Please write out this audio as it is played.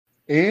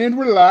And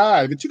we're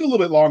live. It took a little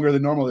bit longer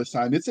than normal this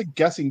time. It's a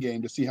guessing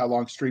game to see how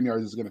long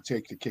StreamYard is going to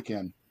take to kick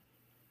in.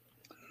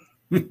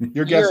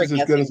 Your guess is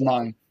as good as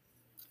mine.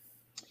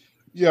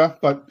 Yeah,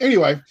 but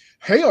anyway,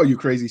 hey, all you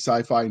crazy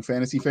sci-fi and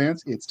fantasy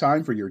fans, it's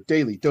time for your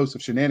daily dose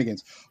of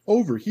shenanigans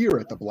over here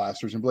at the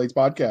Blasters and Blades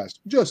podcast.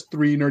 Just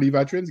three nerdy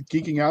veterans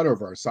geeking out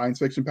over our science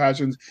fiction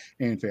passions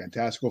and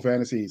fantastical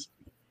fantasies.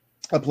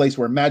 A place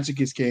where magic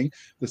is king,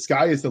 the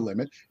sky is the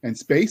limit, and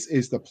space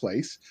is the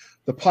place.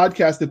 The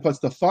podcast that puts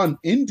the fun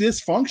in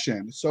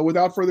dysfunction. So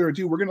without further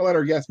ado, we're going to let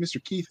our guest,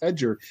 Mr. Keith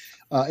Hedger,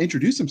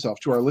 introduce himself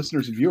to our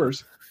listeners and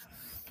viewers.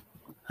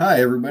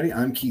 Hi, everybody.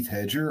 I'm Keith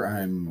Hedger.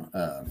 I'm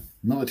a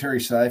military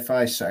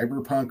sci-fi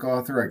cyberpunk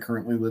author. I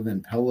currently live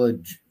in Pella,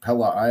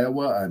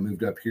 Iowa. I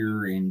moved up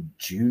here in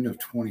June of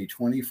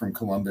 2020 from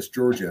Columbus,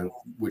 Georgia,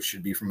 which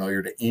should be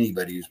familiar to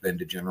anybody who's been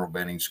to General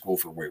Benning School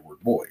for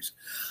Wayward Boys.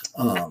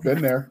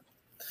 Been there.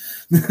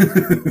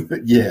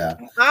 Yeah.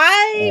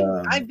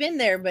 I've been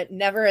there, but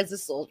never as a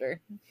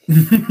soldier.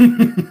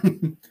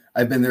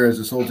 I've been there as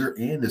a soldier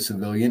and a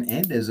civilian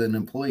and as an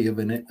employee of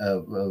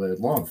a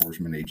law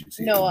enforcement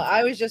agency. No,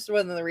 I was just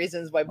one of the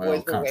reasons why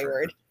boys were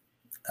wayward.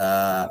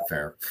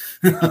 Fair.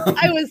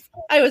 I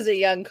was a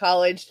young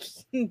college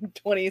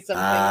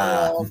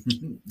 20-something-year-old.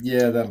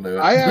 Yeah, that'll do it.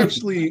 I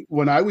actually,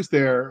 when I was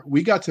there,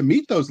 we got to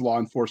meet those law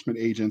enforcement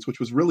agents,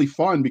 which was really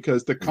fun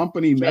because the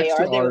company next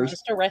to they ours were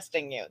just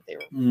arresting you. They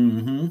were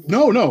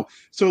No.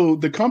 So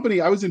the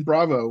company, I was in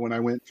Bravo when I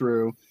went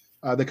through.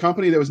 The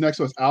company that was next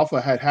to us,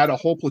 Alpha, had a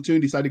whole platoon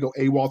decide to go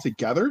AWOL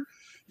together,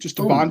 just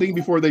bonding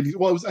before they.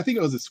 Well, I think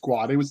it was a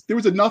squad. There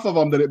was enough of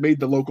them that it made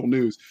the local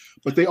news,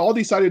 but they all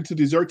decided to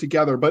desert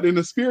together. But in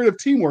the spirit of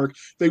teamwork,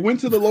 they went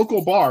to the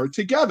local bar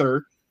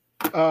together,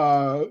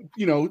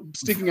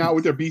 sticking out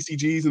with their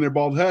BCGs and their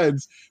bald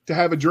heads to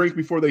have a drink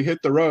before they hit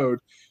the road.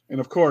 And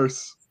of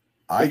course,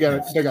 they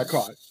got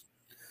caught.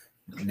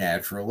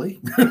 Naturally,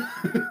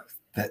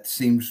 that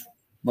seems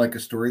like a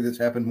story that's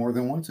happened more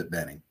than once at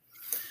Benning.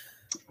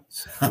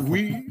 So.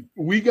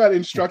 We got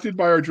instructed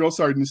by our drill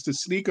sergeants to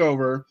sneak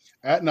over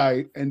at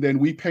night, and then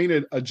we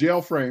painted a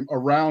jail frame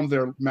around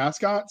their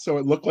mascot so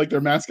it looked like their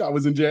mascot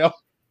was in jail.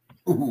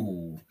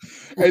 Ooh.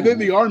 And then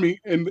the Army,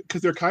 and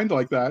because they're kind of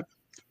like that,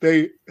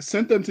 they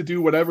sent them to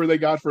do whatever they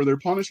got for their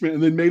punishment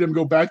and then made them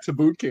go back to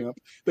boot camp.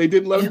 They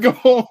didn't let them go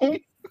home.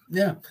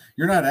 Yeah,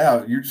 you're not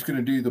out. You're just going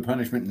to do the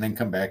punishment and then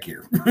come back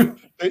here.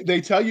 They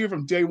tell you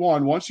from day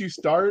one, once you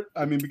start,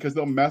 because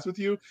they'll mess with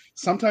you,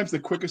 sometimes the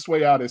quickest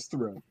way out is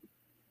through.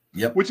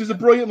 Yep. Which is a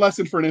brilliant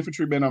lesson for an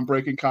infantryman on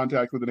breaking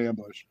contact with an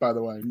ambush, by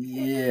the way.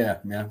 Yeah.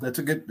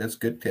 That's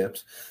good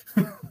tips.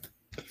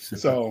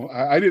 So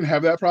I didn't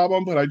have that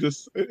problem, but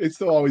it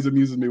still always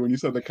amuses me when you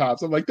said the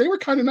cops. I'm like, they were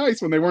kind of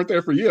nice when they weren't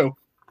there for you.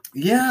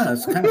 Yeah,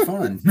 it's kind of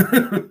fun.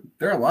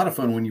 They're a lot of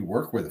fun when you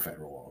work with a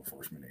federal law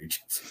enforcement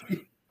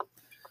agency.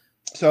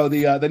 So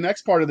the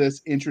next part of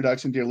this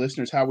introduction, dear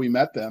listeners, how we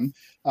met them,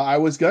 I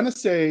was going to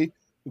say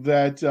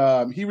that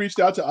he reached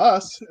out to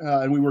us,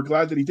 and we were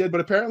glad that he did. But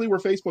apparently we're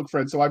Facebook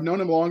friends, so I've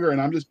known him longer, and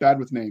I'm just bad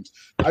with names.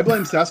 I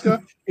blame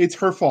Seska. It's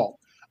her fault.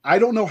 I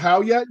don't know how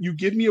yet. You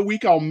give me a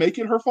week, I'll make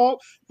it her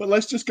fault. But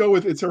let's just go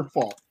with it's her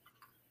fault.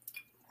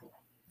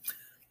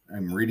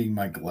 I'm reading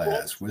my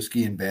glass.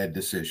 Whiskey and bad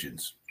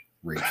decisions.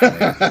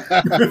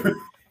 That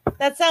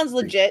sounds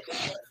legit.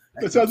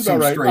 That sounds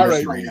about right. All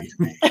right,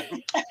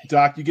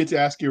 Doc, you get to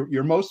ask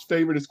your most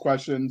favorite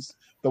questions,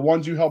 the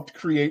ones you helped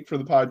create for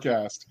the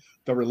podcast.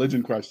 The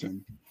religion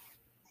question.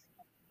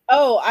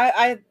 Oh,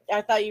 I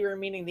thought you were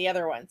meaning the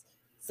other ones.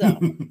 So,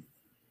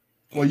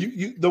 well,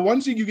 you the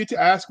ones that you get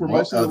to ask were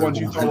most of the ones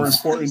you thought were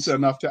important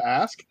enough to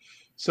ask.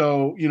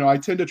 So, I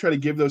tend to try to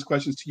give those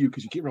questions to you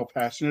because you get real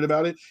passionate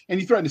about it, and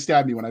you threaten to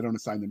stab me when I don't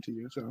assign them to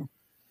you. So,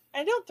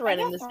 I don't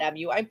threaten to stab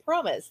you. I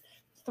promise.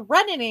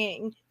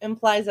 Threatening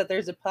implies that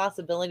there's a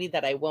possibility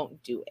that I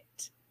won't do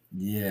it.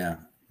 Yeah.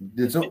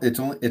 It's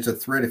a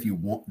threat if you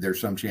won't. There's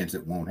some chance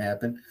it won't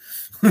happen.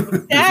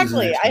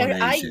 Exactly.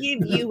 I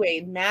give you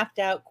a mapped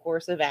out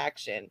course of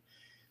action.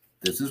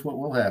 This is what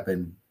will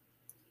happen.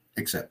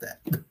 Accept that.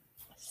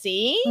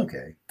 See?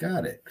 Okay,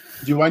 got it.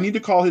 Do I need to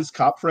call his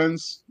cop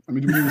friends? Do we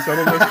need to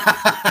settle this?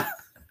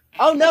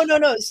 Oh,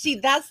 no. See,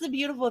 that's the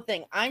beautiful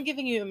thing. I'm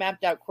giving you a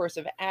mapped out course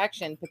of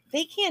action, but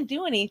they can't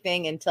do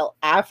anything until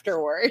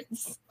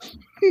afterwards.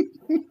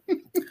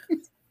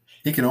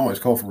 He can always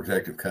call for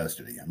protective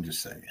custody. I'm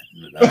just saying.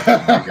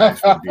 My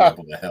guys would be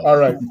able to help. All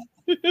right.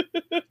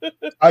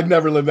 I'd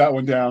never live that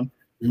one down.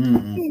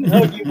 Mm-hmm.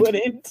 No, you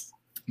wouldn't.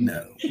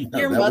 No.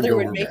 Your mother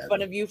would make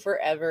fun of you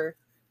forever.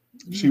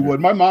 She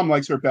would. My mom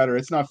likes her better.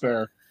 It's not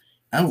fair.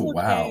 Oh,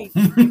 wow.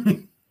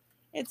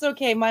 It's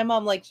okay. My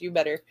mom likes you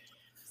better.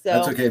 So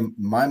that's okay.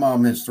 My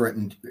mom has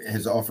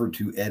offered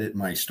to edit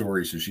my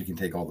story so she can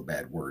take all the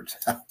bad words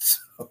out.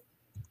 So.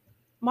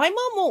 My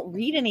mom won't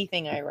read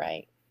anything I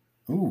write.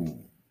 Ooh.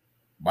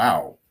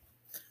 Wow.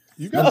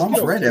 My mom's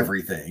read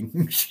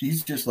everything.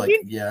 She's just like,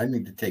 yeah, I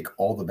need to take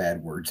all the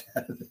bad words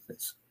out of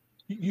this.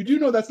 You do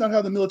know that's not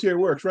how the military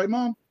works, right,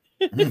 Mom?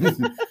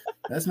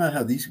 That's not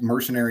how these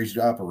mercenaries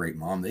operate,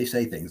 Mom. They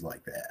say things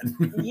like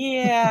that.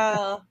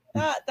 Yeah,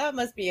 that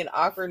must be an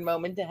awkward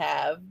moment to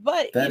have.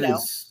 But That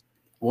is,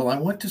 well, I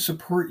want to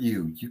support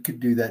you. You could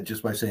do that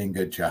just by saying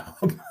good job.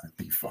 I'd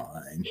be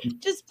fine.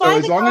 Just buy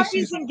as the long as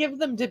copies and give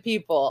them to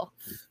people.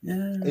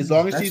 Yeah, As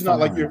long as that's she's not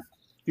like fine.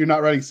 you're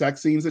not writing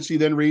sex scenes that she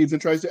then reads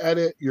and tries to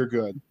edit, you're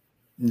good.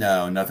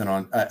 No, nothing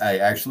on. I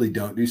actually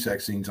don't do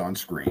sex scenes on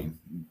screen.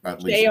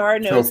 At least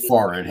JR so knows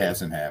far, this. it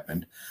hasn't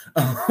happened.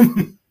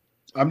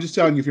 I'm just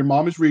telling you, if your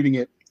mom is reading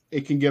it,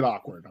 it can get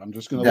awkward. I'm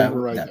just going to leave it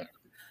right there.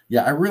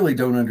 Yeah, I really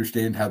don't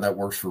understand how that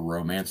works for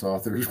romance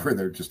authors, where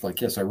they're just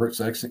like, yes, I wrote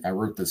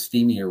the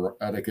steamy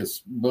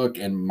eroticus book,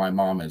 and my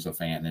mom is a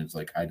fan, and it's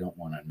like, I don't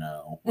want to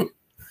know.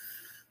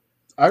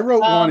 I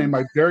wrote one in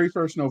my very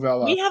first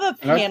novella. We have a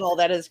panel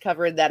that has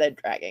covered that at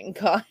Dragon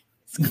Con.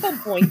 It's called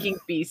Boinking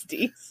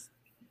Beasties.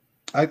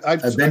 I've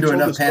been to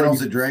enough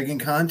panels at Dragon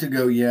Con to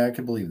go, yeah, I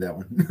can believe that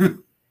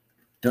one.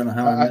 Don't know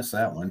how I missed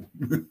that one.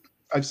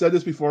 I've said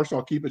this before, so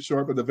I'll keep it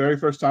short. But the very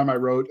first time I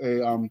wrote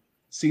a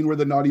scene where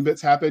the naughty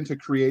bits happen to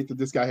create that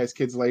this guy has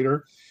kids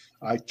later,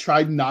 I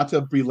tried not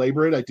to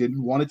belabor it. I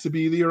didn't want it to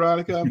be the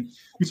erotica.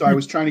 So I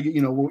was trying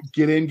to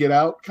get in, get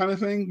out kind of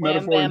thing,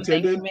 metaphor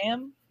intended.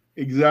 Ma'am.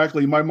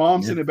 Exactly. My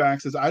mom sent it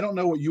back, says, I don't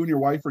know what you and your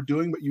wife are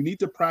doing, but you need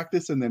to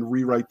practice and then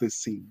rewrite this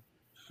scene.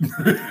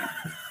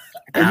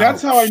 And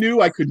that's how I knew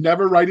I could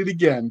never write it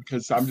again,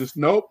 because I'm just,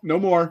 nope, no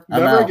more.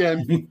 Never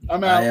again.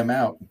 I'm out. I am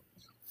out.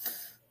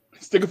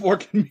 Stick a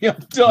fork in me. I'm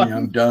done. Yeah,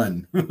 I'm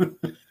done.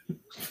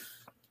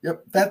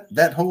 Yep.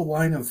 That whole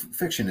line of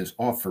fiction is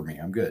off for me.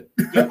 I'm good.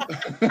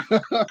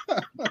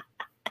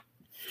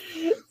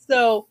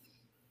 So,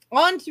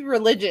 on to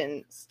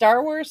religion.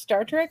 Star Wars,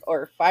 Star Trek,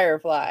 or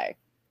Firefly?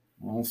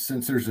 Well,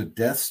 since there's a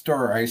Death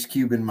Star ice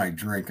cube in my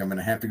drink, I'm going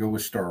to have to go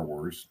with Star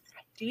Wars.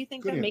 Do you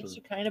think that makes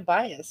you kind of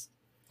biased?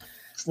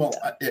 Well,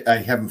 I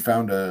haven't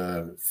found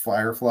a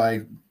Firefly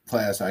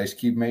class ice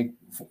cube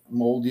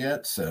mold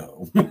yet,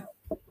 so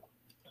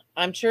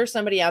I'm sure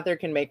somebody out there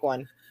can make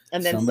one,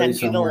 and then somebody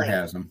send you the link.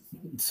 has them.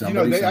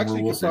 They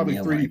actually could probably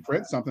 3D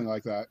print something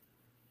like that.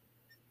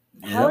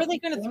 How are they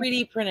going to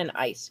 3D print an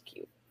ice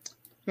cube?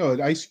 No,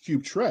 an ice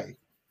cube tray.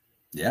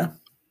 Yeah.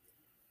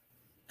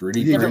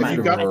 3D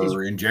print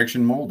or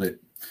injection mold it.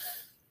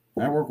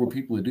 I work with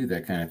people who do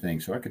that kind of thing,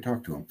 so I could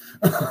talk to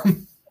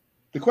them.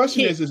 The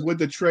question is would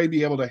the tray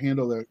be able to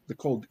handle the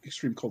cold,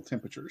 extreme cold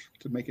temperatures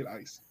to make it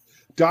ice?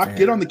 Doc,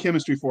 get on the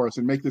chemistry for us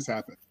and make this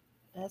happen.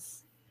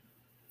 That's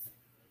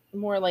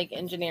more like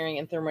engineering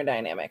and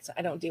thermodynamics.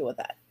 I don't deal with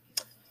that.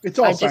 It's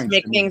all I just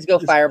make things go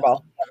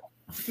fireball.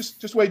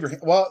 Just wave your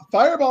hand. Well,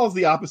 fireball is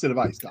the opposite of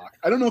ice, Doc.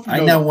 I don't know if you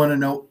know. I now want to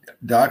know,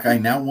 Doc. I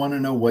now want to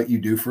know what you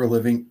do for a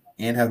living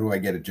and how do I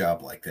get a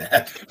job like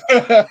that.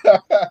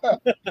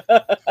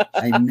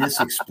 I miss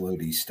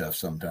explodey stuff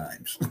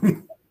sometimes.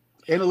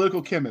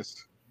 Analytical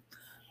chemist.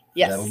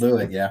 Yes, that'll do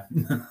it. Yeah.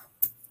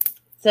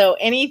 So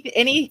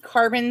any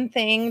carbon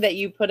thing that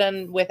you put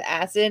on with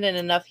acid and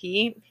enough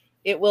heat,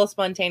 it will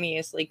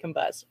spontaneously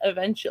combust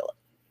eventually.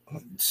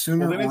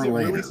 Sooner or later. Is it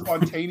really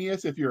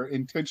spontaneous if you're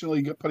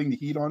intentionally putting the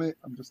heat on it?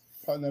 I'm just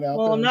putting that out.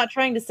 Well, I'm not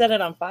trying to set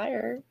it on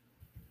fire.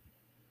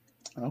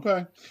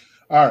 Okay.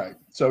 All right.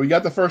 So we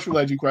got the first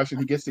religion question.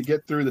 He gets to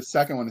get through the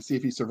second one to see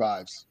if he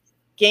survives.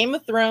 Game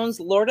of Thrones,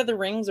 Lord of the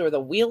Rings, or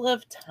The Wheel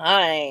of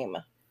Time?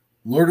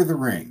 Lord of the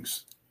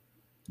Rings.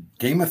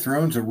 Game of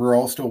Thrones, we're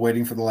all still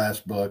waiting for the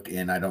last book,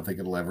 and I don't think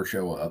it'll ever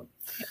show up.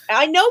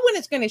 I know when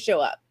it's going to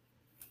show up.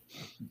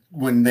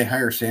 When they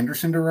hire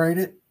Sanderson to write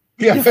it?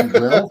 Yeah.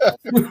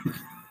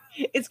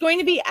 It's going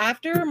to be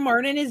after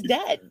Martin is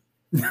dead.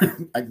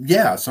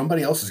 Yeah,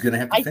 somebody else is going to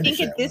have to finish I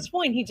think at this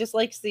point, he just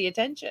likes the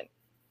attention.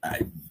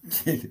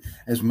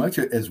 As much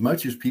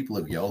as people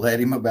have yelled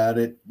at him about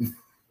it,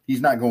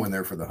 he's not going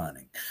there for the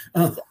hunting.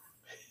 I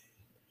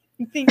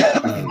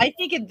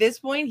think at this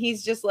point,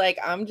 he's just like,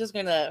 I'm just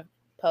going to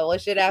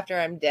publish it after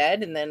I'm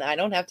dead, and then I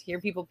don't have to hear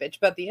people bitch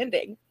about the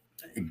ending.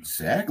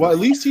 Exactly. Well, at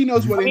least he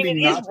knows what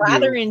ending it is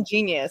rather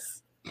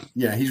ingenious.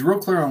 Yeah, he's real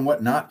clear on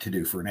what not to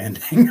do for an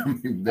ending. I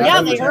mean, they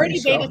already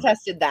beta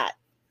tested that.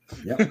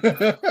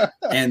 Yep.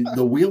 And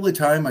The Wheel of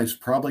Time, I've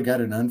probably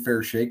got an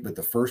unfair shake, but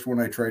the first one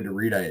I tried to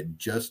read, I had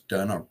just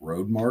done a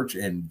road march,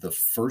 and the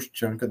first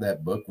chunk of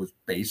that book was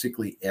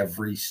basically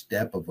every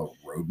step of a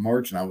road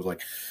march, and I was like,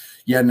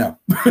 yeah, no,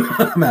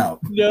 I'm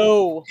out.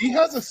 No. He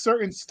has a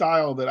certain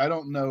style that I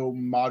don't know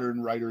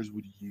modern writers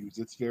would use.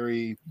 It's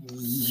very...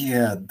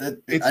 Yeah,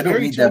 it's I don't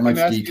very need that much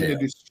Tolkien-esque detail. in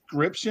the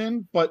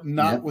description, but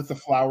not with the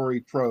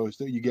flowery prose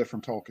that you get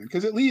from Tolkien.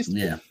 Because at least,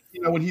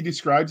 when he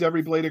describes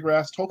every blade of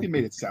grass, Tolkien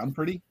made it sound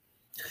pretty.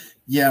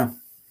 Yeah.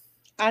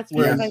 That's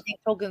because I think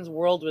Tolkien's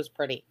world was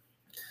pretty.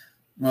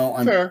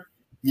 Well, fair.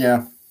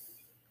 Yeah.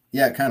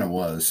 Yeah, it kind of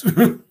was.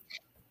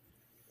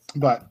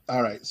 But,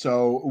 all right.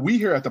 So we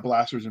here at the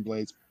Blasters and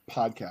Blades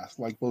podcast,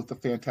 like both the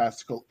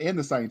fantastical and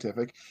the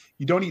scientific,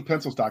 you don't eat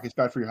pencil stock. It's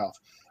bad for your health.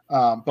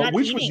 But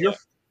which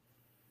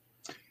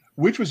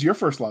was your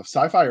first love,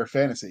 sci-fi or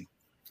fantasy?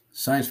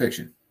 Science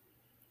fiction.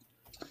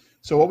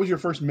 So what was your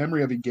first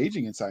memory of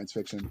engaging in science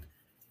fiction?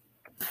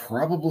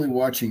 probably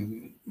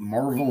watching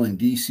Marvel and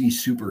DC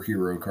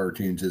superhero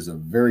cartoons as a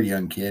very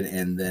young kid,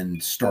 and then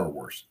Star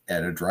Wars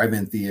at a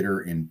drive-in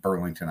theater in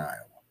Burlington,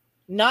 Iowa.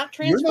 Not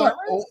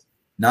Transformers?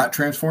 Not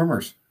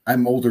Transformers.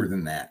 I'm older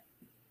than that.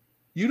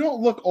 You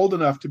don't look old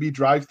enough to be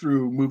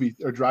drive-through movie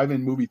or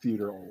drive-in movie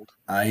theater old.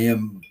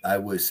 I'm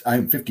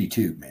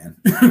 52, man.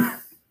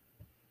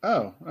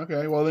 Oh,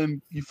 okay. Well,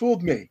 then you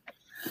fooled me.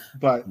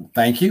 But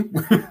thank you.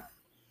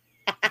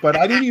 But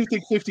I didn't even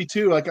think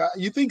 52. Like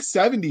you think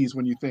 70s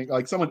when you think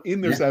like someone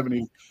in their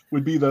 70s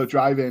would be the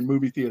drive-in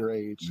movie theater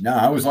age. No,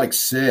 I was like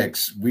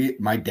 6.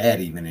 My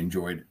dad even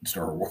enjoyed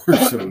Star Wars,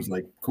 so it was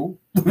like cool.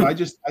 I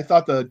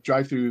thought the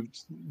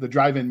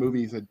drive-in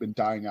movies had been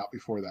dying out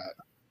before that.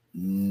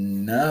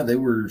 No, they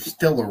were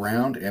still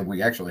around, and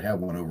we actually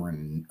have one over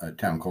in a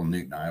town called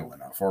Newton, Iowa,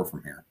 not far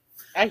from here.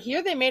 I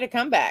hear they made a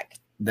comeback.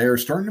 They're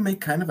starting to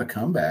make kind of a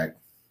comeback.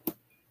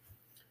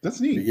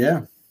 That's neat. But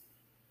yeah.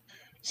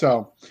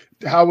 So,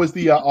 how was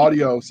the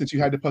audio since you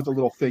had to put the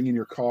little thing in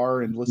your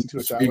car and listen to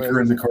it that way?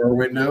 Speaker in the car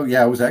window.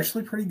 Yeah, it was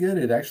actually pretty good.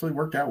 It actually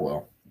worked out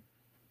well.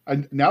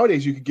 And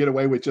nowadays, you could get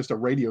away with just a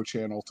radio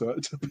channel to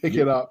pick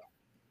it up.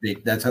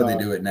 That's how they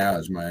do it now,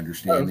 is my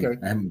understanding.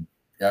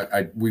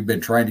 Okay. We've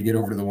been trying to get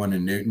over to the one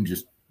in Newton,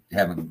 just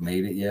haven't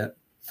made it yet.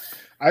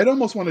 I'd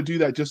almost want to do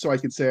that just so I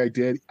could say I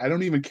did. I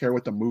don't even care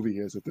what the movie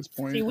is at this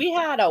point. See, we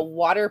had a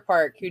water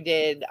park who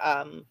did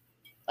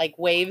like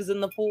waves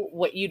in the pool.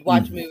 What you'd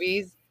watch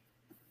movies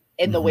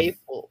in the wave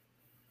pool.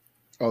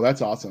 Oh,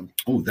 that's awesome.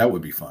 Oh, that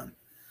would be fun.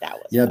 That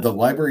was fun. The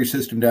library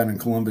system down in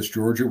Columbus,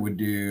 Georgia would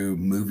do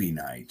movie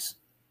nights.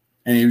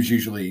 And it was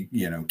usually,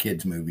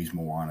 kids' movies,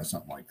 Moana,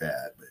 something like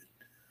that. But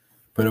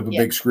put up a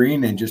big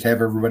screen and just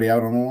have everybody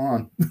out on the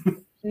lawn.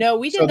 No,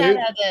 we did that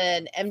at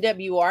an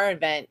MWR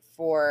event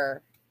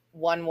for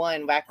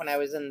 1-1 back when I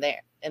was in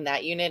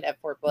that unit at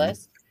Fort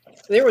Bliss.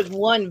 So there was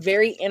one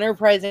very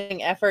enterprising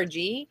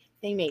FRG.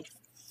 They made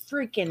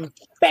freaking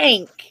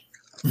bank.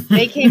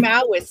 They came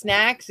out with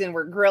snacks and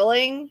were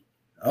grilling.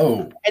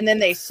 Oh. And then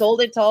they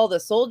sold it to all the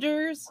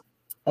soldiers.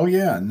 Oh,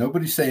 yeah.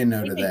 Nobody's saying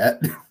no to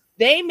that.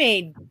 They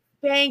made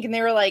bank and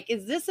they were like,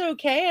 is this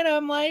okay? And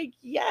I'm like,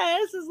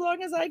 yes, as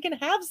long as I can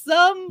have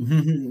some.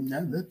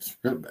 No, that's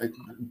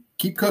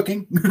keep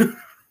cooking.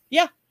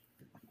 Yeah.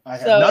 I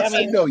have not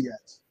said no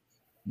yet.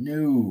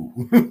 No.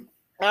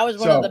 That was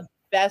one of the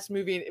best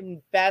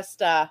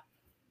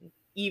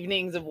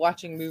evenings of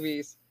watching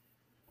movies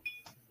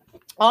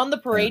on the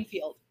parade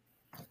field.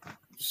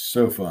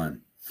 So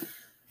fun.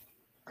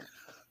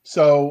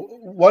 So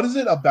what is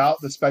it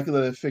about the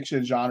speculative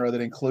fiction genre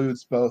that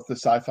includes both the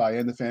sci-fi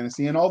and the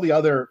fantasy and all the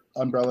other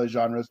umbrella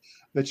genres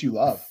that you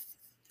love?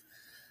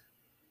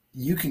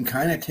 You can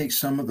kind of take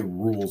some of the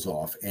rules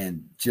off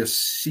and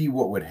just see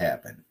what would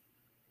happen.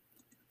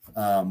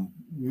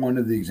 One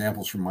of the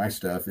examples from my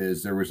stuff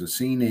is there was a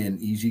scene in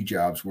Easy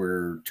Jobs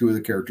where 2 of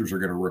the characters are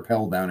going to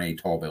rappel down a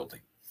tall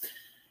building.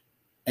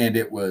 And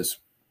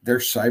they're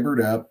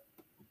cybered up.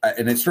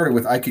 And it started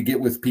with, I could get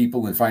with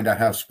people and find out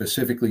how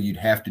specifically you'd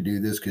have to do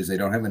this because they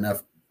don't have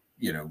enough,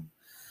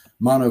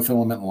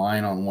 monofilament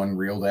line on one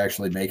reel to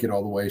actually make it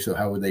all the way. So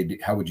how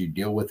would you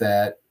deal with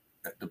that?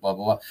 Blah, blah,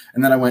 blah.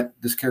 And then I went,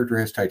 this character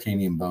has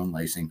titanium bone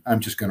lacing.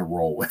 I'm just going to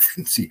roll with it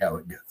and see how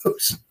it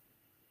goes.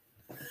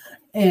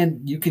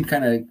 And you can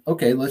kind of,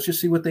 okay, let's just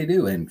see what they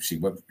do and see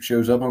what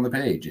shows up on the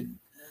page. And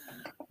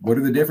what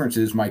are the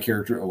differences? A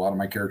lot of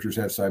my characters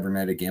have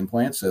cybernetic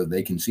implants, so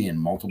they can see in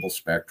multiple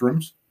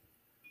spectrums.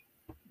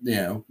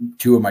 2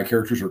 of my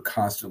characters are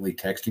constantly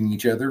texting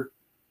each other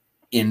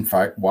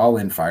while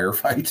in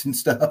firefights and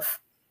stuff.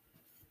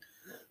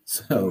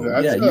 So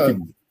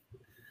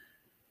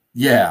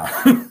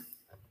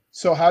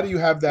So how do you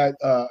have that?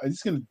 I'm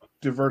just going to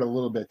divert a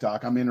little bit,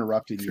 Doc. I'm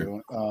interrupting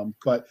you.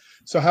 But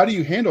so how do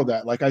you handle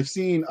that? Like I've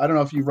seen, I don't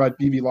know if you've read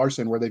B.B.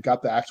 Larson, where they've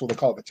got they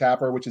call it the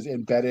tapper, which is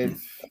embedded,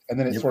 and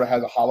then it sort of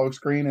has a hollow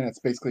screen, and it's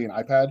basically an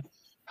iPad.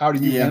 How do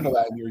you handle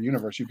that in your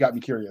universe? You've got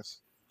me curious.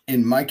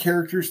 In my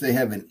characters, they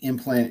have an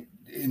implant.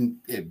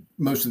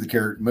 Most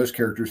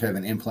characters have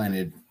an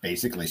implanted,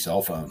 basically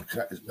cell phone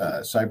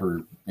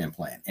cyber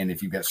implant, and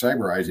if you've got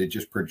cyber eyes, it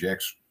just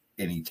projects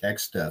any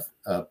text stuff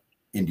up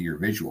into your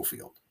visual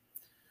field.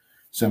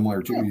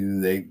 Similar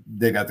to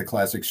they got the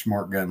classic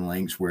smart gun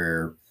links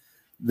where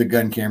the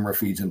gun camera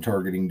feeds them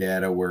targeting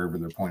data wherever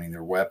they're pointing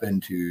their weapon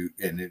to,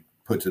 and it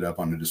puts it up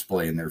on a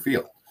display in their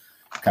field.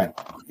 Kind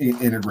of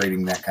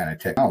integrating that kind of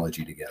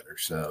technology together.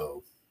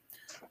 So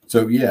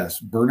yes,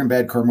 Bird and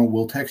Bad Karma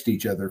will text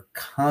each other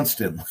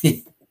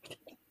constantly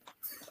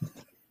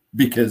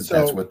because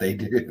that's what they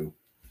do.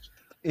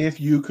 If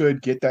you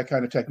could get that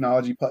kind of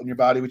technology put in your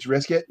body, would you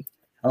risk it?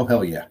 Oh,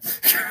 hell yeah.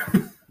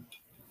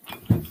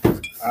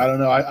 I don't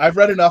know. I've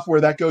read enough where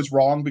that goes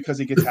wrong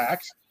because it gets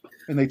hacked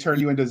and they turn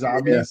you into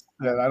zombies.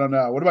 Yeah. I don't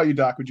know. What about you,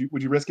 Doc? Would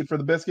you risk it for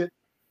the biscuit?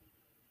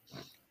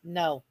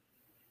 No.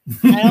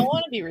 I don't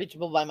want to be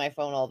reachable by my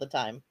phone all the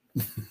time.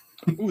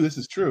 Ooh, this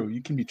is true.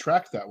 You can be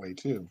tracked that way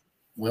too.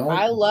 Well,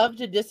 I love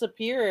to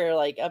disappear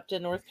like up to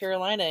North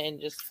Carolina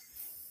and just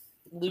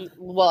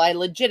I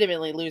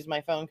legitimately lose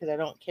my phone because I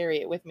don't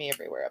carry it with me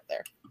everywhere up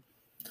there.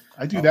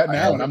 I do that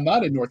now, and I'm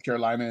not in North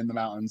Carolina in the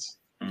mountains.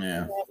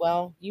 Yeah.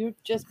 Well, you're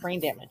just brain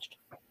damaged.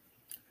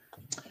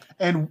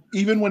 And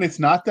even when it's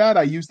not that,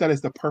 I use that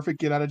as the perfect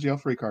get out of jail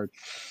free card.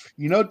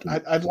 You know,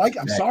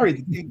 I'm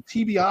sorry,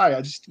 TBI.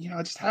 it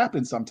just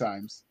happens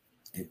sometimes.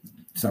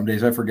 Some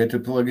days I forget to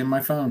plug in my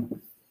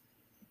phone.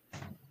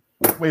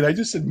 Wait, I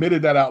just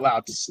admitted that out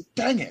loud.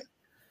 Dang it.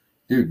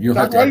 Dude, you'll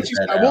have to edit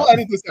that out. We'll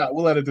edit this out.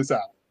 We'll edit this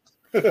out.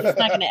 He's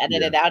not going to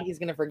edit it out. He's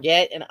going to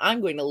forget, and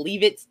I'm going to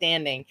leave it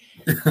standing.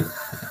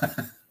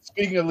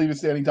 Speaking of leave it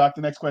standing, Doc,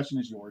 the next question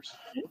is yours.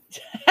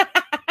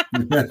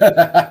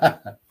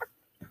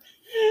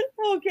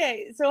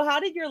 Okay, so how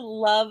did your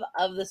love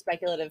of the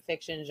speculative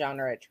fiction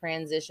genre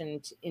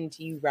transition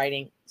into you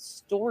writing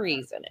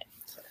stories in it?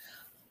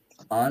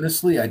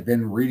 Honestly, I'd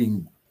been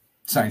reading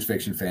science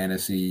fiction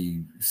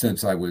fantasy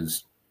since I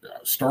was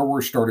Star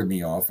Wars started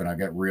me off, and I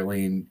got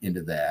really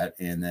into that.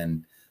 And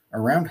then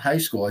around high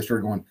school, I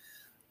started going,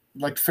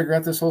 I'd like to figure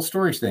out this whole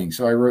stories thing.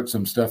 So I wrote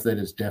some stuff that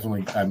is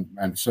definitely,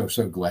 I'm so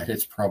glad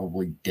it's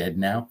probably dead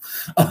now.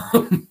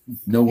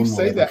 No one will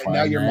say that, and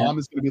now your that. mom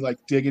is going to be like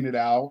digging it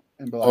out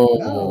and be like, "Oh,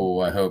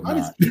 no, I hope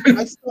not."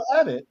 I still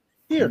have it.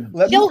 Here,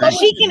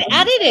 she can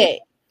edit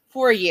it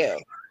for you.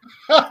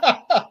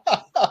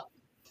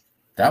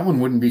 That one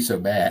wouldn't be so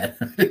bad.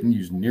 I didn't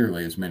use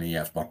nearly as many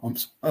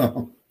F-bombs.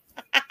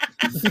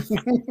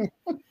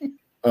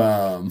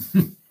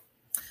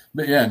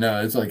 But yeah,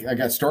 no, it's like I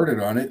got started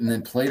on it and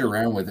then played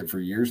around with it for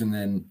years. And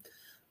then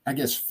I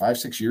guess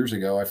 5-6 years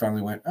ago, I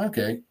finally went,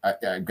 okay,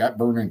 I got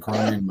Burning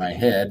Chrome in my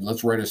head.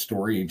 Let's write a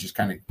story. And just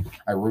kind of,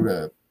 I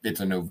wrote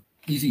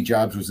Easy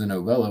Jobs was a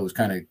novella. It was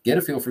kind of get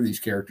a feel for these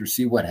characters,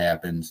 see what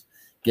happens,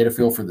 get a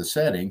feel for the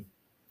setting.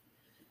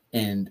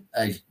 And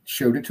I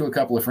showed it to a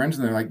couple of friends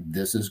and they're like,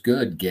 this is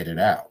good. Get it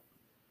out.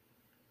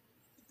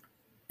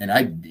 And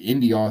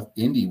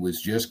indie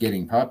was just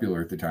getting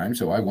popular at the time,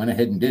 so I went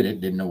ahead and did it.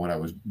 Didn't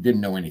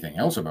know anything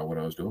else about what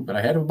I was doing, but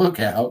I had a book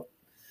out.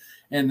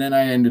 And then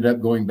I ended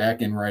up going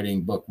back and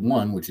writing book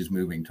 1, which is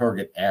Moving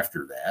Target,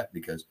 after that,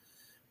 because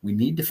we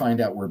need to find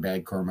out where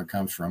Bad Karma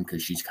comes from,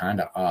 because she's kind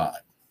of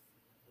odd.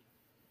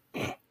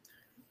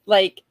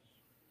 Like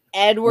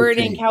Edward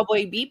and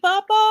Cowboy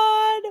Bebop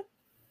odd?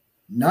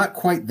 Not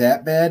quite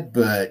that bad,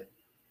 but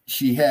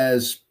she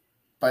has,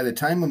 by the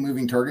time of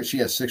Moving Target, she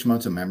has 6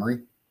 months of memory.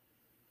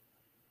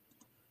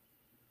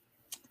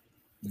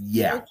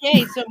 Yeah.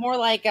 Okay, so more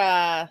like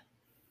I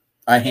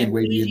hand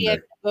wave you in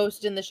the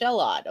Ghost in the Shell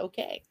odd.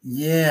 Okay.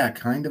 Yeah,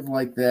 kind of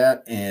like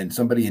that. And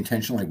somebody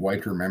intentionally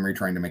wiped her memory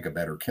trying to make a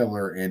better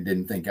killer and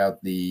didn't think out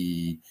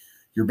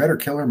your better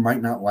killer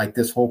might not like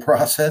this whole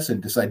process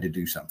and decide to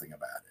do something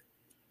about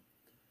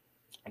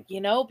it. You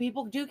know,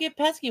 people do get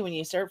pesky when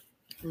you start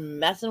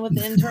messing with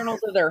the internals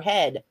of their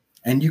head.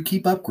 And you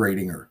keep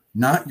upgrading her.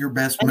 Not your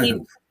best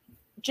move.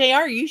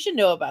 JR, you should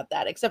know about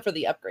that, except for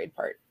the upgrade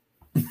part.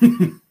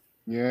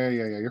 Yeah.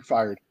 You're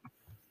fired.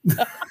 You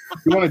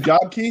want a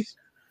job, Keith?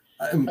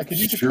 I could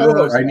use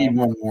I need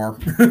one more.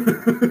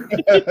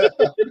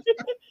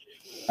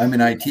 I'm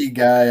an IT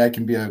guy. I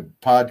can be a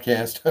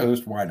podcast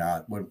host. Why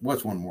not?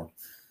 What's one more?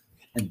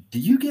 And do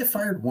you get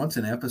fired once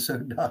an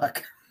episode,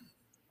 Doc?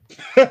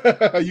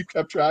 You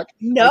kept track?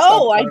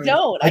 No, I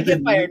don't. I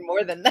get fired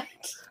more than that.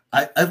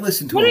 I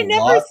listen to but a it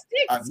never lot.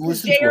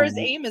 sticks. JR's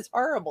aim is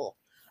horrible.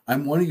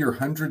 I'm one of your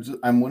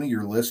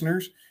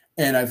listeners.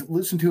 And I've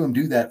listened to him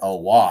do that a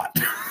lot.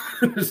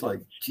 It's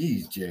like,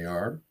 geez,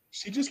 JR.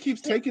 She just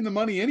keeps taking the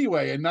money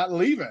anyway and not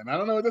leaving. I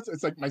don't know.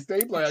 It's like my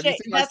stapler. Have you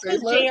seen my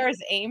stapler?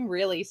 JR's aim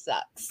really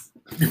sucks.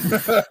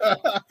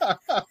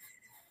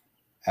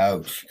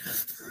 Ouch.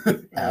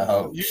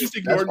 Ouch. You just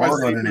ignored my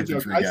stapler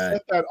joke. I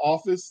set that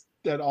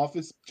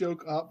office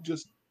joke up.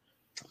 Just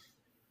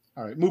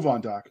all right. Move on,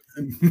 Doc.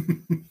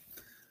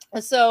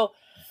 So,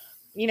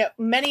 you know,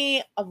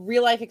 many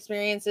real life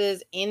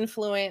experiences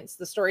influence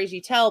the stories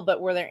you tell,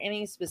 but were there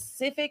any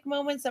specific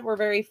moments that were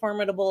very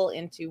formidable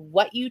into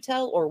what you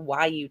tell or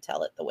why you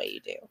tell it the way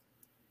you do?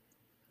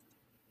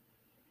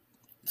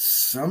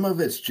 Some of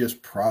it's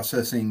just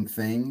processing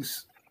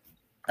things.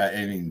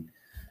 I mean,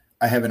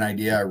 I have an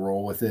idea, I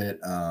roll with it.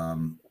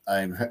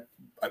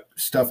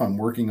 Stuff I'm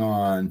working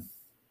on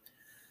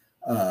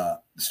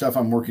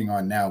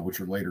now, which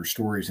are later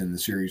stories in the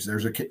series.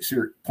 There's a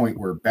point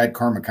where Bad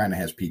Karma kind of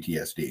has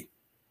PTSD.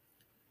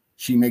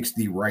 She makes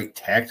the right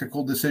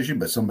tactical decision,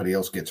 but somebody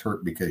else gets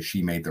hurt because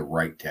she made the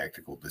right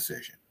tactical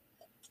decision.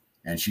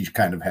 And she's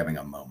kind of having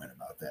a moment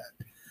about that.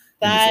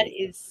 That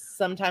is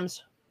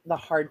sometimes the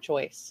hard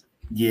choice.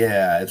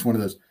 Yeah, it's one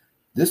of those,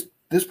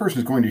 this person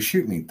is going to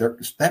shoot me.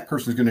 That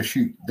person is going to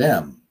shoot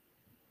them.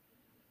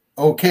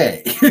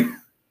 Okay.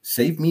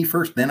 Save me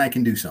first, then I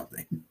can do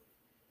something.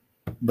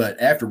 But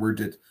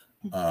afterwards, it's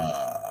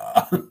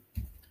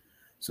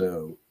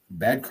so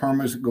Bad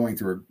Karma is going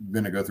to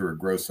go through a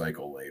growth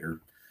cycle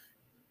later.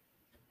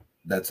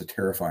 That's a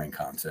terrifying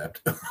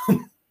concept.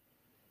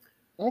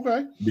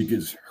 Okay.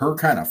 Because her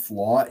kind of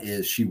flaw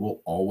is she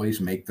will always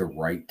make the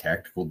right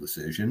tactical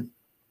decision.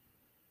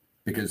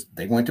 Because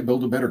they went to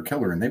build a better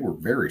killer and they were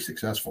very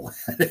successful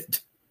at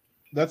it.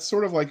 That's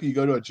sort of like you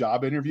go to a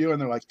job interview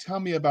and they're like, "Tell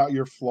me about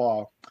your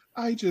flaw."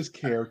 I just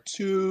care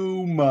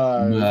too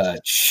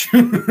much.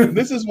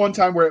 This is one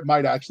time where it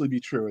might actually be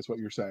true, is what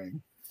you're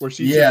saying. Where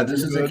she's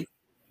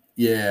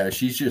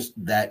she's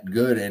just that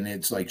good, and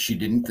it's like she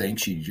didn't think,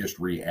 she just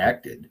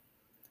reacted.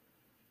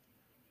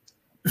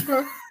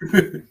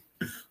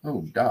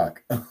 Oh,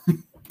 Doc.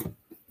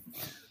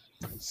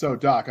 So,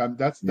 Doc,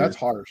 that's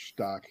harsh,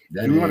 Doc.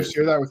 Do we want to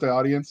share that with the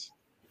audience?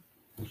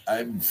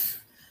 I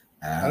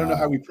don't know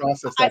how we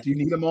process that. Do you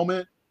need a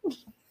moment?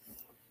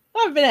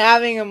 I've been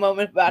having a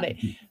moment about it.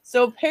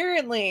 So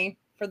apparently,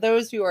 for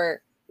those who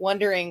are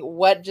wondering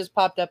what just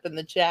popped up in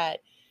the chat,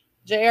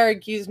 JR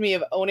accused me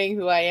of owning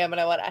who I am,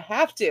 and I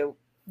have to,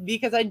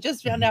 because I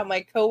just found out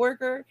my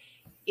coworker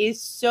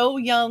is so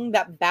young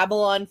that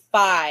Babylon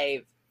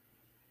 5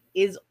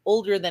 is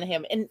older than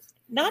him, and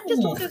not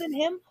just older than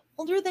him,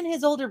 older than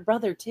his older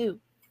brother too.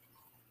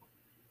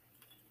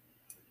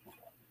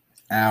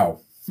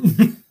 Ow.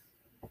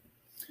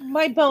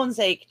 My bones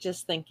ache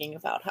just thinking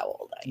about how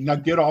old I am. Now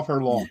get off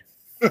her lawn.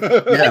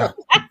 Yeah.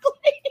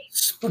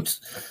 Exactly.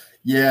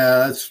 Yeah,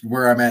 that's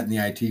where I'm at in the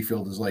IT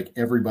field, is like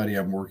everybody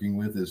I'm working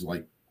with is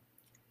like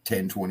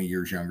 10, 20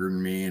 years younger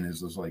than me, and is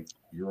just like,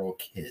 you're all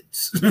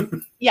kids.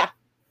 Yeah.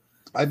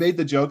 I made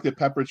the joke that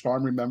Pepperidge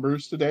Farm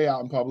remembers today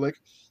out in public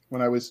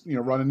when I was,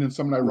 running into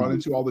someone I run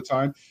into all the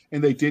time,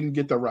 and they didn't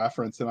get the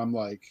reference, and I'm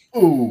like,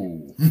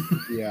 oh,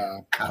 yeah.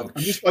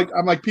 Ouch.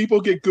 I'm like, people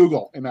get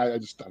Google, and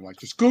I'm like,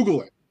 just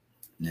Google it.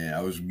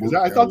 Yeah,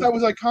 I thought that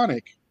was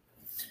iconic.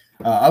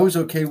 I was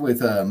okay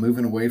with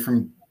moving away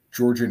from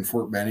Georgia and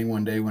Fort Benning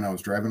one day when I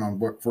was driving on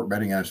Fort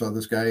Benning, and I saw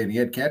this guy, and he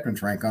had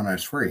captain's rank on. I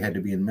swear he had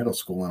to be in middle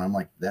school, and I'm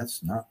like,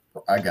 that's not.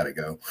 I gotta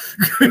go.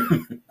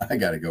 I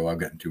gotta go. I've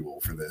gotten too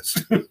old for this.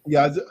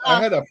 Yeah,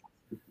 I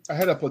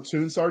had a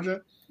platoon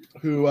sergeant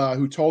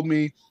who told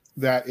me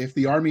that if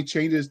the Army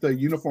changes the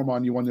uniform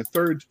on you on the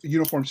third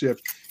uniform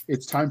shift,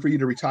 it's time for you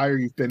to retire.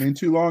 You've been in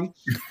too long.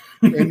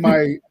 In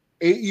my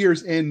 8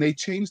 years in, they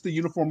changed the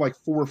uniform like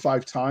 4 or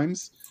 5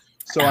 times.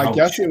 So ouch. I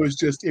guess it was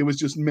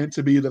just meant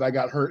to be that I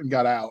got hurt and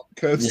got out.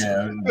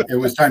 Yeah, it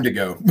was time to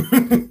go.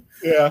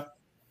 Yeah.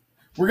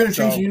 We're going to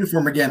change the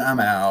uniform again. I'm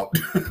out.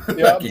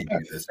 Yeah.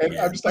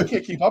 I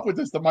can't keep up with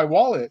this. My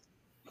wallet.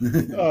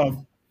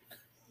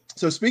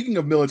 So speaking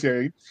of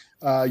military,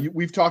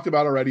 we've talked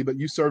about already, but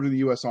you served in the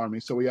U.S. Army.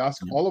 So we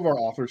ask all of our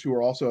authors who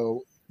are also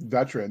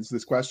veterans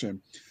this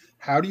question: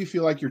 how do you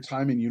feel like your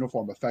time in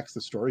uniform affects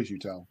the stories you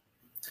tell?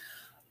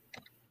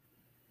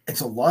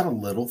 It's a lot of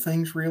little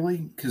things, really,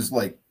 because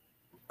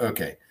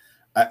okay,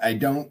 I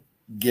don't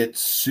get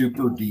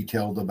super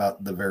detailed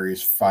about the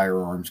various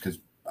firearms because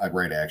I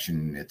write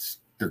action.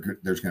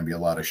 There's going to be a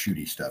lot of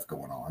shooty stuff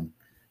going on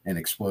and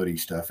exploding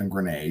stuff and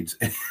grenades.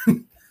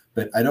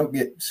 But I don't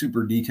get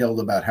super detailed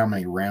about how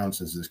many rounds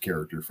has this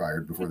character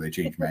fired before they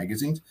change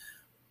magazines.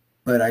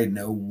 But I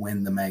know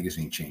when the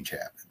magazine change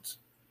happens.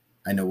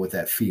 I know what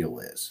that feel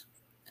is.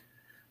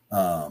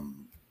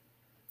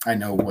 I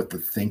know what the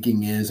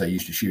thinking is. I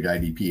used to shoot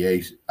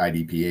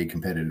IDPA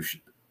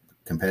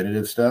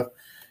competitive stuff.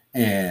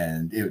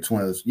 And it's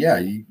one of those,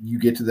 you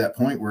get to that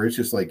point where it's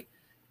just like,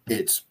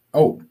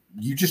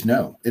 you just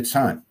know it's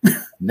time.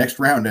 Next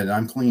round, and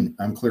I'm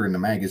clearing the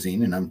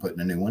magazine and I'm putting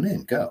a new one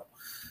in. Go.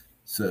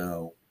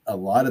 So a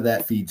lot of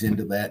that feeds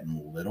into that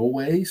in little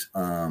ways.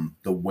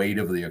 The weight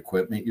of the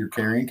equipment you're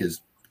carrying,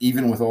 because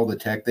even with all the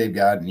tech they've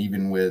got, and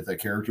even with a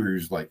character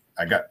who's like,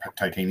 I got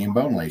titanium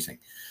bone lacing,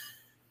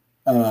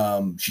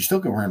 she's still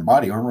wearing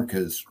body armor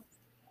because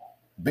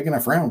big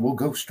enough round will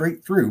go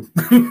straight through.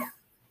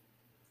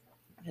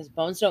 His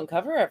bones don't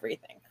cover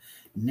everything.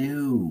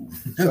 No.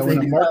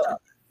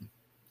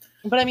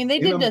 But I mean, they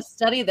did a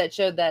study that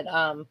showed that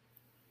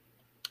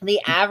the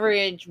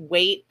average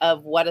weight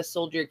of what a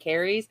soldier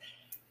carries,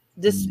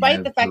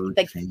 despite the fact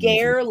that the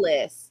gear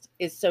list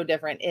is so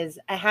different, it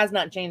has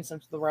not changed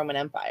since the Roman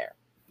Empire.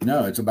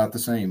 No, it's about the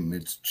same.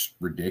 It's just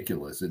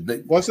ridiculous.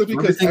 Because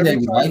everything they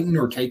lighten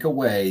or take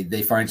away,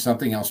 they find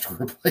something else to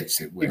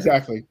replace it with.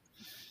 Exactly.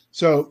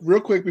 So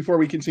real quick before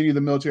we continue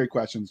the military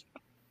questions,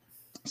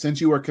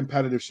 since you were a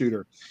competitive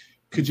shooter,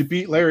 could you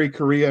beat Larry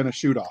Correia in a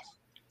shoot-off?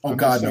 Oh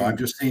God, no! I've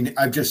just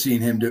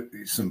seen him do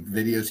some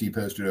videos he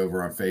posted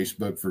over on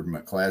Facebook for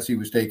my class he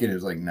was taking. It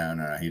was like,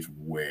 no, he's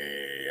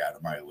way out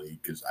of my league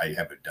because I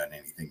haven't done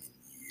anything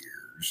in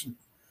years.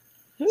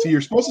 So you're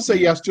supposed to say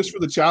yes just for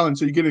the challenge,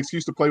 so you get an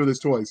excuse to play with his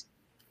toys.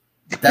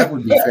 That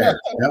would be fair.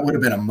 That would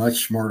have been a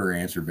much smarter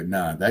answer, but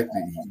no. I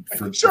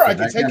can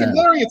take it,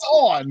 Larry. It's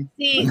on.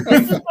 See,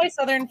 this is why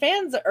Southern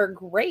fans are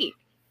great,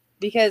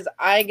 because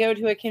I go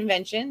to a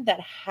convention that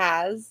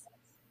has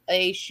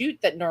a shoot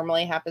that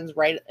normally happens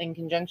right in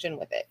conjunction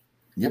with it.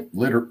 Yep,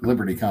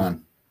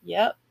 LibertyCon.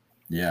 Yep.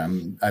 Yeah,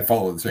 I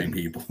follow the same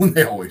people.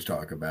 They always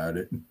talk about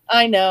it.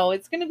 I know.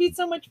 It's going to be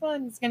so much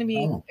fun. It's going to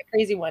be a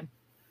crazy one.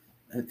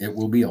 It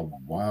will be a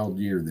wild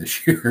year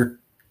this year.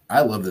 I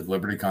love that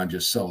LibertyCon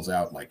just sells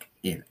out like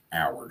in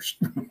hours.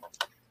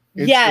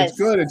 It's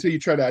good until you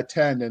try to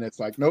attend, and it's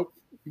like, nope,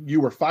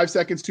 you were 5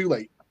 seconds too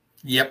late.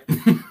 Yep.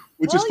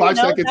 Which is 5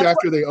 seconds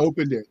after they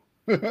opened it.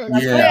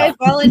 That's why I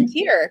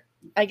volunteer.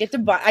 I get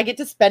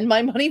to spend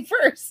my money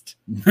first.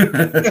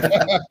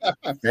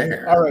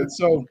 Fair. All right.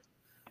 So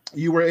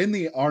you were in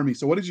the Army.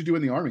 So what did you do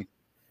in the Army?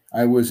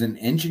 I was an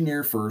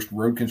engineer first,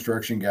 road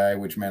construction guy,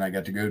 which meant I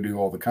got to go do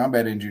all the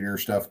combat engineer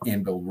stuff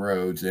and build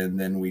roads. And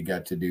then we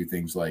got to do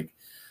things like,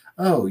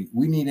 oh,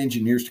 we need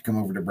engineers to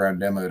come over to Brown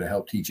Demo to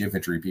help teach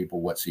infantry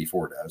people what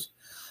C4 does.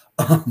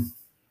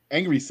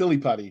 Angry silly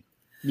putty.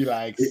 He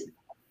likes.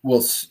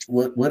 Well,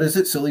 what is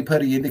it? Silly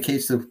putty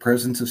indicates the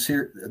presence of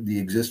the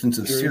existence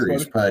of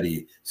serious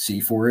putty.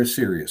 C4 is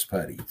serious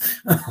putty.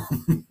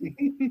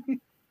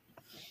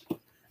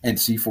 And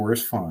C4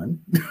 is fun.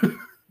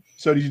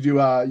 So did you do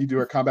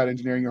a combat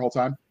engineering your whole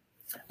time?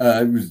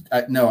 I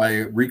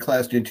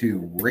reclassed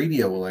into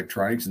radio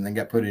electronics and then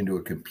got put into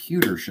a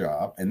computer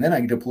shop. And then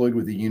I deployed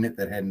with a unit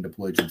that hadn't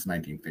deployed since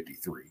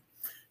 1953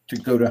 to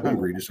go to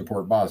Hungary to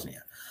support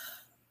Bosnia.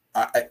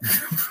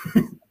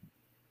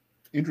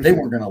 They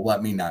weren't going to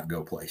let me not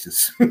go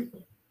places.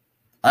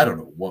 I don't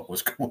know what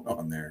was going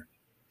on there.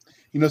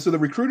 So the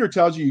recruiter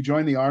tells you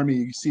join the Army,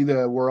 you see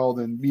the world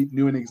and meet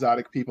new and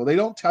exotic people. They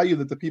don't tell you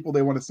that the people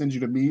they want to send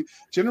you to meet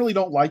generally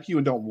don't like you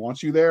and don't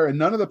want you there. And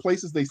none of the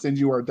places they send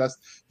you are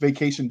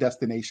vacation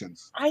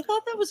destinations. I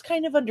thought that was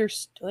kind of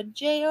understood,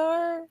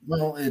 JR.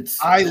 Well,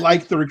 I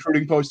like the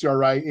recruiting poster, all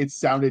right. It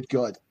sounded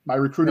good. My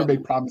recruiter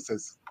made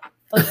promises.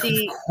 Let's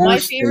see. My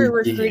favorite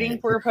recruiting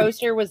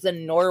poster was the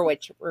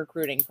Norwich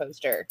recruiting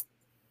poster.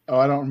 Oh,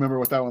 I don't remember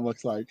what that one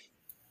looks like.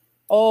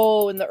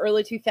 Oh, in the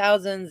early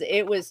 2000s,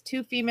 it was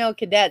 2 female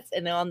cadets,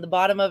 and on the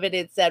bottom of it,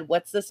 it said,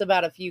 "What's this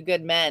about a few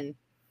good men?"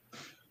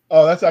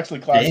 Oh, that's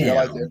actually classy. Damn.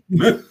 I like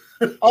it.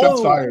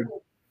 Shots fired.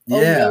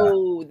 Yeah.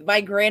 Oh, no.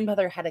 My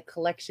grandmother had a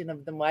collection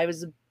of them.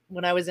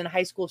 When I was in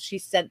high school, she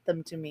sent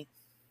them to me.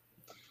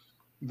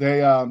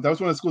 That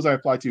was one of the schools I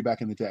applied to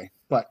back in the day.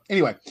 But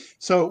anyway,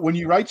 so when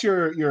you write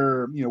your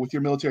with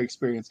your military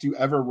experience, do you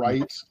ever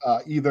write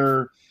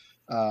either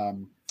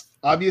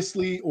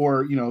obviously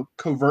or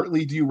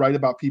covertly? Do you write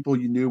about people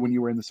you knew when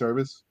you were in the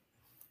service?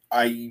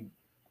 I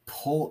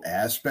pull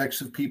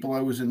aspects of people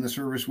I was in the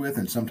service with,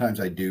 and sometimes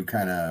I do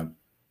kind of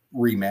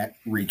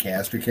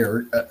recast a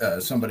character,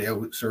 somebody I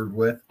served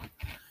with.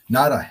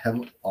 Not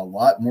a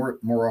lot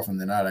more often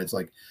than not. It's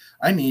like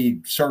I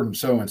need Sergeant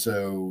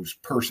so-and-so's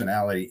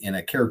personality in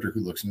a character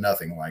who looks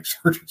nothing like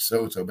Sergeant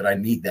so-and-so, but I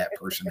need that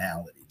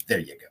personality. There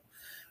you go.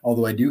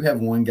 Although I do have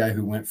one guy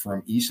who went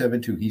from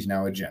E7 to he's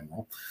now a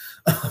general.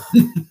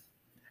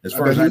 As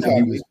far as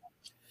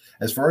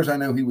I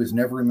know, he was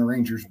never in the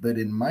Rangers, but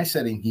in my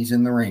setting, he's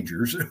in the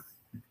Rangers.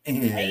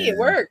 Hey, it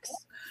works.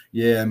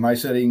 Yeah, in my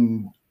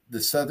setting,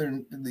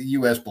 the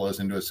U.S. blows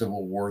into a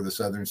civil war. The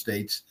southern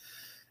states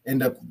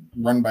end up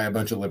run by a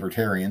bunch of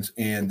libertarians,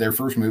 and their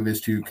first move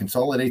is to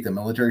consolidate the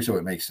military so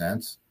it makes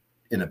sense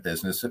in a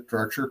business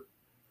structure.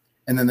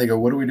 And then they go,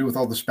 what do we do with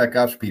all the spec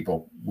ops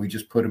people? We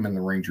just put them in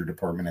the Ranger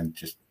department and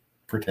just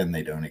pretend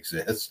they don't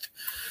exist.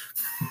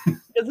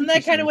 Isn't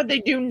that kind of what they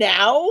do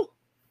now?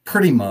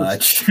 Pretty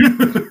much.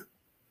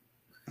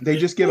 They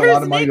just give a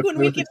lot of money to when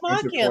we can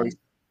mock him.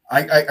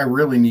 I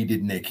really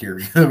needed Nick here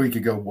so we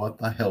could go, what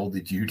the hell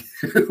did you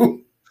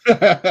do?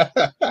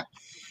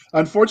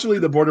 Unfortunately,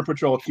 the Border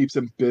Patrol keeps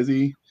him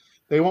busy.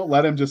 They won't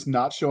let him just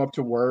not show up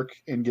to work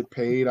and get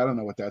paid. I don't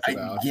know what that's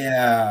about.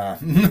 Yeah.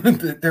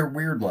 They're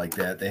weird like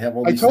that. They have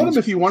all these I told him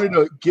if he wanted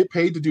to get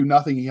paid to do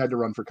nothing, he had to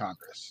run for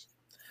Congress.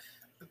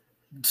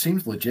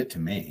 Seems legit to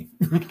me.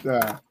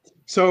 Yeah.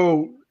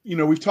 So,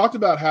 we've talked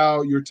about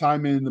how your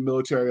time in the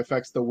military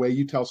affects the way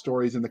you tell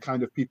stories and the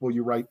kind of people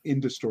you write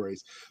into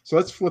stories. So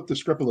let's flip the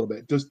script a little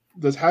bit.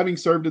 Does having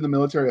served in the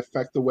military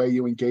affect the way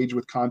you engage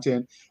with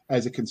content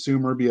as a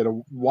consumer, be it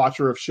a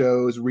watcher of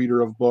shows,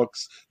 reader of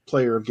books,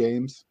 player of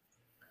games?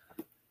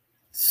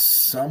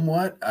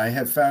 Somewhat. I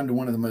have found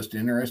one of the most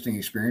interesting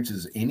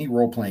experiences. Any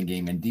role-playing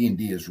game, and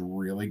D&D is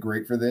really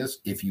great for this.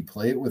 If you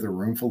play it with a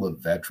room full of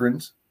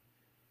veterans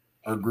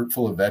or a group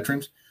full of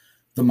veterans,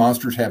 the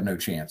monsters have no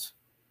chance.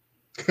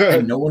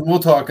 And no one will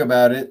talk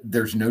about it.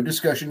 There's no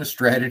discussion of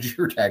strategy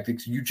or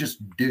tactics. You just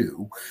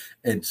do.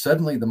 And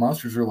suddenly the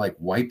monsters are like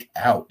wiped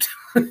out.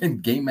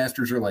 And game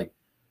masters are like,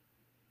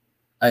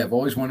 I have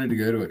always wanted to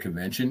go to a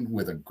convention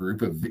with a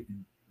group of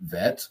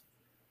vets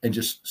and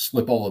just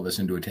slip all of us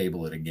into a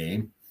table at a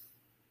game,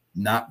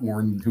 not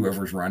warn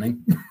whoever's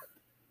running,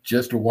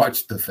 just to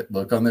watch the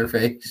look on their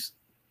face.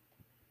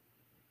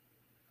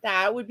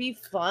 That would be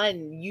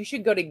fun. You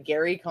should go to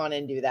GaryCon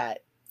and do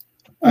that.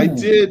 I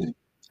did.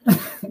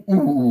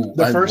 Ooh,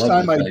 the first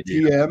time I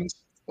DM'd,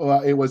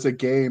 it was a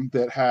game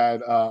that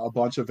had a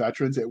bunch of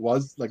veterans. It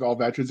was like all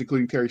veterans,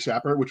 including Terry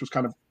Shapper, which was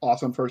kind of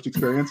awesome first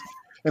experience.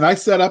 And I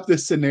set up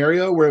this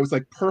scenario where it was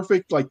like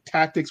perfect, like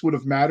tactics would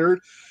have mattered.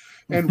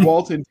 And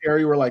Walt and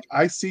Terry were like,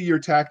 I see your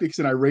tactics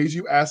and I raise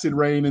you acid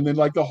rain. And then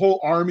like the whole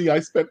army, I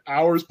spent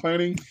hours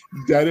planning,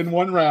 dead in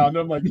one round.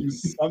 I'm like, you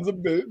sons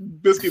of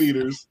biscuit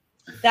eaters.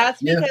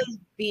 That's because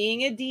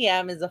being a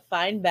DM is a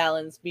fine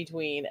balance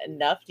between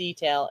enough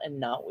detail and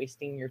not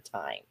wasting your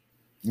time.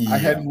 I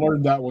hadn't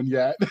learned that one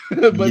yet.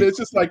 But it's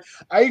just like,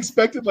 I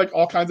expected like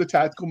all kinds of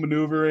tactical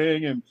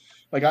maneuvering and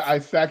Like I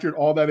factored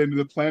all that into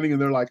the planning,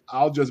 and they're like,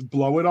 "I'll just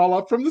blow it all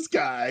up from the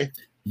sky."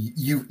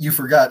 You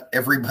forgot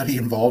everybody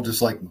involved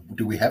is like,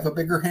 do we have a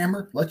bigger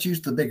hammer? Let's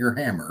use the bigger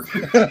hammer.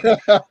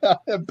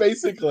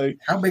 Basically.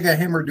 How big a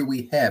hammer do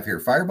we have here?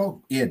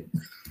 Firebolt? In.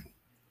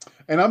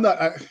 And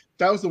that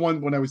was the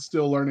one when I was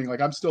still learning. Like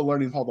I'm still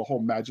learning how the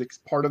whole magic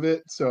part of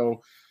it.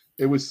 So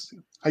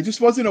I just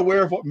wasn't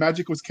aware of what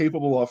magic was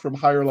capable of from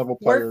higher level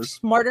players. Work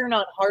smarter,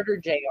 not harder,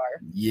 JR.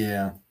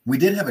 Yeah. We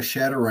did have a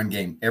Shadowrun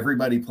game.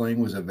 Everybody playing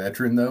was a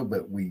veteran though,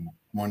 but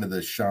one of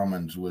the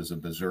shamans was a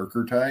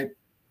berserker type.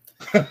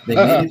 They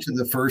made it to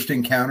the first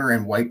encounter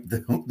and wiped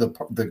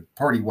the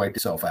party wiped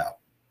itself out.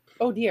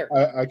 Oh dear.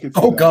 I could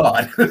see Oh that.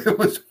 God. It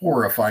was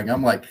horrifying.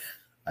 I'm like,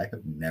 I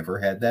have never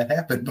had that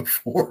happen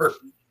before.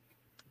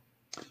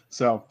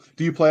 So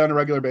do you play on a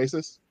regular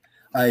basis?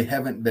 I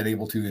haven't been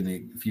able to in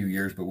a few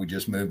years, but we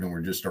just moved and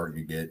we're just starting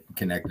to get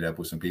connected up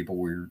with some people.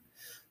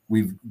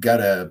 We've got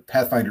a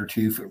Pathfinder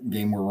 2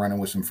 game we're running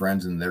with some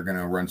friends, and they're going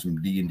to run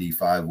some D&D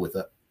 5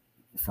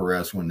 for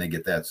us when they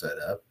get that set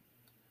up.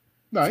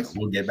 Nice. So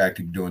we'll get back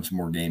to doing some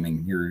more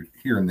gaming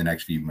here in the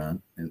next few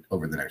months,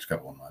 over the next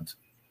couple of months.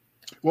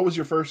 What was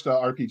your first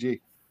RPG?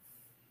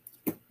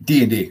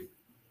 D&D.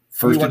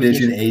 First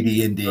edition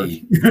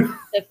AD&D.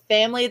 The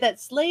family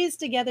that slays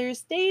together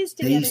stays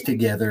together. Stays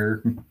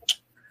together.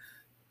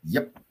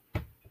 Yep.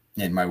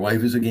 And my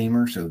wife is a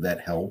gamer, so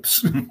that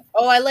helps.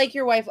 Oh, I like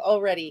your wife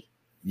already.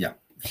 Yeah,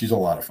 she's a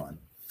lot of fun.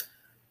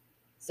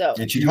 So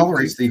and she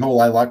tolerates the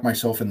whole I lock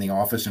myself in the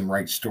office and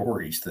write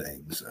stories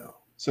thing.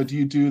 So do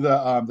you do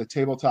the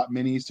tabletop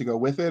minis to go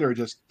with it, or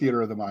just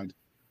theater of the mind?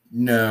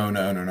 No.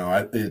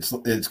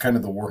 It's kind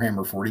of the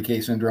Warhammer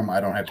 40K syndrome. I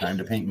don't have time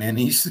to paint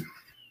minis.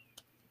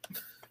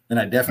 And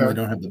I definitely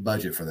don't have the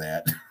budget for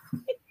that.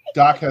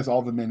 Doc has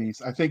all the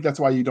minis. I think that's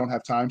why you don't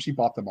have time. She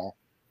bought them all.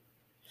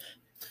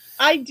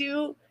 I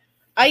do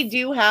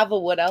have a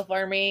Wood Elf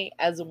army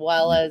as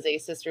well as a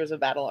Sisters of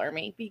Battle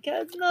army,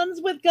 because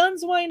nuns with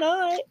guns, why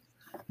not?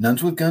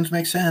 Nuns with guns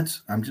make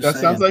sense. I'm just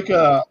saying. Sounds like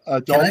a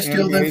adult. Can I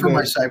steal them for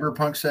my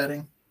cyberpunk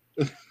setting?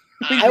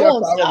 I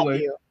won't stop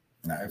you.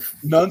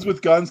 Nuns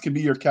with guns can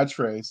be your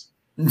catchphrase.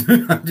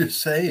 I'm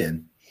just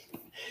saying.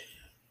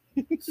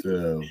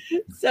 So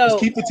just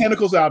keep the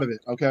tentacles out of it,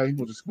 okay?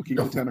 We'll keep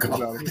the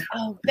tentacles out of it.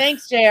 Oh,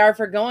 thanks, JR,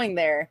 for going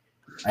there.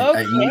 Okay.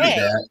 I needed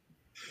that.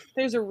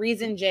 There's a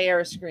reason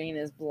JR's screen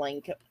is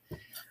blank.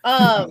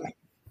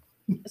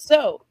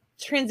 So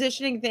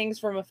transitioning things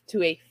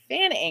to a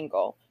fan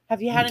angle.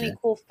 Have you had any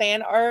cool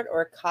fan art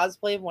or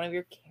cosplay of one of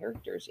your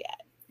characters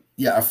yet?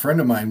 Yeah, a friend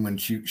of mine, when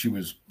she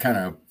was kind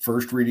of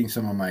first reading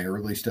some of my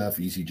early stuff,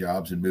 Easy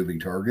Jobs and Moving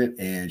Target,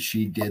 and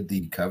she did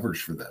the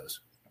covers for those.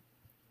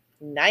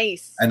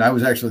 Nice. And I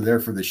was actually there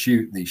for the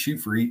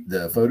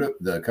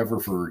cover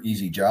for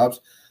Easy Jobs.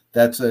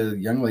 That's a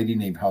young lady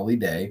named Holly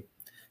Day.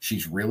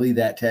 She's really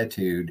that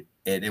tattooed.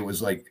 And it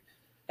was like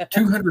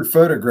 200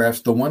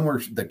 photographs. The one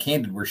where the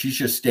candid, where she's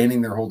just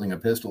standing there holding a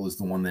pistol, is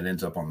the one that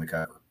ends up on the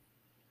cover.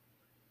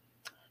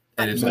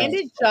 And it's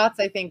candid shots,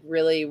 I think,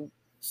 really,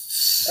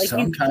 like,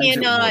 you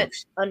cannot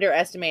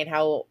underestimate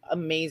how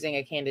amazing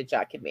a candid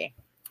shot can be.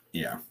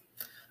 Yeah.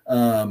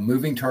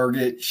 Moving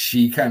Target,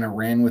 she kind of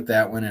ran with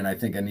that one, and I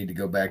think I need to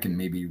go back and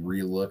maybe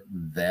relook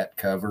that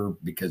cover,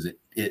 because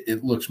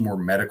it looks more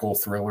medical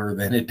thriller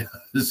than it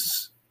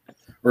does.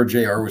 Or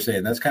JR was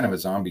saying that's kind of a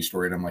zombie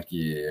story, and I'm like,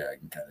 yeah, I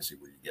can kind of see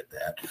where you get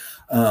that.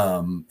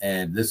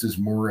 And this is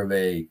more of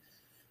a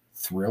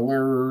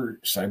thriller,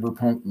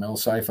 cyberpunk, male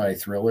sci-fi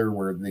thriller,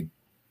 where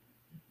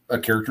a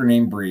character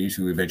named Breeze,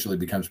 who eventually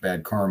becomes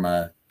Bad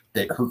Karma,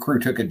 that her crew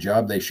took a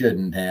job they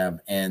shouldn't have,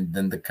 and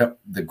then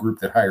the group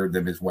that hired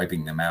them is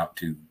wiping them out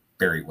to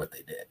bury what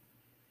they did.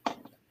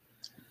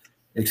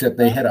 Except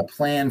they had a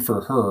plan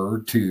for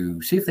her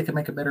to see if they could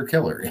make a better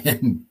killer,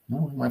 and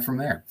well, we went from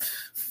there.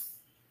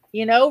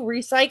 You know,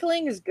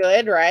 recycling is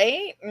good,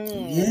 right?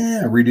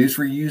 Yeah, reduce,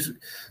 reuse.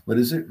 What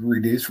is it?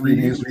 Reduce,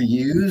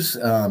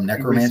 reuse.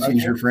 Necromancy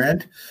is your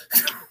friend.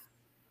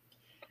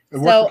 It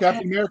worked for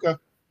Captain America.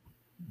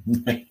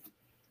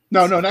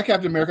 No, not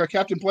Captain America.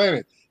 Captain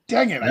Planet.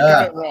 Dang it, I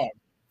got it wrong.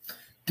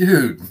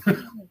 Dude.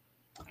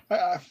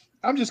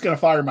 I'm just going to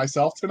fire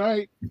myself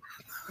tonight.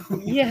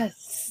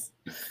 Yes.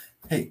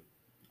 Hey,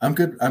 I'm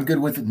good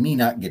with me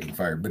not getting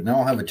fired, but now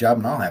I'll have a job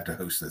and I'll have to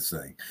host this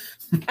thing.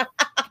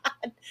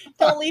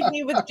 Don't leave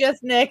me with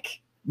just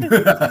Nick. We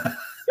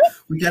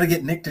got to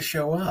get Nick to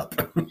show up.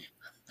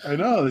 I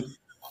know.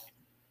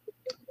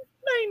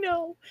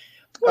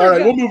 All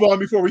right, we'll move on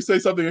before we say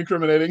something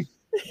incriminating.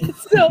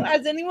 So,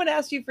 has anyone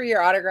asked you for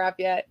your autograph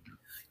yet?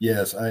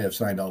 Yes, I have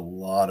signed a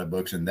lot of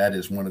books, and that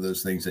is one of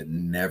those things that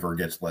never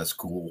gets less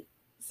cool.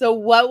 So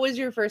what was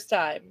your first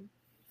time?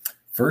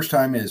 First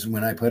time is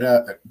when I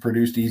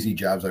produced Easy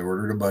Jobs. I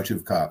ordered a bunch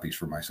of copies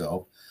for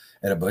myself,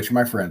 and a bunch of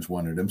my friends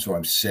wanted them. So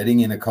I'm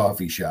sitting in a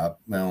coffee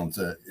shop. Well,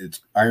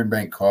 it's Iron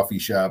Bank Coffee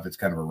Shop. It's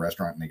kind of a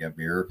restaurant, and they got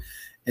beer.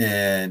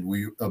 And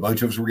a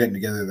bunch of us were getting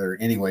together there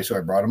anyway. So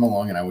I brought them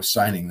along, and I was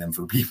signing them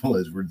for people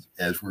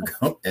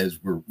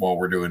while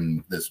we're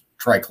doing this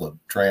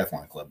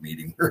triathlon club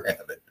meeting we're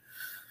having.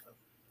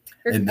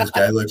 And this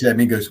guy looks at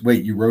me and goes,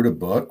 "Wait, you wrote a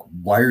book?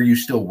 Why are you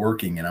still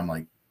working?" And I'm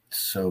like,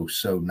 so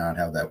not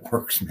how that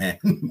works, man.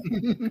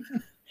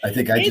 I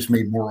think I just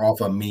made more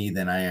off of me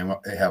than I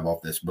have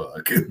off this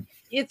book.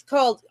 It's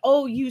called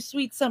 "Oh, You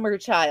Sweet Summer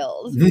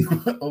Child."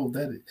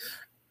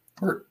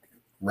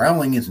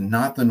 Rowling is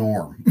not the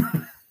norm.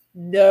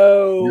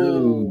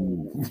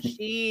 No.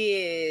 She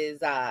is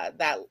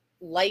that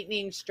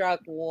lightning struck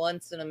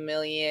once in a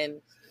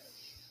million.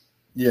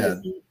 Yeah.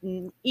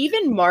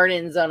 Even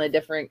Martin's on a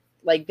different,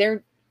 like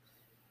then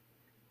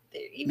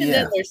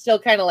they're still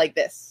kind of like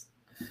this.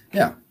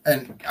 Yeah.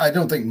 And I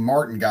don't think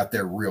Martin got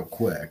there real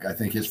quick. I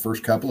think his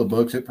first couple of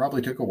books, it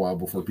probably took a while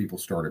before people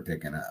started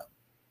picking up.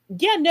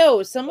 Yeah,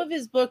 no, some of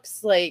his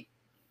books, like,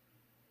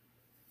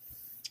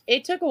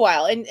 it took a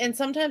while. And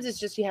sometimes it's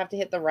just you have to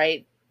hit the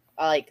right,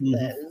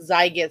 the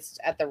zeitgeist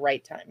at the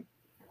right time.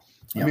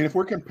 I mean, if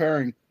we're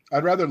comparing,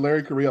 I'd rather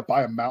Larry Correia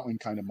buy a mountain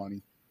kind of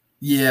money.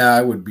 Yeah,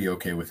 I would be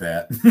okay with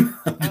that.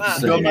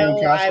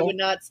 I would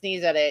not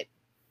sneeze at it.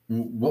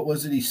 What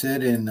was it he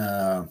said in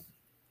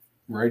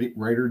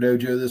Writer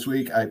Dojo this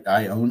week?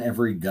 I own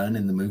every gun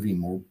in the movie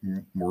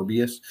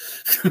Morbius.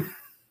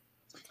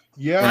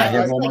 Yeah, and I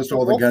have almost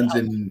all the guns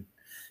in.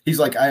 He's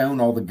like, I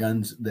own all the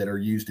guns that are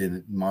used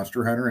in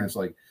Monster Hunter, and it's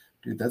like,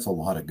 dude, that's a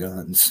lot of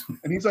guns.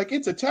 And he's like,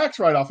 it's a tax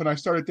write-off, and I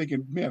started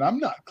thinking, man, I'm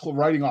not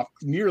writing off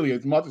nearly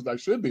as much as I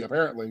should be.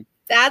 Apparently,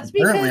 that's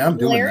because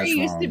Larry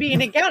used to be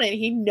an accountant.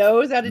 He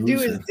knows how to do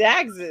his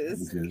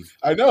taxes.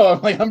 I know.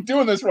 I'm like, I'm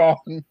doing this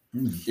wrong.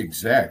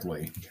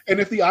 Exactly. And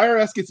if the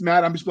IRS gets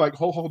mad, I'm just like,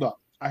 hold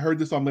up. I heard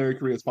this on Larry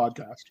Correia's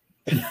podcast.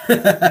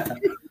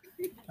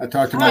 I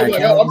talked to my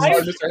accountant. I'm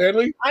sorry, Mr.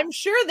 Hanley. I'm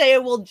sure they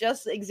will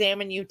just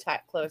examine you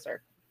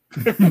closer.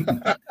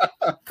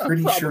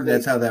 Pretty sure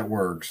that's how that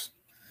works.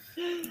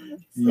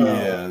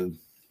 Yeah.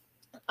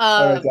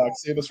 All right, Doc,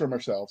 save us from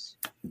ourselves.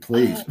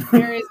 Please.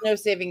 There is no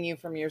saving you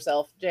from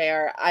yourself,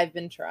 JR. I've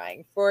been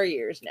trying for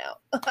years now.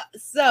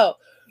 So,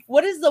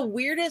 what is the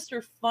weirdest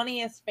or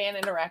funniest fan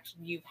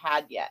interaction you've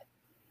had yet?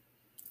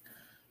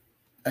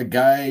 I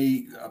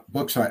did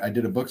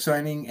a book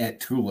signing at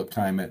Tulip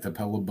Time at the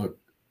Pella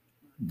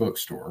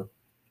bookstore.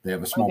 They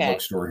have a small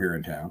bookstore here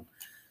in town.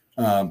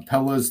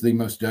 Pella's the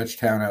most Dutch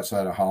town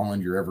outside of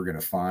Holland you're ever going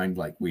to find.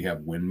 Like, we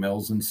have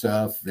windmills and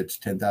stuff. It's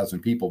 10,000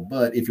 people.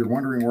 But if you're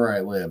wondering where I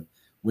live,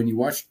 when you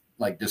watch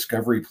like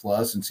Discovery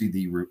Plus and see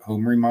the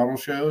home remodel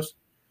shows,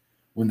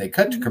 when they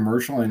cut to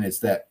commercial and it's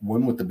that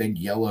one with the big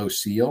yellow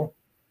seal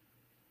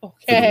for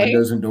the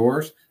windows and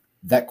doors,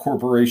 that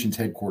corporation's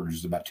headquarters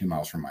is about 2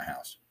 miles from my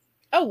house.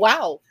 Oh,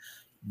 wow.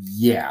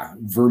 Yeah.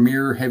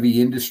 Vermeer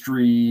Heavy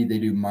Industry, they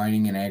do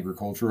mining and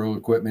agricultural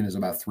equipment, is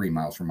about 3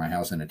 miles from my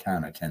house in a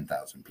town of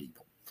 10,000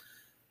 people.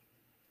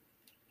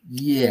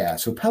 Yeah.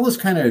 So Pella's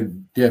kind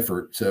of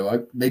different.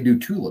 So they do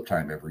Tulip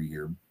Time every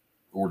year.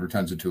 Order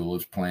tons of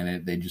tulips, plant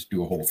it. They just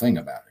do a whole thing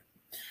about it.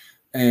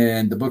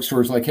 And the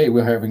bookstore's like, hey,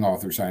 we're having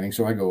author signing.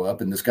 So I go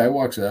up and this guy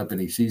walks up and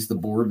he sees the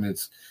board and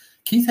it's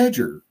Keith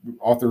Hedger,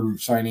 author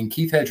signing.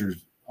 Keith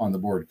Hedger's on the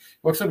board. He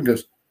walks up and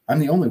goes, I'm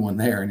the only one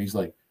there. And he's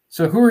like,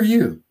 so who are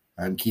you?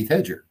 I'm Keith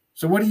Hedger.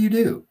 So what do you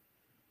do?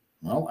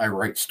 Well, I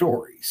write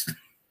stories.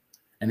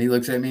 And he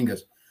looks at me and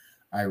goes,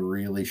 I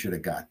really should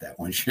have got that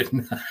one,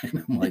 shouldn't I?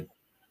 And I'm like,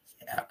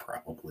 yeah,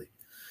 probably.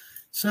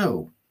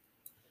 So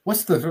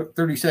what's the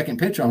 30-second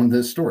pitch on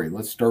this story?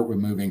 Let's start with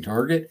moving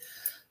target.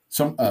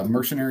 Some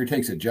mercenary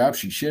takes a job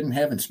she shouldn't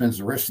have and spends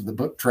the rest of the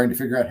book trying to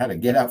figure out how to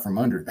get out from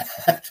under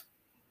that.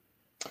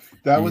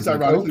 That was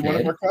ironically one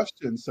of our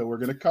questions, so we're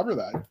going to cover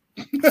that.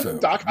 So,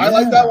 Doc,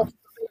 highlight that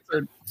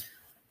one.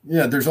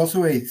 Yeah, there's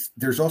also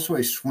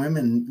a swim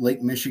in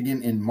Lake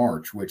Michigan in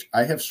March, which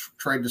I have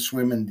tried to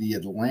swim in the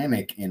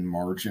Atlantic in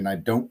March, and I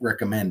don't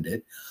recommend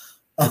it.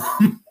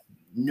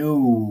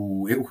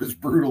 No, it was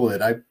brutal,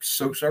 and I'm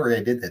so sorry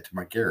I did that to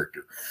my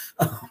character.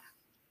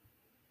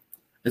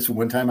 It's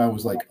one time I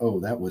was like, oh,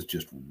 that was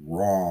just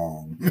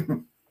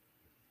wrong.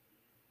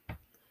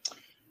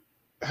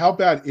 How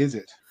bad is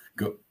it?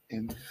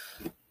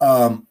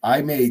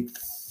 I made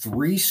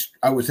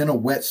I was in a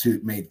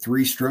wetsuit, made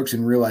 3 strokes,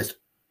 and realized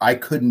I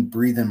couldn't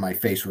breathe and my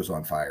face was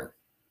on fire.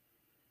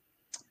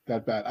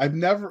 That bad. I've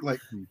never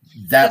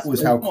that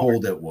was how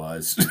cold it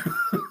was.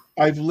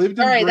 I've lived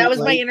in that was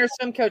my inner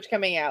swim coach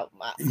coming out.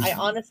 I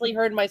honestly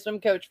heard my swim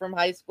coach from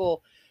high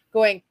school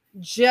going,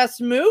 just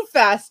move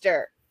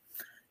faster.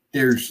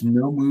 There's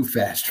no move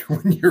faster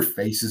when your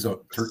face is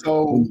on.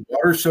 When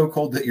water's so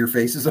cold that your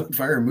face is on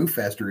fire, move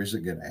faster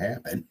isn't going to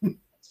happen.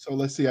 So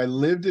let's see. I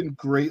lived in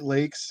Great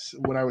Lakes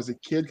when I was a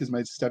kid because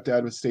my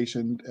stepdad was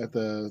stationed at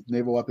the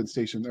Naval Weapons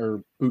Station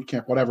or boot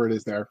camp, whatever it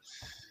is there.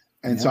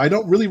 And so I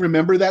don't really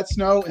remember that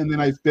snow. And then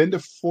I've been to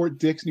Fort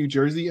Dix, New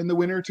Jersey in the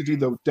winter to do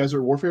the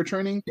desert warfare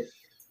training.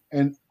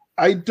 And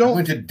I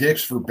went to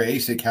Dix for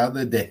basic. How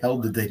the hell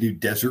did they do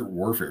desert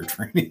warfare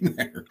training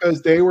there?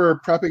 Because they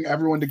were prepping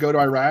everyone to go to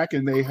Iraq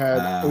and they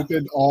had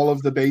opened all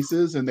of the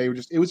bases and they were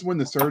it was when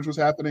the surge was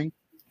happening.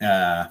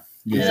 In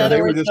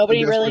other words,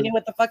 nobody really knew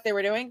what the fuck they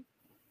were doing.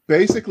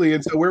 Basically,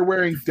 and so we're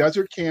wearing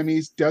desert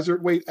camis,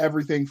 desert weight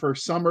everything for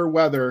summer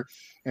weather,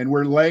 and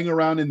we're laying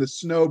around in the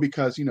snow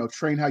because, you know,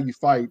 train how you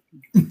fight,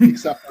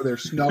 except for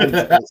there's snow.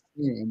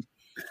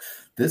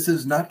 This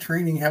is not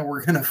training how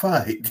we're going to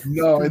fight.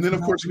 No, and then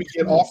of course we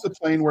get off the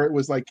plane where it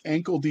was like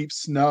ankle deep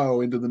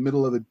snow into the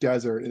middle of the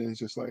desert, and it's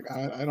just like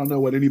I don't know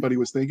what anybody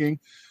was thinking.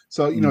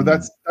 So you know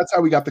that's how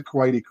we got the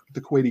Kuwaiti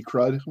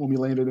crud when we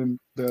landed in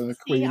the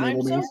Kuwaiti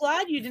Naval Base. I'm so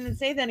glad you didn't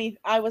say that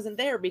I wasn't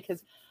there,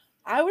 because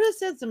I would have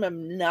said some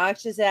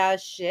obnoxious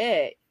ass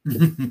shit.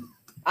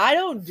 I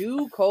don't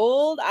do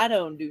cold. I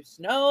don't do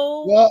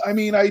snow. Well, I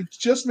mean, I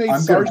just made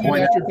sergeant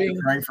after being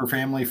trying for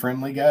family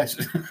friendly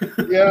guys.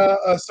 Yeah,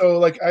 so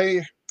like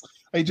I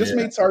just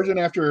made sergeant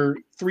after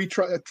three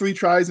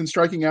tries and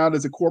striking out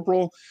as a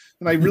corporal,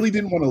 and I really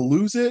didn't want to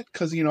lose it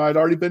because, you know, I'd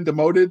already been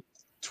demoted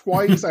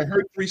twice. I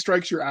heard 3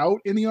 strikes you're out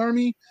in the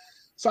Army,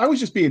 so I was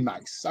just being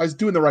nice. I was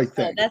doing the right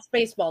thing. That's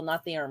baseball,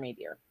 not the Army,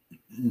 dear.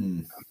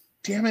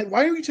 Damn it!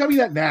 Why don't you tell me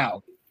that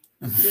now?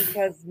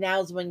 Because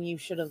now's when you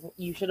should have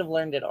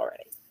learned it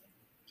already.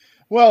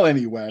 Well,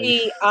 anyway,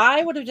 See,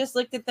 I would have just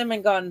looked at them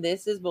and gone,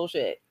 "This is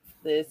bullshit.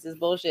 This is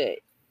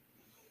bullshit."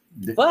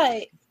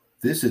 But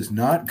this is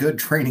not good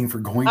training for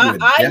going to a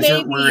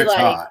desert where it's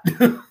hot.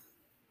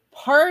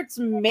 Parts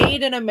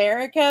made in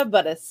America,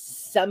 but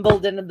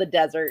assembled into the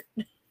desert.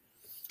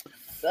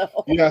 So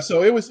yeah,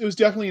 so it was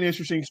definitely an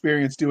interesting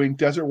experience doing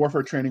desert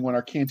warfare training when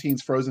our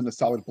canteen's frozen to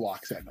solid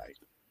blocks at night.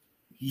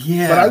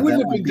 Yeah, but I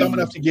wouldn't have been dumb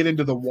enough to get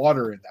into the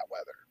water in that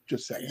weather.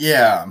 Just saying.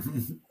 Yeah,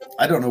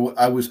 I don't know.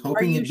 I was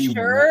hoping. Are you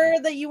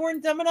sure that you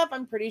weren't dumb enough?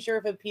 I'm pretty sure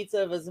if a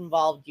pizza was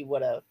involved, you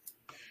would have.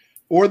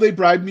 Or they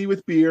bribed me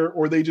with beer,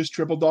 or they just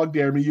triple dog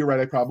dare me. You're right.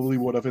 I probably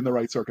would have in the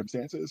right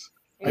circumstances.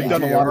 I've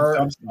done a lot of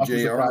dumb stuff.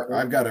 JR,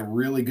 I've got a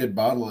really good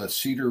bottle of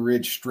Cedar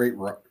Ridge straight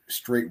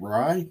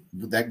rye.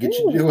 Would that get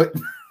you to do it?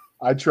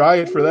 I'd try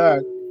it for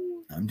that.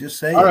 I'm just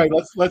saying. All right,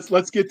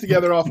 let's get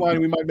together offline.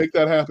 We might make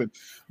that happen.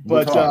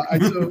 But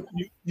so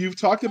you've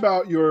talked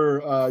about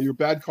your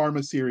Bad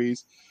Karma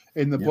series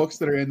and the books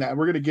that are in that, and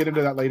we're going to get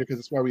into that later because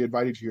that's why we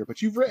invited you here.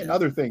 But you've written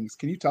other things.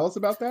 Can you tell us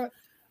about that?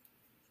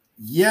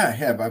 Yeah, I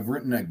have. I've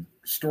written a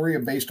story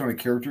based on a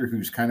character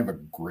who's kind of a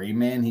gray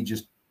man.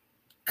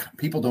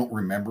 People don't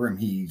remember him.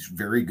 He's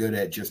very good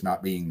at just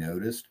not being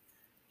noticed.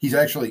 He's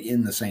actually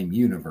in the same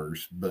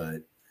universe,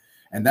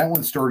 and that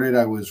one started,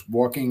 I was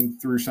walking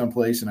through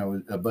someplace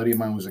and a buddy of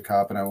mine was a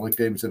cop, and I looked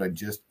at him and said, I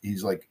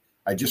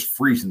just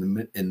freeze in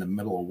the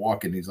middle of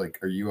walking. He's like,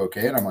 "Are you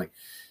okay?" And I'm like,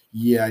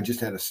 "Yeah, I just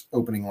had an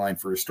opening line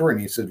for a story."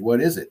 And he said,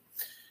 "What is it?"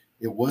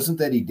 It wasn't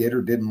that he did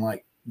or didn't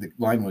like, the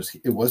line was,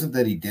 it wasn't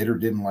that he did or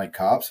didn't like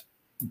cops,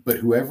 but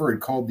whoever had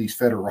called these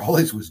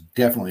federales was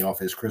definitely off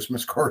his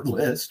Christmas card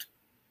list.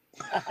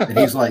 And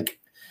he's like,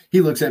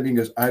 he looks at me and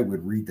goes, "I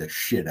would read the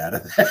shit out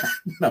of that."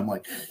 And I'm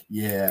like,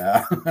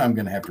 "Yeah, I'm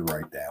going to have to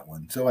write that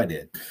one." So I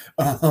did.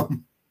 So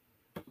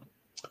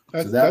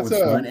that was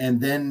fun.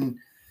 And then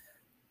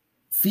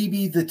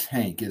Phoebe the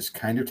Tank is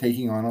kind of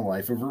taking on a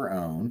life of her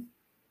own.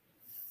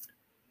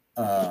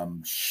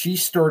 She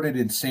started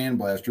in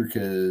Sandblaster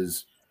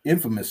because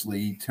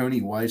infamously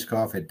Tony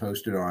Weisskopf had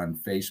posted on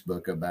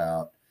Facebook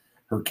about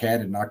her cat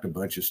had knocked a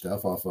bunch of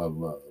stuff off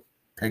of a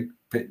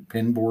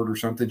pin board or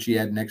something she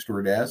had next to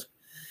her desk.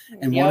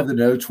 And one of the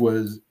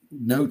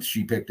notes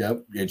she picked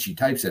up, and she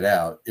types it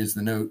out, is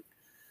the note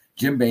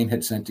Jim Bain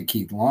had sent to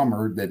Keith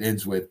Laumer that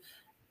ends with,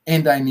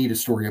 "And I need a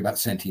story about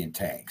sentient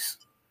tanks."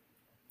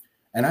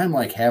 And I'm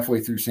like halfway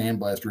through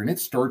Sandblaster, and it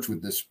starts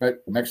with this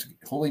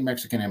Holy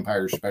Mexican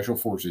Empire Special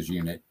Forces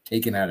unit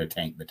taking out a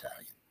tank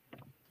battalion.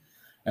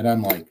 And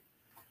I'm like,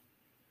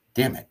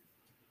 damn it.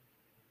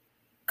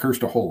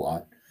 Cursed a whole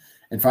lot.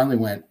 And finally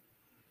went,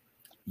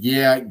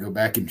 yeah, I can go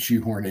back and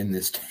shoehorn in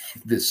this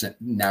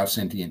now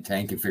sentient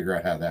tank and figure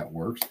out how that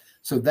works.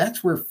 So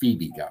that's where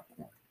Phoebe got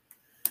born.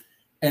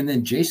 And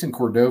then Jason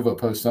Cordova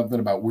posts something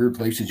about weird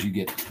places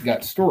you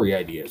got story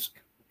ideas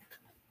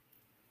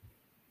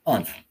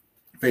on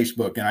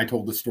Facebook. And I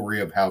told the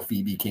story of how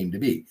Phoebe came to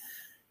be.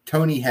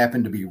 Tony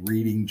happened to be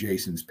reading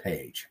Jason's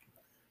page.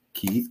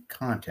 Keith,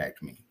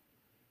 contact me.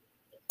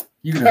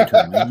 You know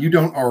Tony. You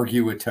don't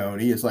argue with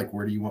Tony. It's like,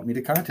 where do you want me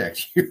to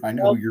contact you? I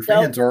know who your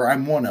fans are.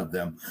 I'm one of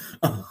them.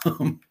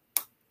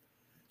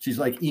 She's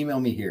like, email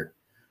me here.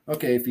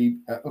 Okay,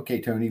 okay,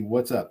 Tony,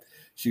 what's up?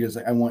 She goes,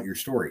 I want your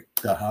story.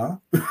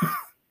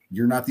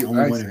 You're not the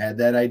only one who had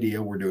that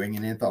idea. We're doing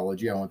an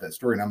anthology. I want that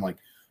story. And I'm like,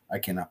 I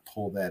cannot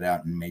pull that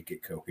out and make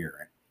it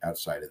coherent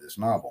outside of this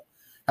novel.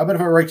 How about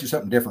if I write you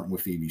something different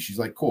with Phoebe? She's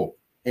like, cool.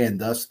 And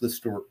thus the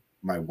story.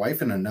 My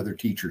wife and another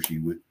teacher she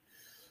was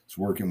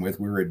working with,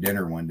 we were at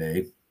dinner one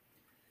day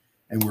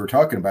and we were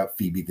talking about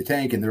Phoebe the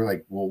Tank, and they're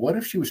like, well, what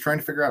if she was trying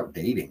to figure out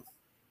dating?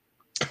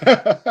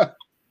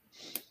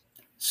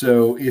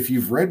 So if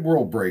you've read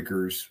World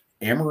Breakers,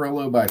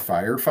 Amarillo by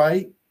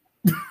Firefight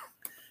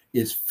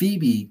is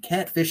Phoebe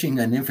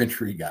catfishing an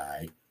infantry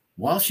guy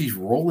while she's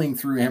rolling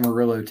through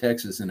Amarillo,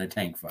 Texas in a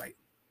tank fight.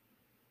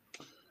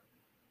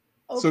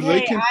 Okay, so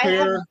they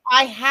compare.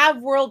 I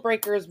have World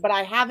Breakers, but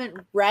I haven't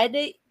read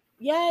it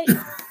yet.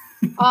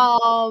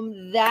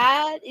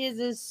 That is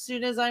as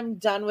soon as I'm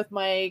done with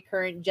my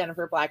current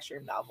Jennifer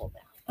Blackstream novel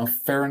now. Oh,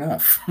 fair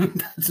enough.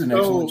 That's an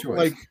excellent choice.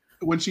 Like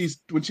when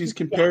she's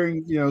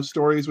comparing,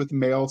 stories with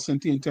male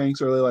sentient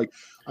tanks, are they like,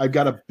 I've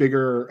got a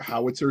bigger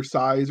howitzer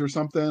size or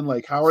something?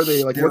 Like, how are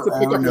they? Like, what's the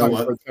pickup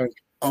line for a tank?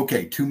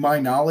 Okay, to my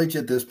knowledge,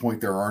 at this point,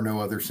 there are no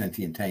other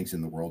sentient tanks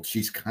in the world.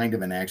 She's kind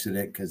of an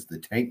accident because the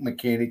tank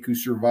mechanic who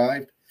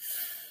survived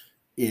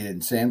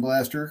in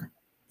Sandblaster,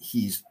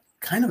 he's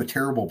kind of a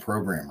terrible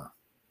programmer.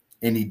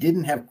 And he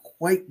didn't have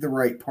quite the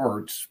right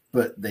parts,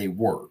 but they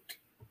worked.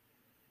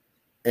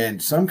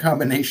 And some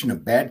combination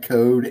of bad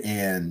code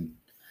and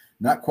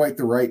not quite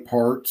the right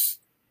parts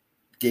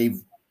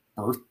gave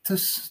birth to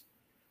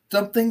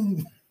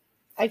something.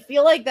 I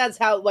feel like that's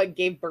what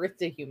gave birth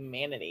to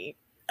humanity.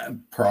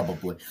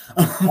 Probably.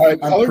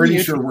 I'm pretty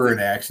sure we're an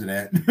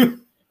accident.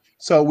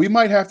 So we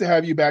might have to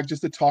have you back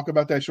just to talk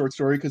about that short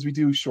story, because we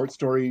do short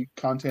story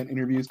content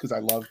interviews because I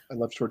love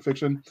short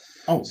fiction.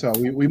 Oh, so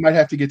we might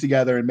have to get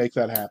together and make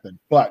that happen.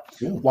 But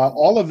while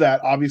all of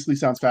that obviously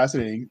sounds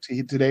fascinating,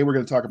 today we're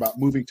going to talk about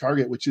Moving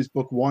Target, which is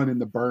book 1 in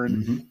the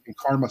Burn and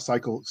Karma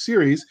Cycle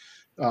series,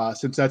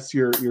 since that's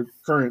your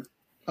current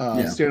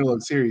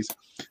standalone series.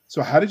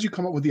 So how did you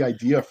come up with the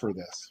idea for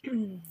this?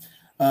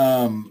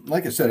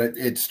 Like I said,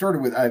 it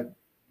started with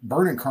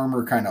Burn and Karma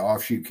are kind of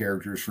offshoot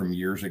characters from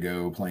years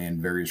ago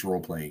playing various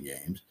role-playing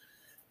games.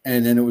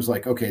 And then it was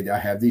like, okay, I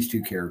have these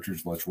 2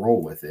 characters. Let's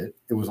roll with it.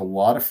 It was a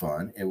lot of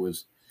fun. It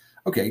was,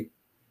 okay,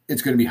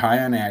 it's going to be high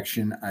on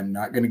action. I'm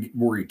not going to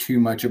worry too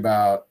much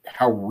about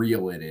how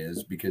real it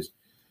is, because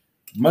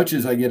much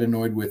as I get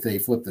annoyed with they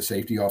flip the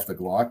safety off the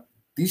Glock,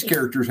 these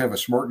characters have a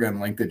smart gun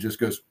link that just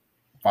goes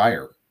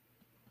fire.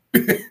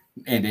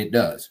 And it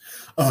does.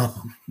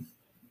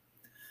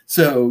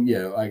 So,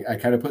 I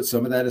kind of put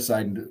some of that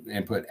aside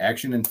and put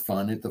action and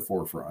fun at the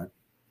forefront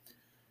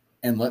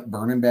and let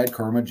Burn and Bad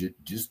Karma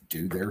just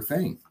do their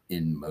thing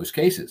in most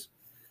cases.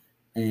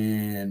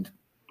 And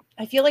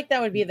I feel like that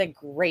would be the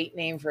great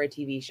name for a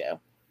TV show.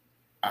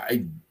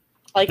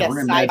 Like a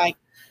sci-fi.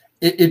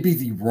 It'd be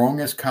the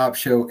wrongest cop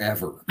show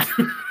ever.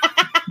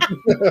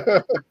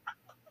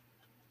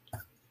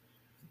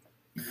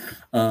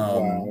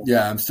 Wow.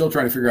 Yeah, I'm still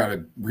trying to figure out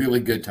a really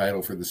good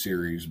title for the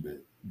series, but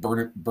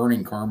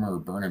Burning Karma or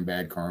Burning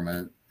Bad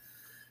Karma.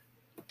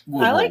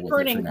 I like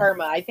Burning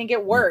Karma. I think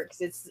it works.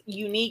 It's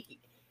unique.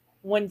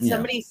 When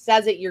somebody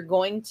says it, you're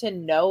going to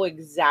know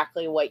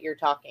exactly what you're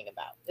talking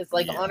about. It's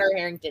like Honor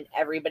Harrington.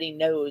 Everybody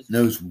knows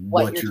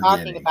what you're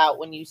talking about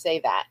when you say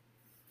that.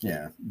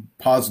 Yeah.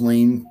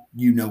 Posleen,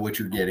 you know what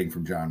you're getting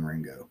from John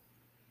Ringo.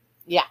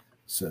 Yeah.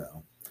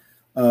 So.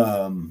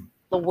 The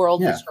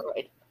world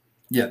destroyed.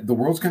 Yeah, the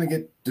world's going to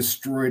get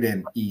destroyed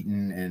and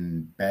eaten,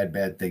 and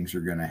bad things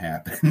are going to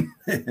happen.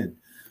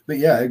 But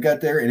yeah, I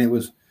got there, and it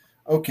was,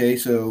 okay,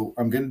 so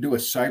I'm going to do a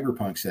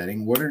cyberpunk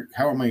setting.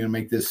 How am I going to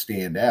make this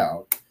stand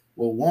out?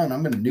 Well, one,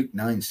 I'm going to nuke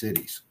 9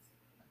 cities.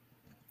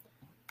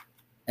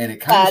 And it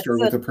kind of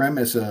started with the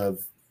premise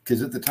of,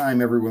 because at the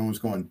time everyone was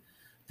going,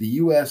 the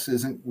U.S.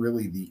 isn't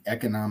really the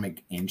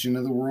economic engine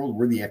of the world.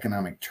 We're the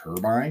economic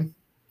turbine.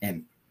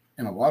 And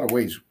in a lot of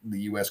ways, the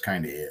U.S.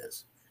 kind of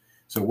is.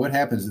 So what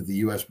happens if the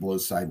U.S.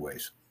 blows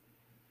sideways?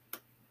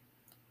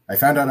 I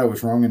found out I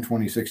was wrong in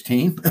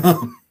 2016,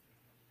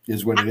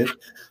 is what it is.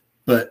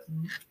 But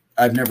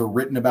I've never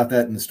written about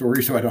that in the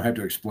story, so I don't have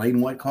to explain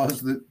what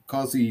caused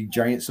the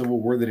giant civil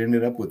war that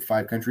ended up with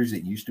 5 countries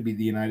that used to be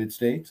the United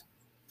States.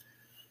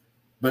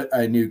 But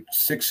I knew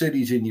 6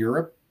 cities in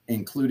Europe,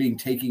 including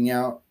taking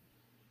out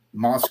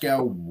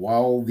Moscow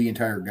while the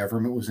entire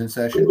government was in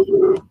session.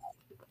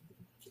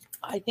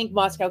 I think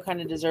Moscow kind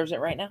of deserves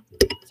it right now.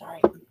 Sorry.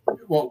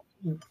 Well,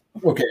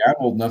 okay, I'm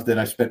old enough that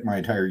I spent my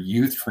entire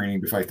youth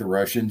training to fight the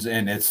Russians,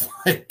 and it's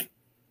like,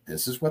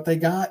 this is what they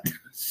got?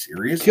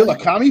 Seriously? Kill a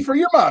commie for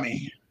your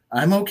mommy.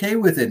 I'm okay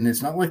with it, and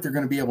it's not like they're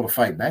going to be able to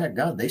fight back.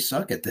 God, they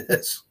suck at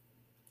this.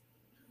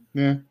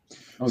 Yeah.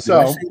 Oh, did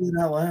I say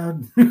that out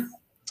loud?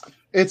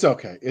 It's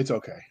okay. It's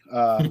okay.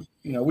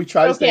 We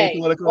try to stay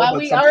political. Well,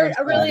 we are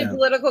really a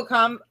political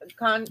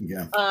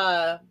podcast.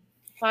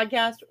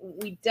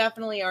 We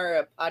definitely are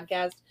a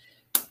podcast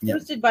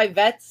hosted by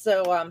vets,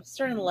 so a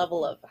certain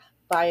level of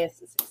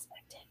bias is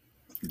expected.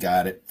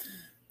 Got it.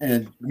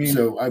 And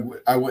so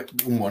I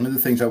one of the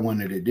things I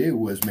wanted to do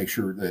was make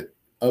sure that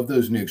of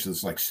those nukes,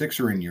 it's like 6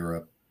 are in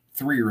Europe,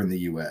 3 are in the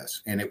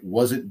U.S., and it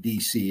wasn't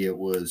D.C., it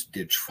was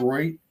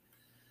Detroit.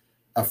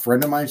 A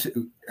friend of mine,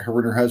 her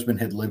and her husband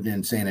had lived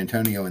in San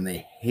Antonio, and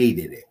they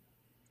hated it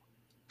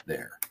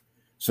there.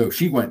 So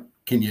she went,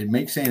 can you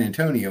make San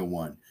Antonio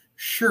one?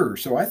 Sure.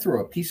 So I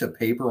throw a piece of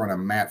paper on a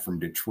map from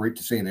Detroit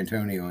to San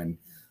Antonio, and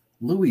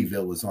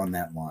Louisville is on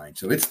that line.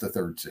 So it's the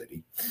 3rd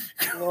city.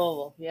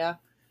 Oh, yeah.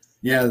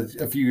 Yeah,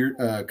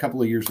 a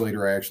couple of years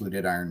later, I actually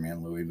did Iron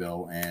Man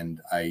Louisville,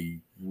 and I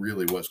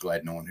really was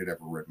glad no one had ever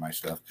read my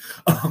stuff.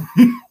 But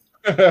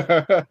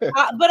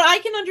I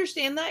can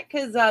understand that,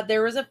 because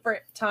there was a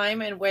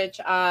time in which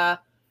it's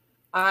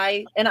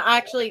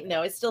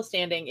still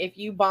standing. If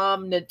you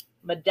bomb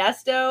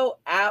Modesto,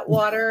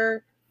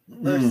 Atwater,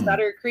 or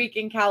Sutter Creek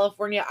in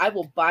California, I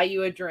will buy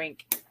you a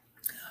drink.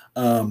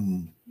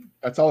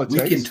 That's all it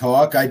takes. We can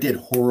talk. I did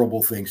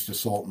horrible things to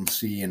Salton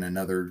Sea in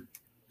another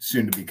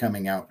soon to be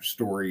coming out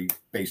story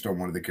based on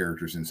one of the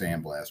characters in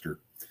Sandblaster.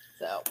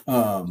 So,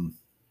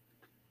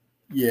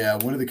 yeah,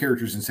 one of the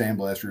characters in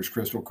Sandblaster is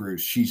Crystal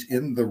Cruz. She's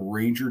in the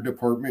Ranger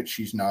department.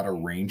 She's not a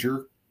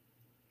Ranger,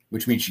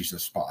 which means she's a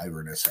spy or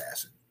an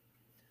assassin.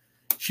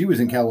 She was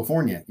in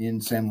California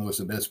in San Luis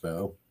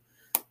Obispo,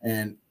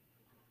 and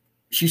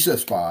she's a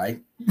spy,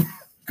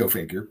 go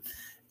figure,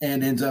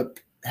 and ends up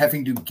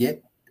having to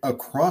get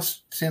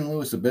across San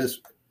Luis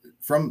Obispo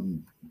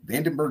from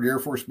Vandenberg Air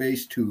Force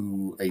Base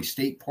to a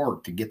state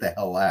park to get the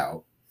hell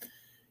out.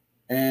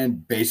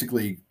 And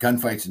basically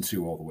gunfights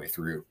ensue all the way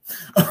through.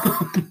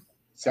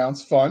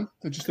 Sounds fun.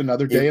 Just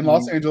another day in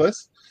Los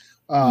Angeles.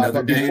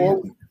 Another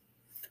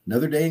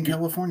day in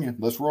California.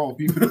 Let's roll.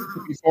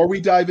 Before we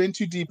dive in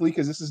too deeply,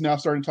 because this is now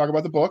starting to talk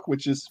about the book,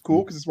 which is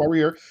cool because it's why we're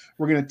here.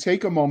 We're going to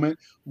take a moment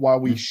while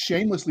we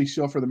shamelessly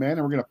shill for the man,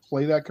 and we're going to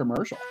play that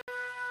commercial.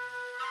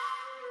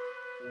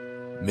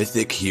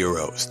 Mythic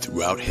heroes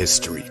throughout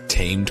history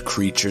tamed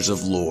creatures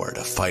of lore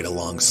to fight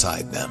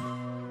alongside them.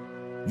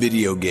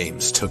 Video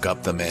games took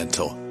up the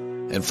mantle,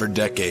 and for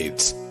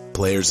decades,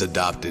 players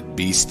adopted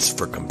beasts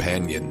for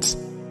companions.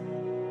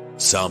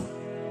 Some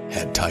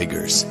had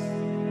tigers.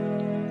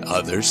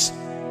 Others,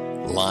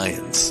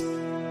 lions.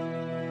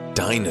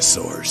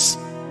 Dinosaurs.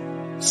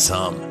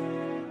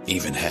 Some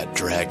even had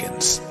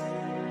dragons.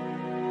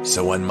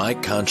 So when my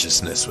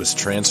consciousness was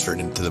transferred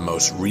into the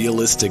most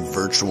realistic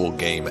virtual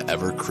game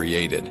ever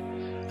created,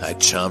 I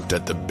chomped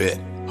at the bit,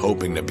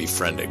 hoping to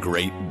befriend a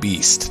great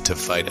beast to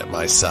fight at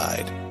my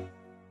side.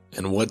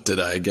 And what did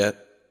I get?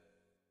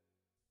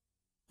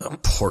 A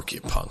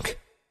porcupunk.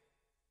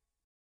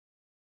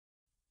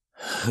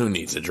 Who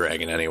needs a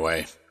dragon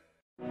anyway?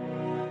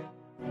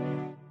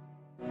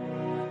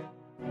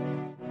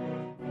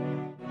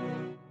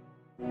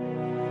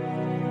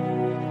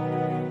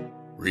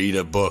 Read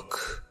a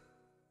book.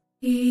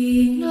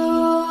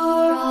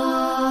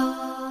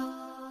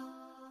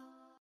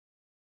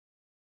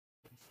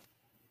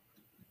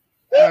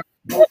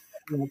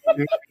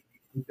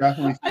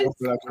 Definitely feel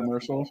for that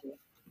commercial.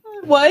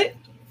 what?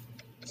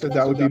 Said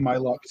that would be my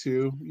luck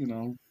too. You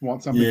know,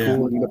 want something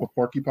cool and eat up a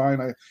porcupine.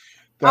 That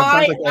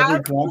I sounds like every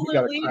drunk you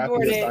got a absolutely crappy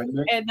adored it.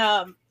 assignment. And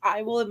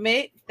I will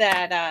admit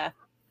that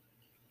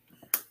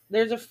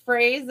there's a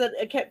phrase that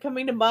kept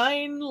coming to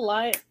mind: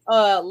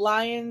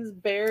 lions,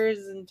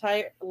 bears, and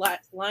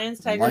lions,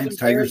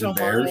 tigers, and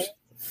bears.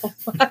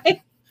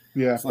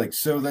 Yeah, it's like,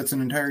 so that's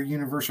an entire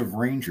universe of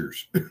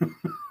Rangers.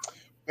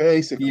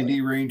 Basically,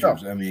 D&D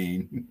Rangers. Oh. I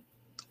mean,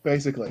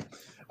 basically.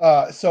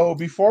 So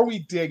before we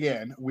dig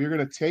in, we're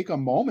going to take a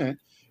moment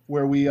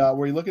where we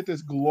look at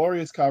this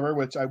glorious cover,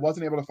 which I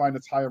wasn't able to find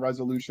its higher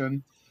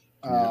resolution,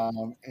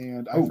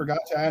 and I forgot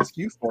to ask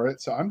you for it.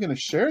 So I'm going to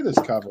share this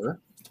cover.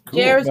 Cool.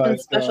 JR's been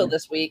special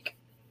this week.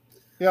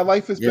 Yeah,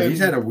 life has been. He's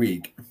had a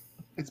week.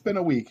 It's been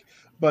a week,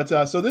 but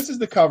so this is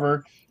the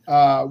cover.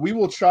 We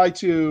will try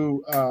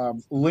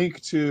to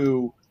link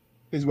to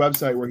his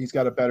website where he's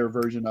got a better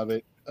version of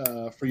it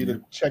for you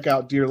to check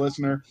out, dear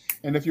listener.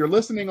 And if you're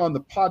listening on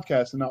the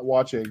podcast and not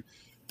watching,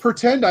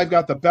 pretend I've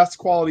got the best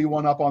quality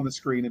one up on the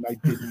screen and I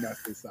didn't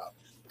mess this up.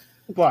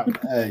 But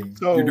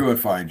so, you're doing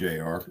fine,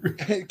 JR.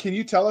 Can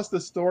you tell us the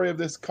story of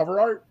this cover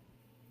art?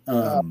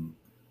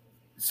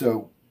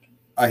 So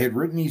I had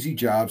written Easy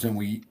Jobs,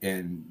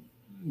 and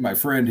my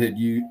friend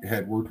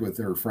had worked with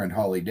her friend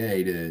Holly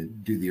Day to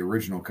do the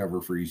original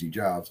cover for Easy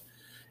Jobs.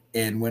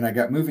 And when I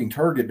got Moving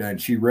Target done,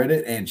 she read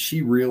it and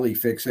she really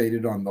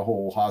fixated on the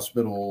whole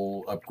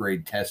hospital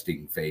upgrade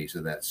testing phase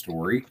of that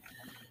story.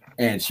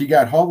 And she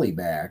got Holly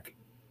back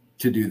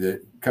to do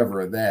the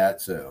cover of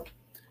that. So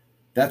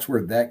that's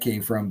where that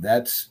came from.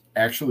 That's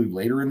actually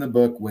later in the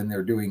book when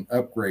they're doing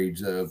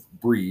upgrades of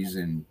Breeze,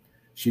 and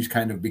she's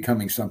kind of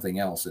becoming something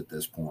else at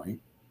this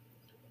point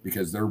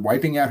because they're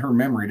wiping out her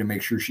memory to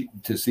make sure see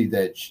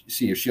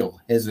if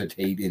she'll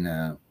hesitate in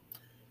a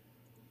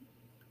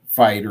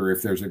fight or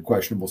if there's a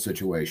questionable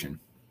situation.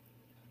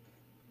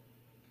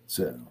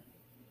 So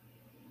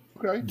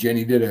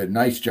Jenny did a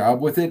nice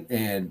job with it,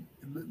 and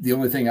the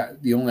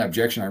only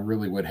objection I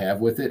really would have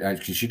with it,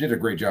 because she did a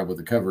great job with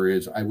the cover,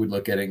 is I would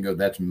look at it and go,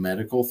 that's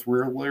medical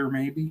thriller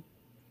maybe.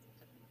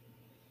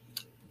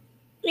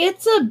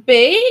 It's a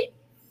bit.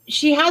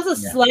 She has a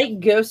slight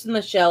Ghost in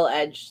the Shell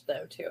edge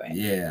though to it.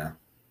 Yeah.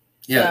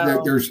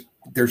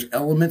 There's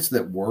elements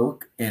that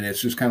work, and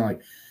it's just kind of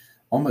like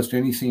almost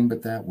any scene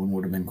but that one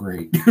would have been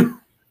great.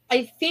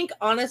 I think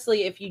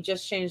honestly, if you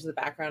just change the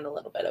background a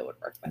little bit, it would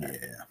work better.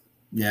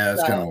 Yeah,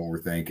 that's kind of what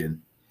we're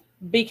thinking.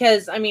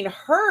 Because I mean,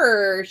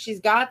 she's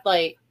got,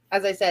 like,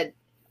 as I said,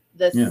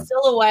 the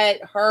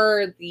silhouette,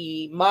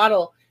 the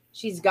model,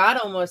 she's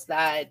got almost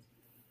that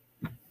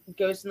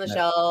Ghost in the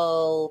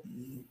Shell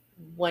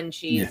when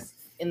she's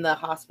in the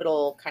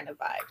hospital kind of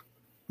vibe.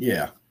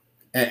 Yeah,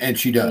 and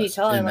she does. Can you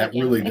tell? And that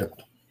really does.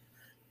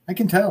 I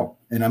can tell,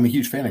 and I'm a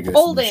huge fan of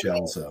Ghost in the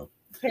Shell. So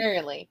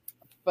apparently,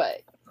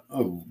 but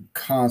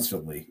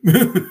constantly.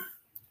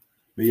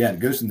 But yeah,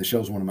 Ghost in the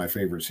Shell is one of my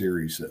favorite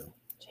series. So,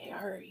 JR,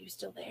 are you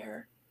still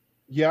there?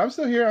 Yeah, I'm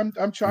still here.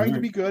 I'm trying to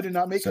be good and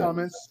not make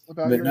comments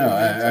about. But your no,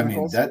 I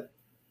mean that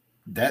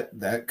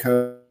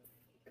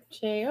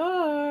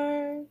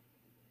JR.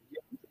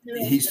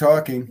 He's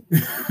talking.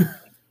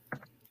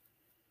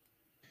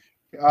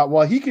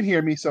 Well, he can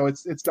hear me, so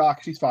it's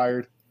Doc. She's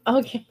fired.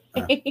 Okay.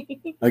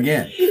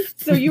 Again.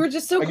 So you were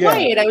just so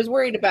quiet. I was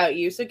worried about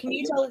you. So can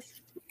you tell us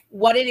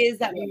what it is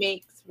that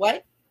makes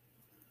what?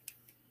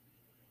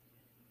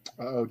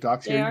 Oh,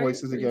 Doc's hearing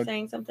voices again.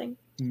 Saying something?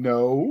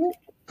 No.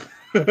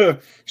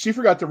 She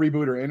forgot to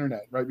reboot her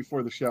internet right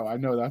before the show. I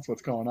know that's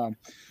what's going on.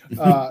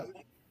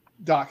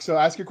 Doc, so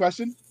ask your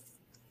question.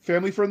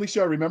 Family-friendly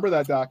show. Remember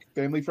that, Doc.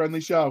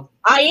 Family-friendly show.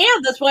 I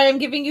am. That's why I'm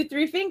giving you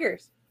 3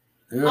 fingers.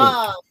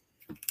 I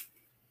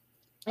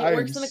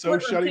am so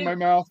shutting my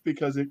mouth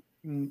because it...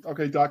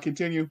 Okay, Doc,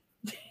 continue.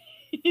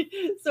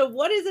 So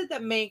what is it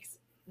that makes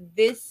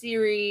this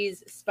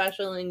series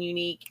special and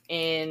unique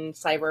in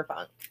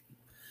Cyberpunk?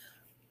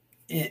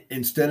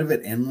 Instead of it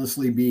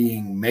endlessly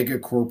being mega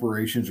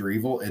corporations or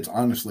evil, it's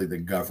honestly the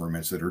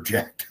governments that are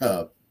jacked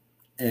up.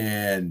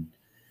 And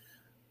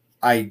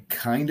I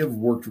kind of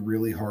worked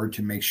really hard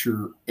to make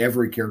sure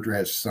every character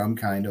has some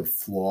kind of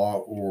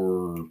flaw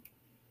or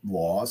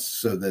loss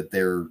so that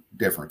they're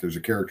different. There's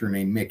a character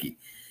named Mickey.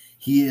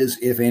 He is,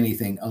 if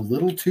anything, a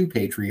little too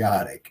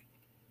patriotic.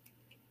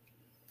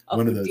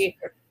 One of those. Dear.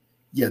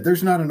 Yeah,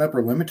 there's not an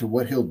upper limit to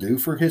what he'll do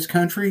for his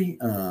country.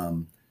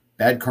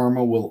 Bad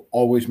Karma will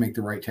always make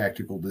the right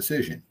tactical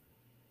decision.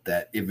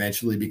 That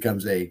eventually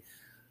becomes a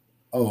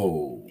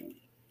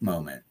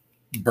moment.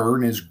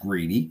 Byrne is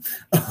greedy.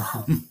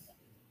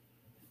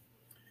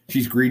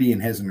 She's greedy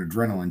and has an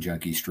adrenaline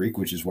junkie streak,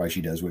 which is why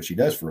she does what she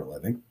does for a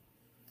living.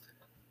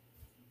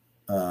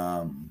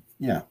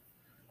 Yeah.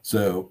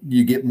 So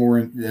you get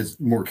more as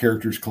more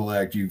characters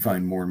collect, you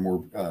find more and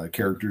more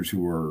characters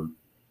who are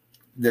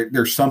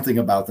there's something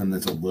about them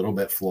that's a little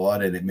bit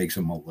flawed, and it makes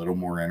them a little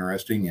more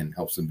interesting and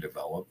helps them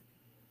develop.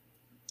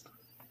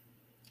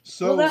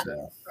 So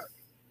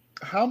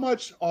how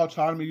much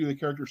autonomy do the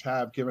characters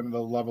have given the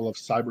level of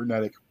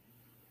cybernetic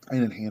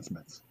and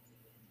enhancements?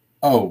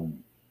 Oh,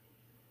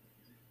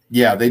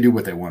 yeah, they do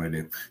what they want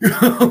to do.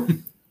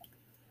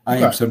 I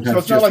am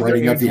sometimes just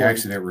writing up the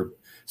accident.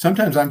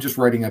 Sometimes I'm just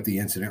writing up the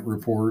incident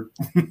report.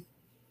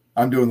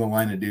 I'm doing the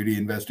line of duty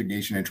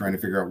investigation and trying to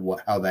figure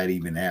out how that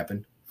even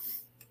happened.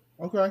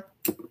 Okay,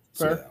 fair.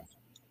 So,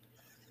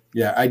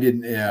 yeah, I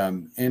did.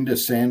 End of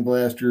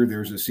Sandblaster.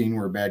 There's a scene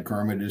where Bad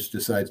Karma just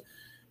decides,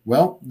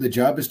 well, the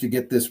job is to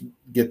get this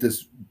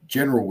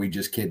general we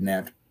just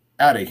kidnapped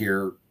out of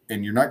here,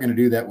 and you're not going to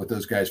do that with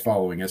those guys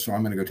following us. So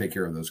I'm going to go take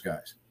care of those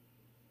guys,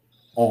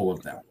 all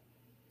of them,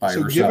 by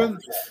herself.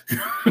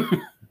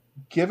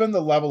 Given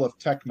the level of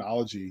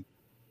technology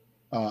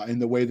and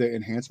the way the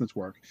enhancements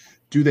work,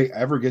 do they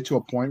ever get to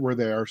a point where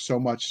they are so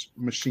much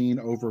machine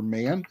over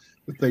man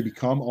that they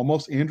become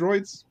almost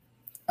androids?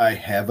 I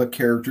have a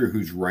character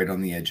who's right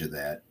on the edge of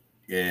that,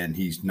 and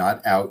he's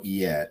not out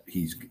yet.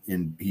 He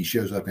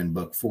shows up in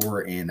book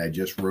 4, and I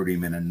just wrote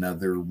him in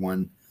another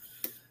one.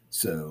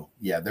 So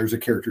yeah, there's a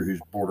character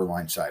who's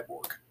borderline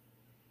cyborg.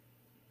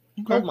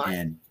 Okay.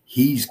 And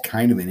he's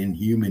kind of an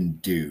inhuman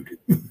dude.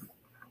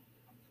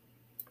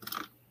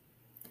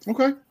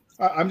 Okay.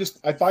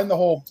 I find the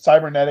whole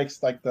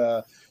cybernetics, like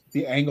the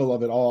angle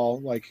of it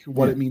all, like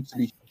what it means to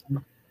be.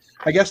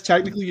 I guess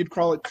technically you'd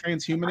call it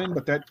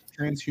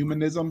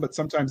transhumanism, but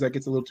sometimes that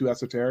gets a little too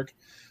esoteric.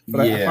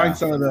 But I find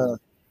some of the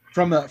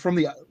from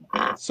the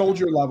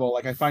soldier level,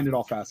 like I find it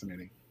all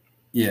fascinating.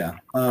 Yeah.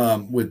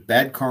 With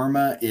Bad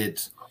Karma,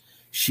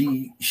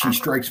 she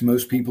strikes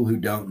most people who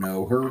don't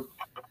know her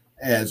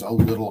as a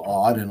little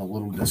odd and a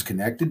little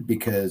disconnected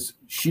because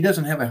she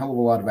doesn't have a hell of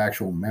a lot of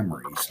actual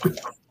memories.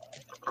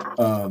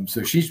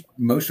 So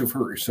most of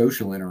her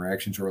social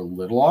interactions are a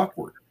little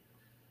awkward.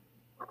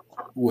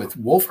 With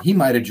Wolf, he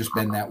might have just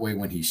been that way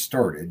when he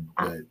started,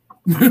 but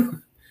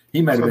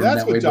he might have been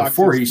that way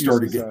before he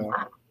started getting.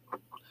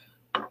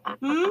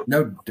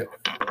 No,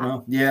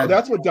 well, yeah,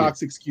 that's what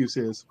Doc's excuse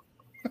is.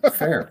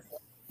 Fair.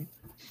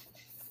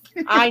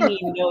 I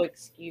need no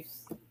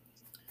excuse.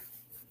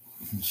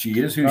 She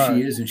is who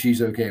she is, and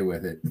she's okay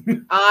with it.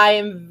 I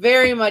am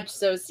very much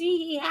so. See,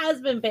 he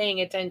has been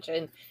paying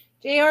attention.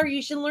 JR,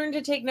 you should learn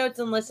to take notes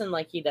and listen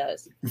like he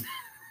does.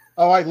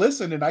 Oh, I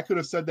listened, and I could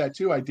have said that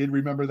too. I did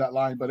remember that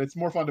line, but it's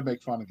more fun to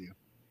make fun of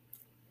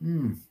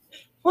you.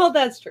 Well,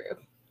 that's true.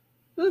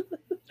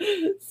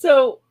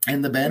 So,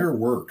 and the banner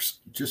works.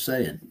 Just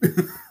saying.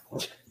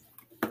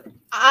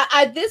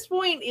 At this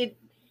point,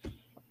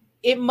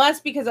 it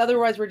must, because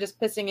otherwise we're just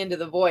pissing into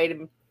the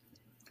void.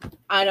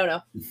 I don't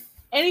know.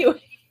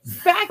 Anyway,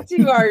 back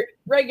to our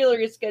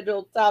regularly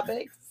scheduled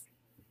topics.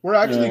 We're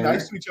actually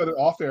nice to each other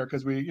off air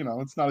because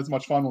it's not as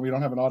much fun when we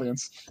don't have an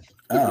audience.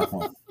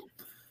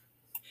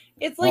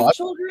 It's like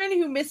children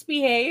who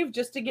misbehave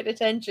just to get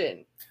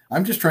attention.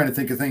 I'm just trying to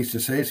think of things to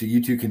say so you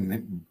two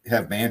can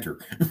have banter.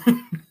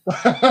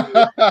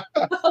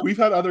 We've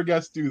had other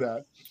guests do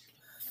that.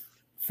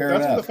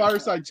 That's what the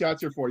fireside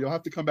chats are for. You'll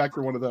have to come back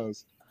for one of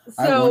those.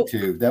 I want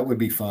to. That would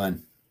be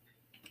fun.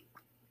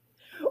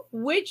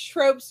 Which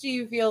tropes do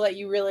you feel that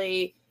you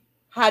really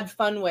had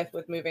fun with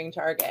moving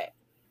target?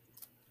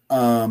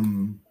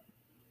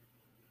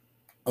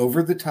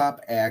 Over the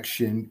top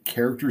action,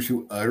 characters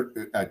who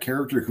a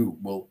character who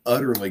will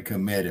utterly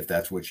commit if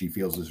that's what she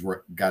feels is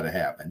got to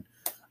happen.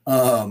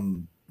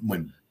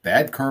 When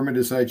Bad Karma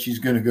decides she's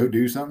going to go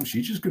do something,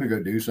 she's just going to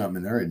go do something,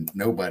 and there ain't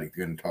nobody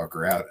going to talk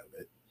her out of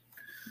it.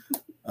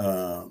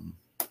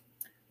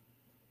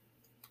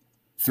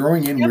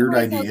 Throwing in weird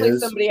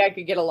ideas. Like somebody I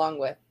could get along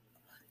with.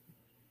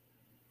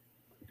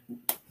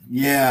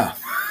 Yeah.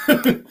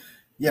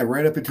 Yeah,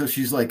 right up until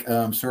she's like,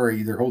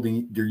 sorry,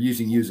 they're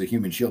using you as a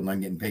human shield and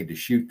I'm getting paid to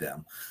shoot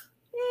them.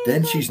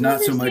 Then she's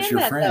not so much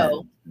your friend.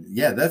 Though.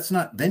 Yeah,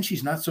 then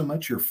she's not so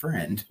much your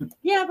friend.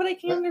 Yeah, but I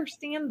can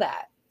understand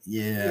that.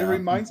 Yeah. It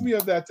reminds me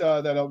of that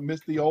I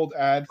missed the old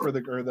ad for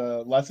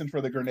the lesson for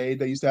the grenade.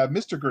 They used to have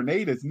Mr.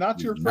 Grenade is not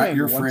your friend. Not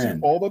your once friend.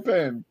 You pull the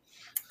pin.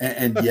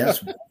 And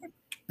yes,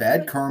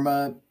 Bad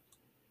Karma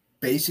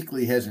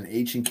basically has an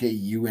H&K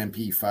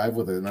UMP5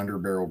 with an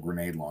underbarrel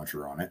grenade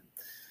launcher on it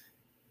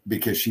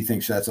because she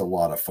thinks that's a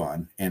lot of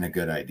fun and a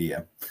good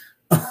idea.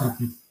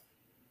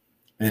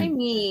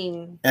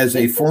 As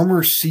a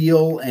former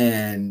SEAL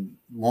and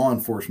law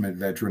enforcement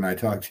veteran I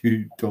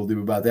told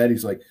him about that.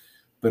 He's like,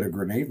 but a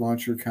grenade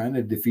launcher kind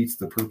of defeats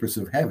the purpose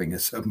of having a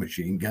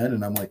submachine gun.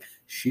 And I'm like,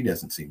 she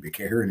doesn't seem to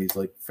care. And he's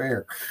like,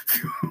 fair.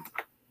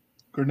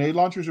 Grenade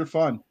launchers are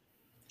fun.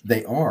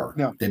 They are.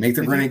 No, they make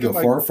the grenade go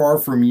far, far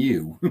from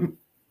you.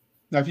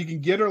 Now, if you can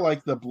get her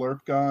like the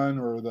Blurp gun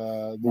or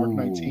the Mark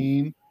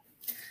 19,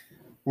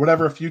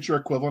 whatever a future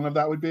equivalent of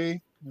that would be.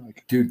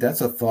 Like, dude,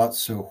 that's a thought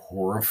so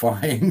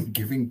horrifying.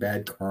 Giving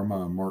Bad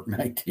Karma a Mark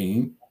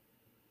 19.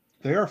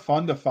 They are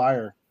fun to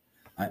fire.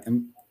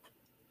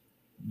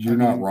 You're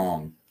not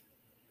wrong.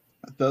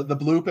 The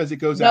bloop as it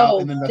goes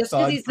out, and then the just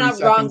because he's not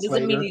wrong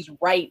doesn't mean he's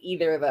right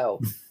either, though.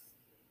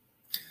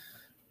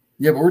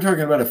 Yeah, but we're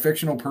talking about a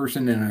fictional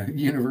person in a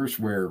universe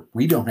where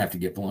we don't have to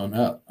get blown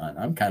up. And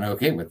I'm kind of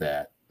okay with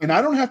that. And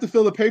I don't have to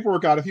fill the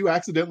paperwork out if you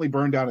accidentally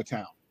burn down a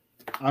town.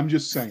 I'm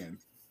just saying,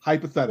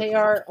 hypothetically.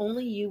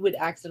 Only you would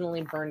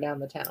accidentally burn down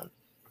the town.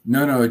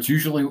 No, it's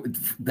usually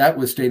that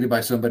was stated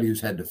by somebody who's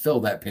had to fill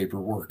that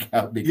paperwork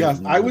out. Because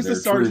yes, I was the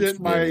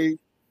sergeant. I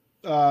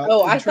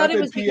thought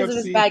it was because of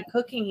his bad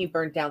cooking he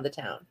burnt down the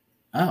town.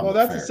 Oh, well,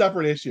 that's fair. A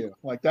separate issue.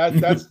 Like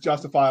that's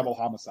justifiable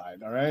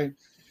homicide. All right.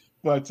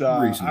 But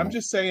I'm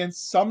just saying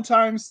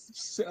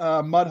sometimes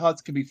mud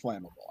huts can be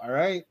flammable. All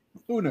right.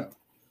 Who knew?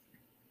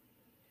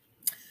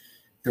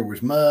 There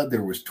was mud.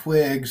 There was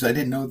twigs. I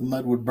didn't know the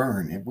mud would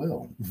burn. It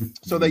will.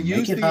 So they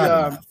use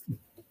the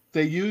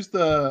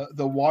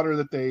water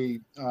that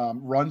they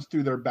runs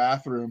through their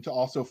bathroom to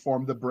also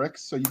form the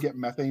bricks. So you get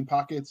methane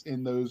pockets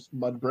in those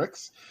mud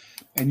bricks,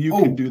 and you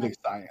can do the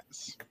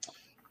science.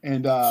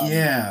 And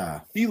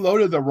he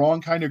loaded the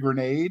wrong kind of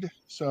grenade.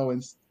 So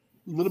in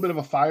a little bit of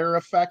a fire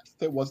effect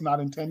that was not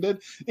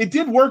intended. It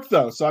did work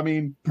though, so I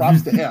mean,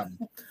 props to him.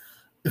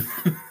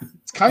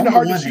 It's kind of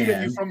hard to shoot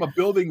at you from a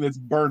building that's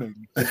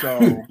burning.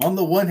 So on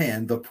the one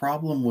hand, the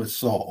problem was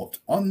solved.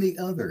 On the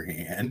other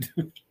hand,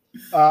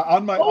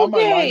 on my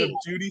line of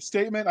duty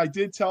statement, I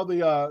did tell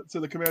the to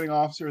the commanding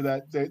officer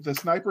that the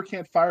sniper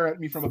can't fire at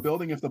me from a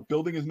building if the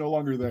building is no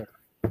longer there.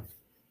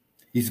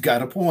 He's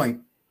got a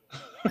point.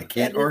 I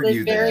can't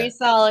argue that. Very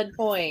solid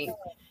point.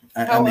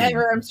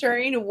 However, I'm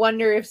starting to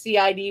wonder if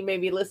CID may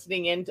be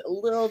listening in a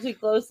little too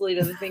closely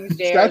to the things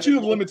JR Statute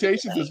of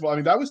limitations as well. I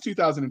mean, that was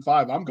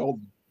 2005. I'm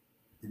golden.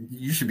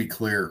 You should be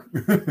clear.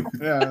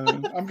 Yeah,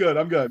 I'm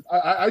good.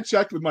 I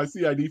checked with my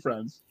CID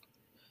friends.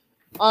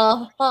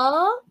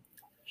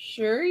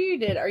 Sure you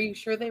did. Are you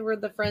sure they were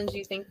the friends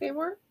you think they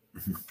were?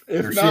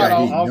 If not,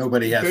 I'll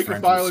nobody has take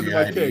friends a file with into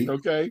my cake,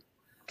 okay?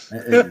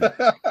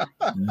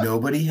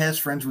 Nobody has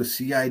friends with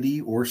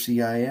CID or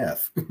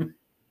CIF.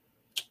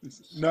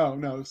 No,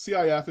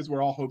 CIF is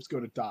where all hopes go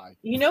to die.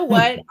 You know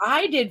what?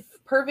 I did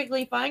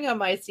perfectly fine on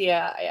my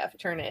CIF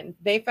turn-in.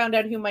 They found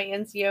out who my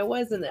NCO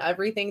was, and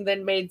everything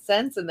then made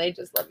sense, and they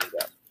just let me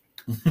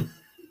go.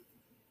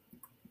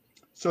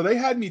 So they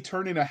had me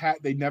turn in a hat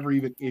they never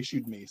even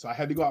issued me, so I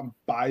had to go out and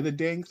buy the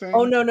dang thing.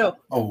 Oh, no.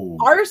 Oh.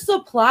 Our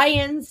supply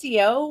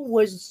NCO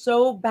was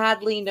so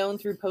badly known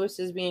through posts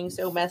as being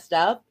so messed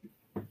up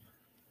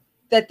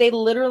that they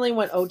literally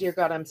went, "Oh, dear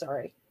God, I'm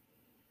sorry."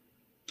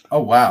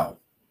 Oh, wow.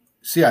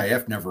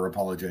 CIF never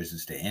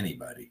apologizes to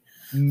anybody.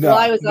 No, well,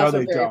 I was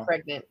also very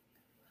pregnant.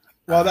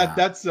 Well,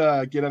 that's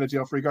get out of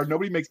jail free card.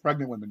 Nobody makes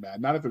pregnant women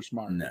mad, not if they're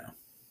smart. No.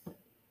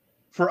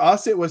 For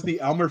us, it was the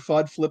Elmer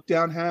Fudd flip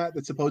down hat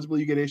that supposedly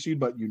you get issued,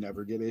 but you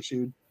never get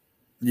issued.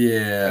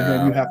 Yeah. And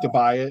then you have to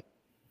buy it.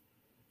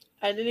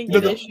 I didn't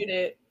get issued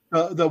it.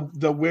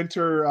 The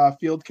winter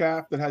field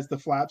cap that has the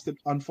flaps that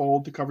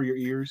unfold to cover your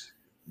ears.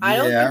 I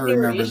don't think they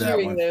were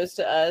issuing those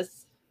to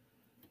us.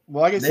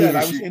 Well, like I said,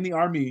 I was in the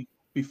Army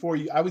before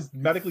you. I was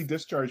medically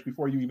discharged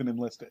before you even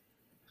enlisted.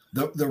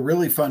 The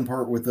really fun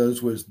part with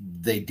those was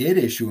they did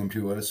issue them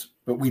to us,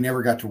 but we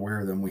never got to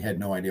wear them. We had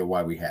no idea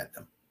why we had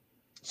them.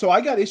 So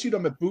I got issued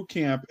them at boot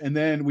camp, and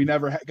then we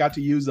never got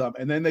to use them.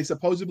 And then they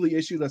supposedly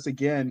issued us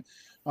again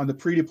on the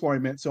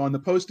pre-deployment. So on the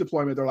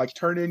post-deployment, they're like,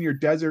 turn in your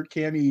desert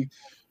cami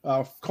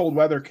cold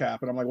weather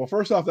cap. And I'm like, well,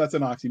 first off, that's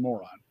an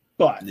oxymoron.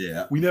 But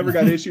we never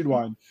got issued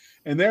one.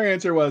 And their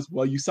answer was,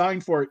 well, you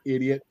signed for it,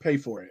 idiot. Pay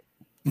for it.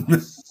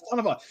 Son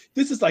of a,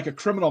 this is like a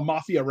criminal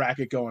mafia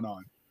racket going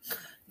on.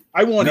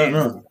 I want in.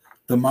 No.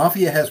 The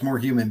mafia has more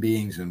human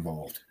beings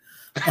involved.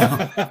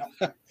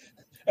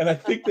 And I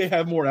think they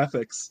have more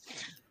ethics.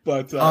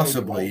 But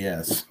possibly,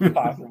 yes.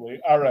 Possibly.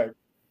 All right.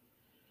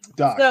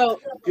 Doc, so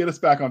get us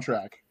back on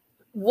track.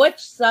 Which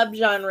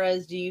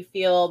subgenres do you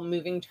feel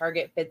Moving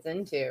Target fits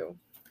into?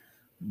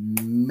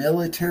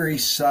 Military,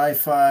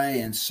 sci-fi,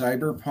 and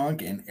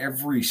cyberpunk, and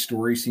every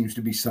story seems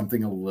to be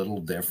something a little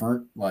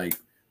different. Like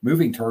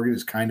Moving Target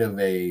is kind of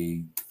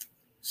a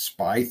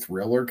spy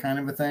thriller kind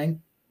of a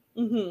thing.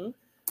 Mm-hmm.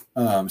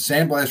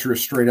 Sandblaster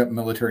is straight up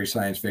military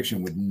science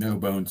fiction with no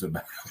bones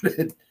about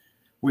it,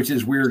 which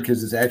is weird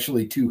because it's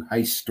actually 2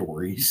 heist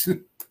stories.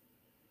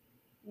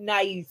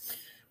 Nice.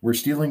 We're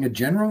stealing a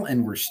general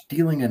and we're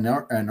stealing an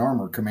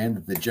armor command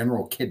that the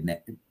general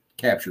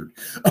captured.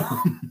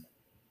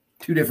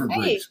 2 different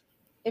groups.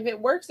 If it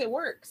works, it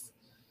works.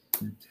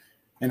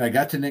 And I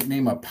got to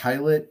nickname a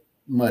pilot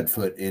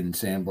Mudfoot in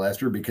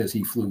Sandblaster because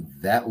he flew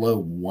that low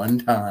one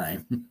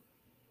time.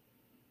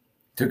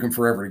 Took him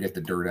forever to get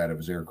the dirt out of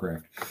his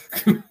aircraft.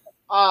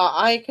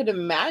 I could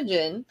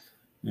imagine.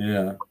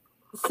 Yeah.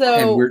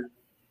 So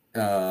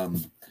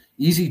and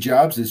Easy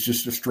Jobs is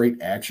just a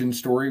straight action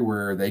story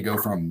where they go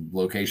from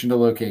location to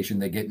location.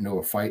 They get into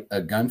a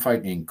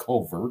gunfight in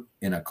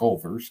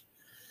Culver's.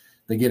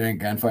 They get in a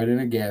gunfight in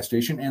a gas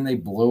station, and they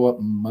blow up.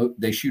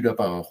 They shoot up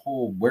a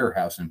whole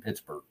warehouse in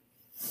Pittsburgh.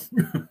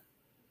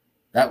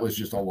 That was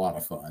just a lot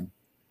of fun.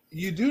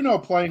 You do know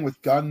playing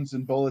with guns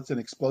and bullets and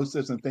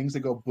explosives and things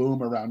that go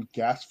boom around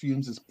gas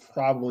fumes is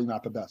probably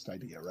not the best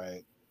idea,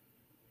 right?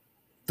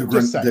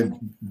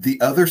 The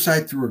other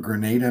side threw a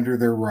grenade under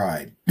their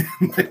ride.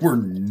 They were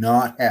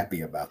not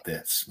happy about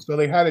this. So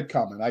they had it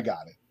coming. I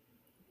got it.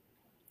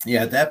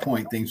 Yeah, at that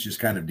point, things just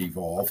kind of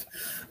devolved.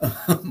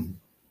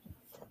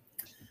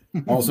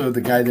 Also,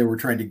 the guy they were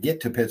trying to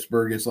get to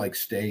Pittsburgh is like,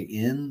 stay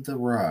in the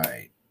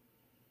ride.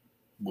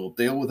 We'll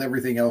deal with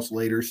everything else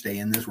later. Stay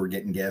in this. We're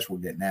getting gas. We're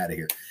getting out of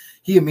here.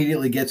 He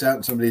immediately gets out,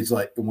 and somebody's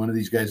like, one of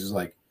these guys is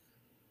like,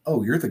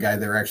 oh, you're the guy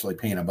they're actually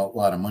paying a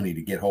lot of money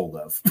to get hold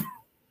of.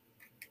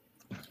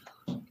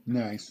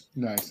 Nice.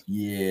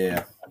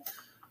 Yeah.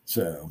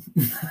 So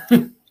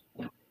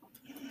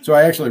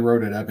I actually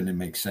wrote it up and it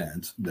makes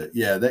sense. But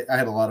yeah, I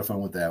had a lot of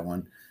fun with that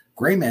one.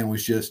 Gray Man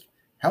was just,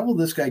 how will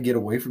this guy get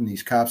away from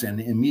these cops?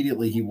 And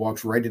immediately he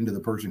walks right into the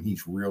person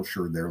he's real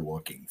sure they're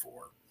looking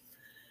for.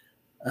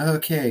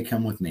 Okay,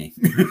 come with me.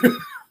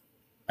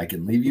 I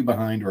can leave you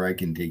behind or I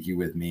can take you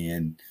with me.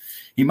 And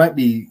he might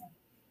be,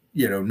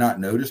 not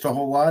noticed a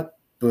whole lot,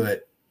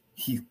 but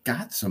he's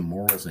got some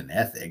morals and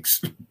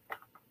ethics.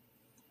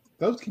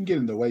 Those can get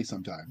in the way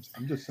sometimes.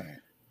 I'm just saying.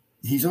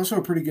 He's also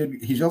pretty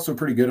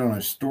good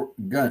on a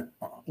gun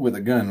with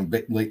a gun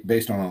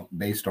based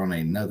on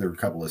another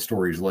couple of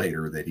stories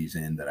later that he's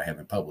in that I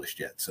haven't published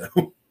yet. So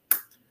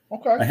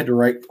okay, I had to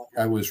write.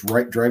 I was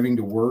driving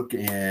to work,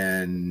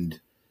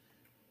 and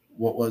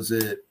what was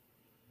it?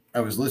 I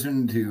was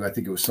listening to, I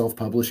think it was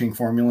Self-Publishing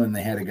Formula, and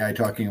they had a guy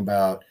talking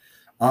about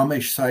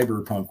Amish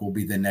cyberpunk will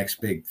be the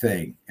next big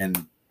thing.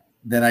 And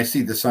then I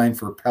see the sign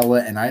for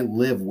Pella, and I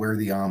live where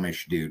the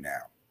Amish do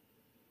now.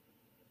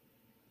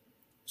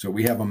 So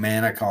we have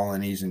Amana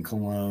colonies in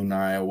Cologne,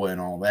 Iowa,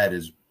 and all that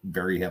is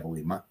very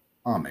heavily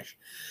Amish.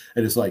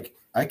 And it's like,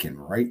 I can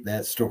write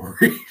that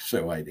story.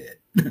 So I did.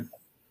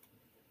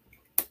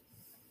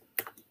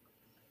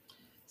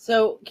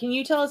 So can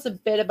you tell us a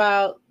bit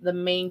about the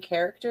main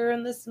character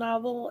in this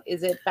novel?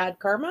 Is it Bad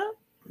Karma?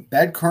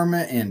 Bad Karma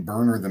and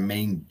Burn are the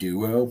main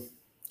duo.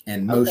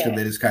 And most of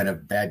it is kind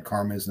of Bad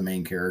Karma is the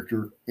main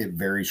character. It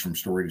varies from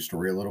story to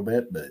story a little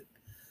bit, but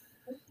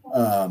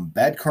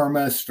Bad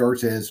Karma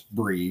starts as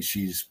Bree.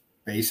 She was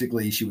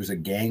in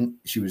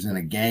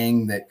a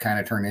gang that kind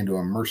of turned into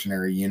a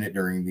mercenary unit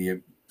during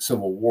the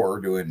Civil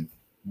War, doing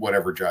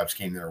whatever jobs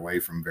came their way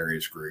from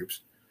various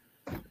groups.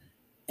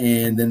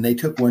 And then they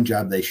took one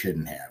job they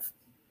shouldn't have.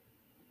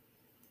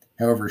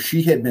 However,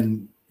 she had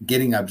been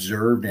getting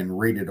observed and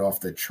rated off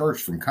the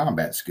charts from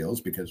combat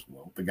skills because,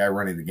 well, the guy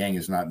running the gang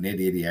is not an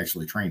idiot. He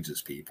actually trains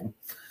his people.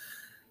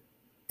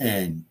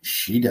 And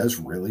she does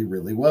really,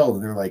 really well.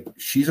 And they're like,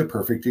 she's a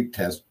perfect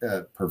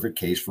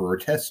case for a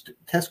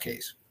test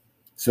case.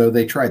 So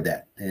they tried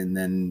that. And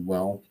then,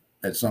 well,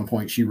 at some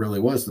point, she really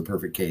was the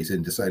perfect case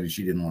and decided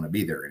she didn't want to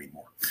be there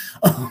anymore.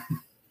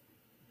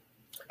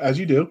 As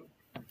you do.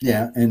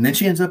 Yeah. And then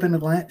she ends up in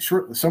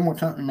Atlanta. Somewhat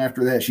time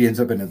after that, she ends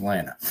up in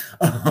Atlanta.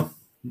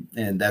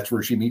 And that's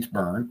where she meets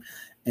Burn.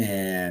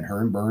 And her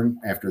and Burn,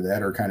 after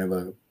that, are kind of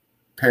a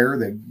pair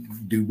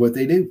that do what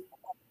they do.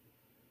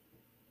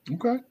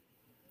 Okay.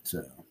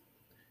 So,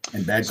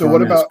 and Bad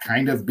Karma is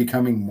kind of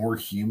becoming more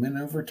human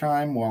over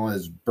time, while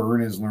as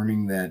Burn is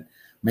learning that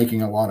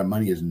making a lot of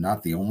money is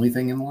not the only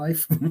thing in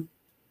life.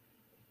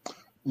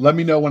 let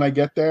me know when I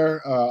get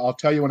there. I'll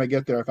tell you when I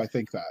get there if I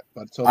think that.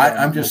 But so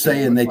I'm just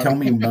saying, they tell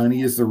me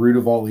money is the root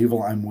of all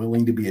evil. I'm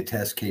willing to be a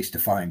test case to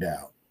find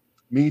out.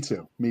 Me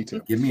too. Me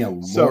too. Give me a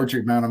large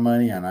amount of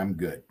money and I'm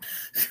good.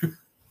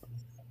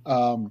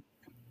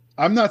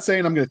 I'm not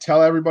saying I'm going to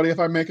tell everybody if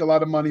I make a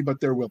lot of money, but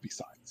there will be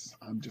signs.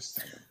 I'm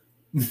just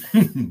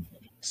saying.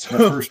 So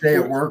the first day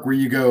at work where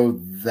you go,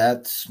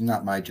 that's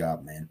not my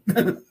job, man.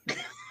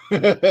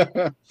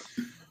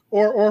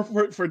 or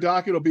for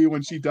Doc, it'll be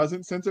when she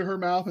doesn't censor her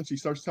mouth and she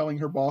starts telling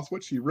her boss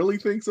what she really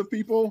thinks of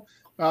people.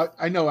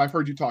 I know I've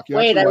heard you talk.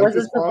 Wait, I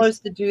wasn't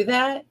supposed to do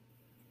that?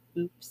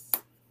 Oops.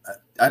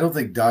 I don't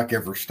think Doc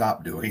ever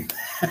stopped doing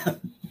that.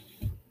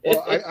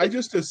 Well, I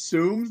just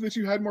assumed that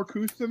you had more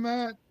couth than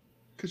that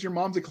because your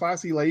mom's a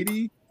classy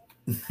lady.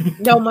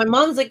 No, my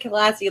mom's a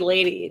classy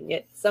lady, and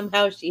yet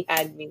somehow she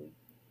had me.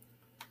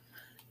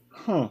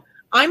 Huh.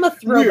 I'm a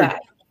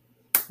throwback.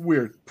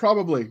 Weird.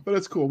 Probably, but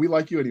it's cool. We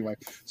like you anyway.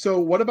 So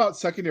what about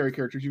secondary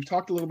characters? You've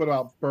talked a little bit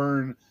about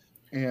Burn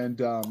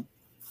and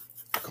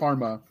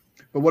Karma,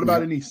 but what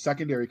about any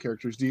secondary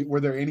characters?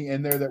 Were there any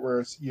in there that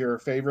were your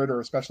favorite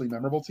or especially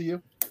memorable to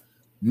you?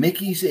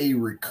 Mickey's a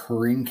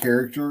recurring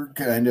character,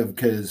 kind of,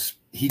 because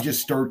he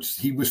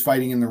was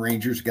fighting in the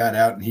Rangers, got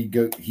out, and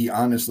he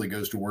honestly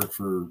goes to work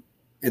for,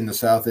 in the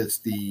South, it's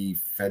the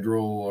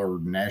Federal or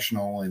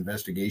National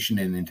Investigation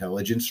and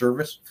Intelligence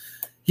Service.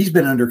 He's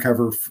been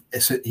undercover.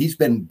 He's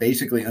been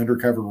basically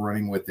undercover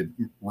running with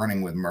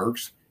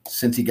Mercs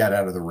since he got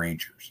out of the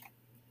Rangers.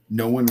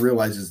 No one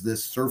realizes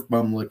this surf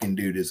bum looking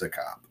dude is a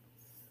cop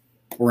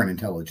or an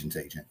intelligence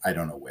agent. I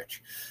don't know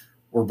which,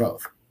 or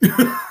both.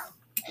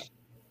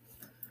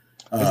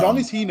 As long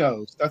as he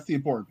knows, that's the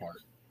important part.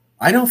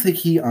 I don't think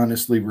he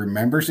honestly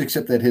remembers,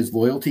 except that his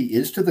loyalty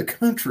is to the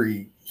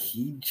country.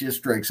 He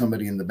just drag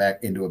somebody into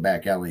a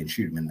back alley and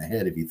shoot him in the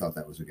head if he thought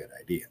that was a good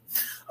idea.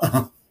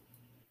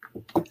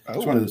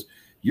 It's one of those,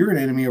 you're an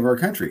enemy of our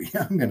country.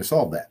 I'm going to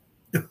solve that.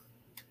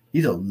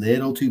 He's a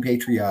little too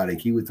patriotic.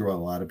 He would throw a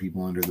lot of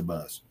people under the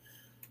bus.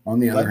 On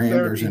the other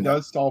hand, he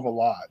does solve a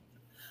lot.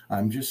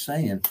 I'm just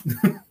saying.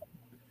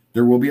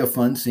 There will be a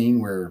fun scene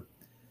where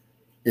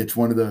it's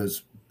one of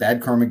those,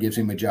 Bad Karma gives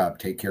him a job,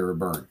 take care of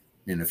Burn,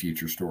 in a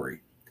future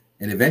story.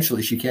 And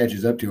eventually she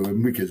catches up to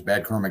him because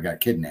Bad Karma got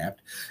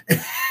kidnapped.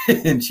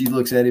 And she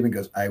looks at him and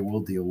goes, I will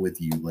deal with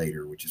you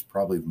later, which is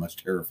probably the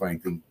most terrifying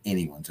thing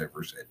anyone's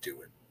ever said to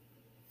him.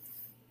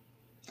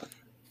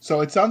 So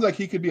it sounds like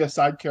he could be a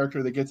side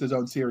character that gets his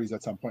own series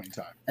at some point in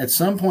time. At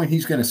some point,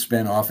 he's going to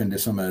spin off into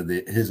some of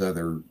his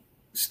other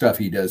stuff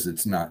he does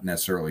that's not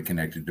necessarily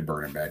connected to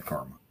Burn and Bad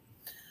Karma.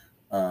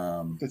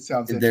 It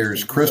sounds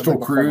there's Crystal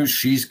Cruz.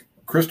 She's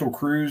Crystal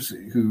Cruz,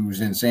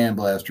 who's in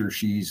Sandblaster.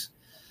 She's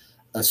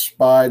a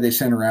spy. They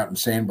sent her out in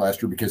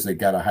Sandblaster because they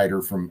got to hide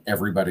her from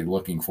everybody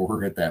looking for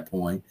her at that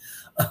point.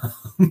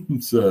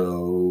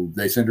 So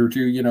they send her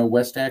to,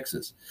 West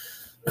Texas,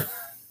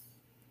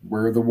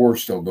 where the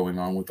war's still going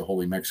on with the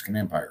Holy Mexican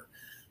Empire.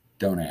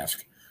 Don't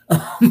ask.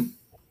 I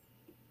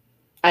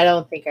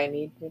don't think I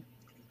need to.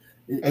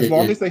 As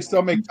long as they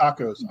still make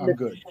tacos, I'm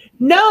good.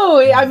 No,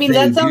 I mean,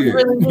 that sounds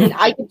really neat.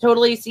 I could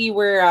totally see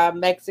where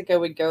Mexico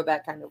would go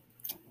that kind of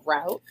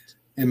route.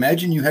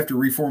 Imagine you have to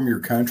reform your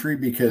country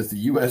because the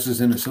U.S. is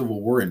in a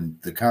civil war and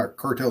the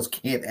cartels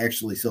can't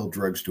actually sell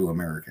drugs to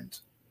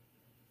Americans.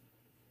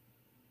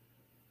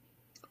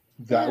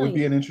 That would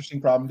be an interesting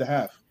problem to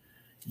have.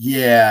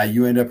 Yeah,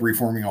 you end up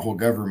reforming a whole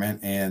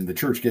government and the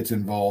church gets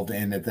involved.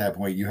 And at that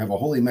point, you have a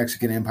Holy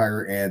Mexican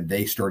Empire and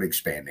they start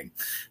expanding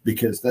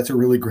because that's a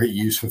really great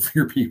use of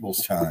your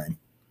people's time.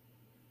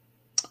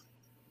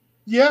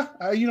 Yeah,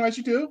 as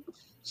you do.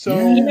 So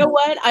you know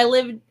what?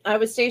 I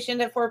was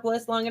stationed at Fort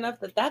Bliss long enough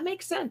that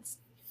makes sense.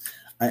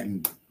 I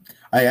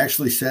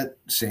actually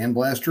set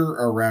Sandblaster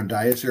around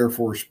Dyess Air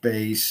Force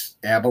Base,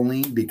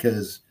 Abilene,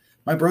 because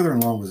my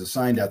brother-in-law was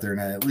assigned out there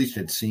and I at least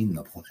had seen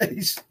the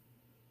place.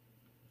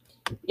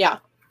 Yeah.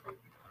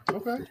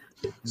 Okay.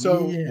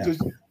 So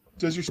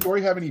does your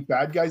story have any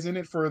bad guys in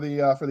it for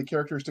the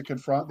characters to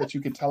confront that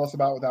you can tell us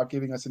about without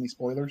giving us any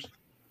spoilers?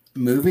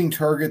 Moving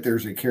Target,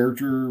 there's a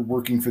character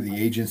working for the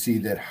agency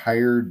that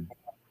hired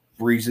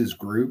Breeze's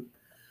group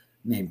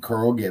named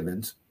Carl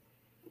Gibbons.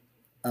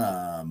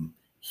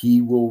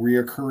 He will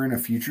reoccur in a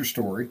future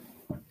story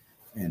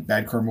and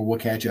Bad Karma will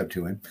catch up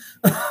to him.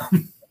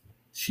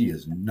 She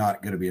is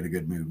not going to be in a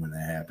good mood when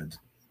that happens.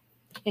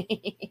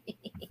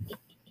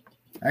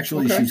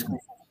 Actually,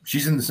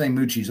 she's in the same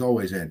mood she's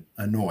always in,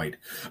 annoyed.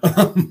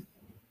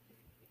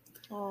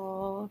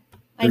 Oh,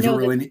 I know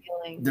this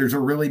feeling. There's a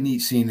really neat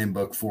scene in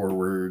book 4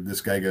 where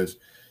this guy goes,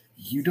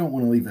 you don't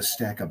want to leave a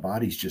stack of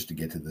bodies just to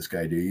get to this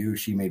guy, do you?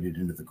 She made it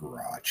into the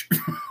garage.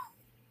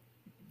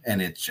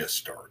 And it just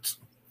starts.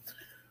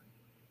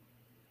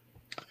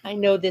 I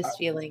know this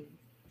feeling.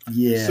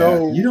 Yeah.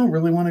 So you don't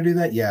really want to do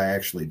that? Yeah, I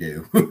actually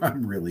do.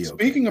 I'm really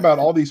Speaking about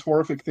all these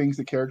horrific things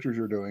the characters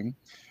are doing,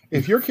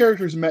 if your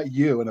characters met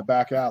you in a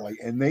back alley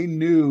and they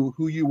knew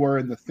who you were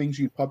and the things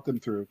you put them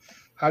through,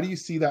 how do you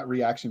see that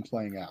reaction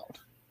playing out?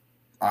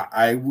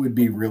 I would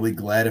be really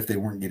glad if they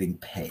weren't getting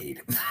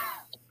paid.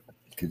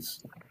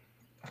 Because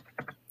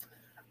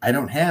I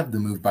don't have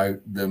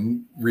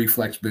the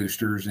reflex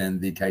boosters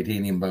and the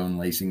titanium bone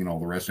lacing and all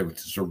the rest of it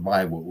to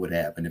survive what would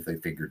happen if they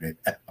figured it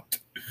out.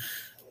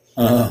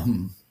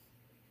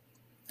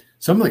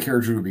 Some of the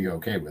characters would be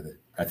okay with it.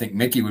 I think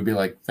Mickey would be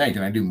like, "Hey,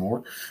 can I do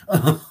more?"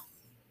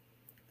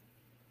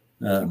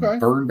 Okay.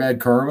 Burn Bad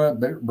Karma.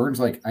 Burn's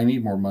like, "I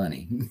need more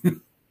money.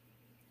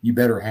 You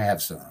better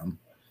have some."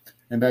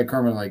 And Bad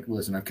Karma like,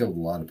 "Listen, I've killed a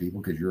lot of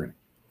people because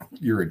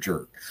you're a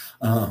jerk."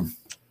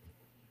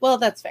 Well,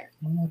 that's fair.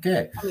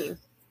 Okay. I mean,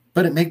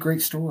 but it made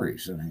great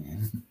stories. I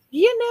mean,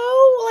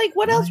 like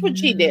what else would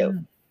she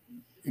do?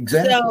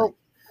 Exactly. So,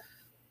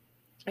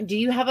 do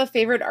you have a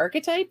favorite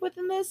archetype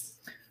within this?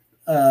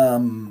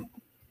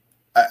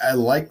 I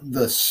like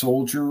the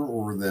soldier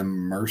or the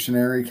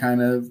mercenary kind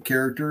of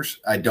characters.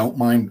 I don't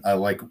mind. I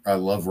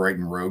love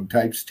writing rogue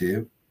types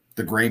too.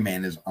 The Gray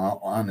Man is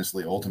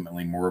honestly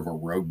ultimately more of a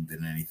rogue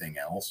than anything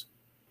else.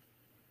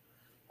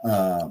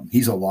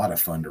 He's a lot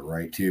of fun to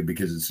write too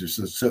because it's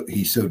just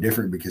he's so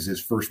different because his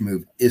first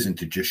move isn't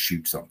to just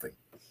shoot something.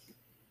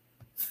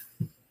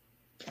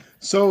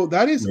 So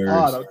that is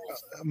odd.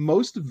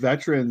 Most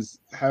veterans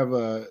have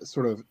a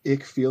sort of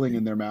ick feeling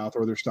in their mouth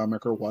or their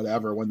stomach or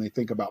whatever when they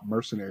think about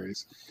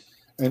mercenaries.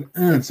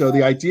 And so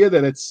the idea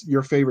that it's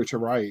your favorite to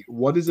write,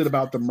 what is it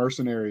about the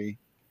mercenary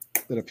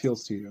that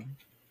appeals to you?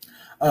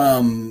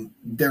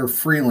 They're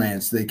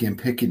freelance. They can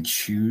pick and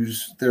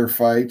choose their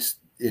fights.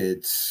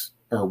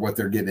 Or what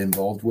they're getting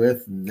involved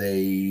with.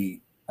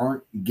 They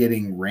aren't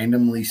getting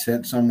randomly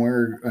sent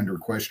somewhere under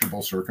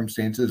questionable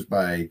circumstances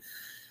by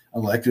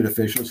elected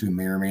officials who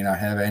may or may not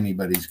have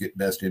anybody's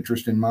best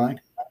interest in mind.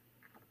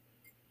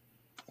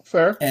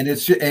 Fair. And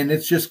it's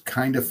just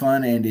kind of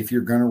fun. And if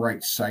you're going to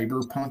write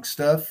cyberpunk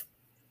stuff,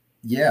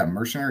 yeah,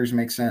 mercenaries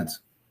make sense.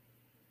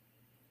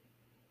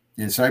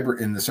 In the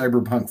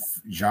cyberpunk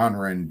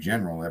genre in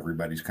general,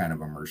 everybody's kind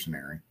of a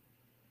mercenary.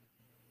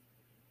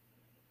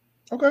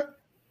 Okay.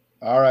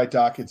 All right,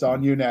 Doc, it's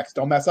on you next.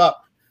 Don't mess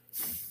up.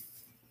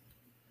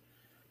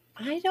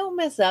 I don't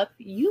mess up.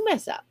 You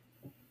mess up.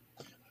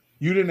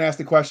 You didn't ask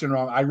the question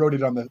wrong. I wrote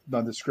it on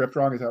the script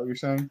wrong. Is that what you're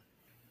saying?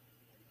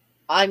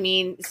 I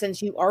mean, since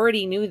you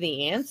already knew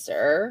the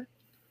answer.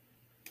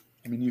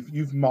 I mean,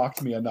 you've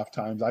mocked me enough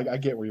times. I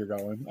get where you're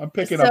going. I'm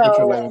picking up what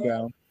you're laying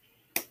down.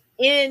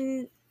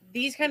 In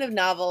these kind of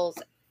novels,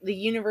 the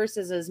universe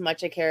is as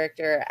much a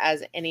character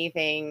as any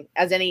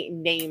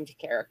named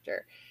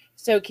character.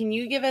 So can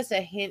you give us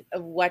a hint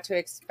of what to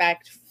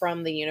expect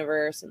from the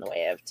universe in the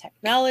way of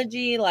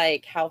technology?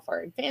 Like how far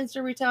advanced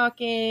are we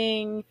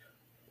talking?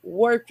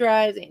 Warp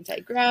drives,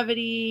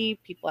 anti-gravity,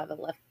 people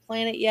haven't left the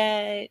planet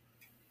yet.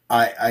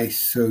 I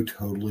so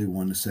totally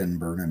want to send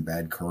Burn and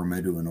Bad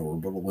Karma to an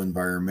orbital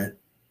environment.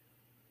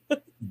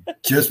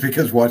 Just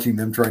because watching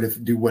them try to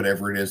do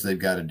whatever it is they've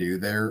got to do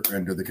there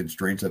under the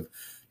constraints of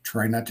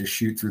try not to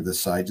shoot through the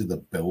sides of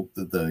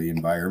the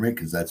environment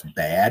because that's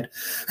bad.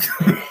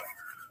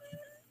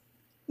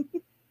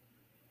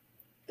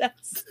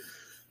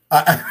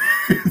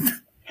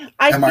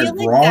 I feel like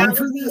wrong that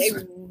for would be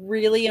this? a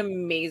really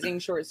amazing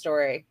short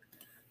story.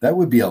 That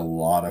would be a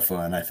lot of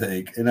fun, I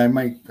think. And I'm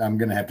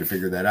going to have to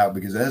figure that out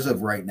because as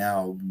of right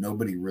now,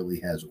 nobody really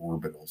has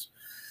orbitals.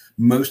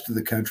 Most of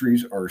the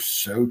countries are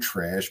so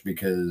trash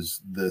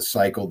because the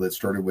cycle that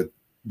started with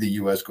the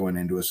U.S. going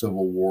into a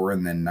civil war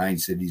and then 9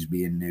 cities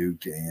being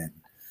nuked and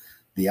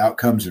the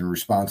outcomes and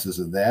responses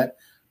of that,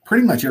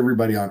 pretty much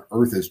everybody on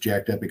Earth is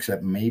jacked up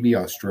except maybe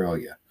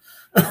Australia.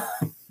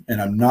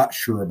 And I'm not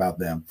sure about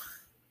them.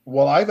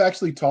 Well, I've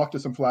actually talked to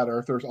some flat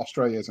earthers.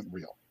 Australia isn't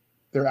real.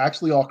 They're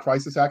actually all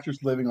crisis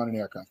actors living on an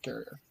aircraft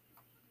carrier.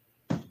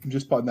 I'm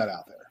just putting that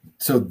out there.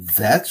 So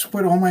that's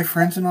what all my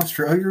friends in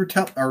Australia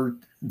are.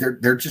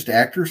 They're just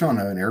actors on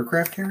an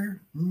aircraft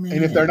carrier. Man.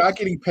 And if they're not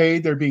getting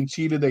paid, they're being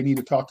cheated. They need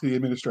to talk to the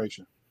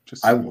administration.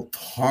 I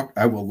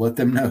will let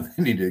them know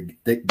they need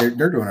to.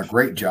 They're doing a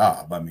great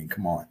job. I mean,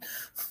 come on.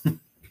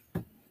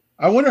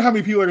 I wonder how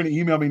many people are going to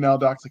email me now.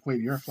 Doc's like, wait,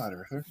 you're a flat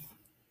earther.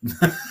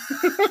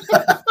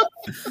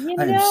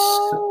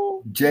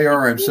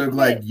 JR, I'm so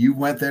glad you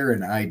went there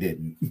and I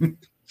didn't.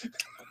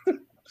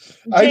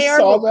 I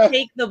saw that.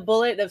 Take the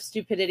bullet of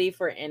stupidity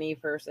for any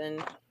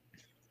person.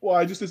 Well,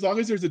 as long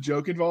as there's a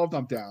joke involved,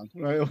 I'm down.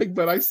 Right?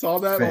 But I saw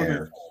that.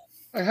 Fair.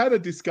 I had a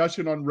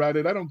discussion on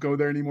Reddit. I don't go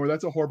there anymore.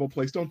 That's a horrible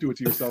place. Don't do it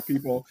to yourself,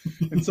 people.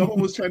 And someone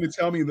was trying to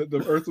tell me that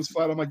the Earth was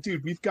flat. I'm like,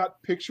 dude, we've got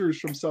pictures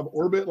from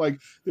suborbit. Like,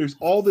 there's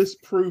all this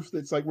proof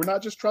that's like, we're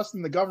not just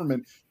trusting the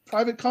government.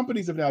 Private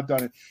companies have now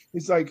done it.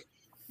 It's like,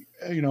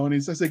 and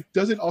it's like,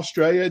 doesn't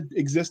Australia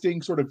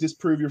existing sort of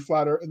disprove your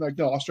flat Earth? And like,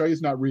 no,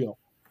 Australia's not real.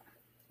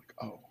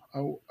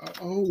 Like,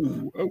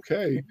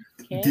 okay.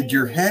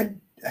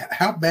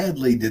 How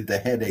badly did the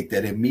headache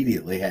that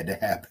immediately had to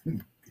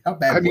happen? How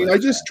bad? I mean, I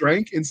just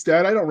drank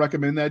instead. I don't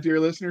recommend that,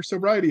 dear listener.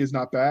 Sobriety is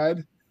not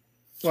bad,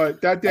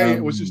 but that day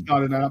it was just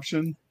not an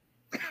option.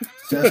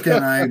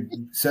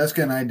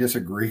 Seska and I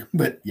disagree,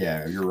 but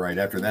yeah, you're right.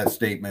 After that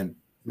statement,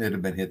 it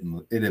had been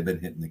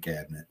hitting the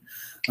cabinet.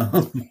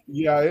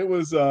 Yeah, it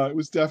was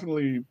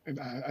definitely.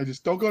 I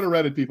just don't go to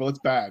Reddit, people. It's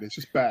bad. It's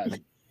just bad.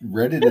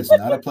 Reddit is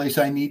not a place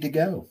I need to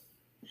go.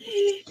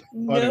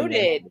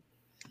 Noted.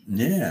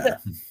 Yeah.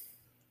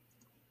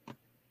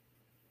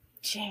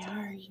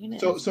 JR,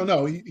 so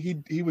no,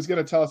 he was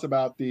going to tell us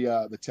about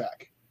the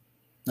tech.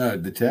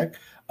 The tech,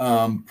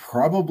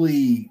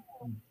 probably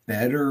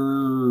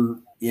better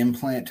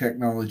implant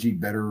technology,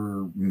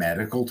 better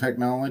medical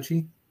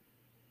technology.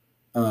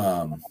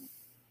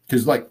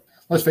 Because, like,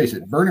 let's face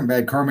it, Burn and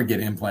Bad Karma get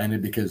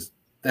implanted because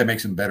that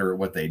makes them better at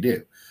what they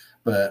do.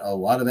 But a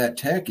lot of that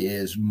tech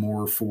is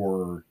more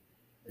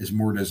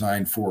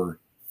designed for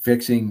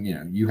fixing.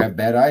 You have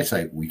bad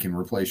eyesight. We can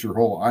replace your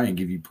whole eye and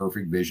give you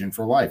perfect vision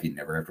for life. You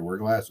never have to wear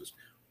glasses.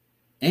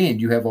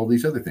 And you have all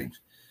these other things.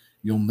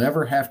 You'll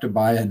never have to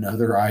buy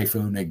another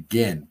iPhone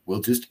again.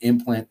 We'll just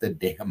implant the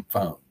damn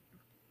phone.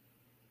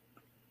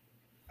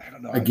 I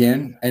don't know.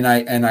 Again, and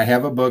I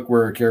have a book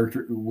where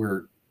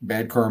where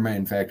Bad Karma,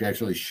 in fact,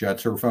 actually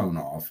shuts her phone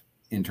off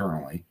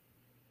internally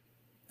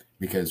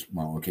because,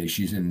 well, okay,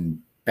 she's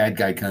in bad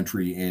guy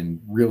country and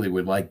really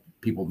would like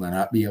people to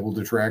not be able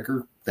to track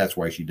her. That's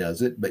why she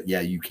does it. But yeah,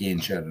 you can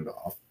shut it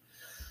off.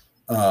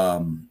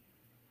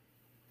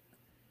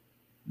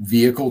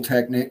 Vehicle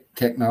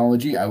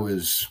technology. I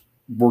was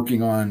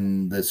working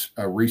on this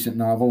recent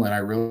novel, and I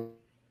realized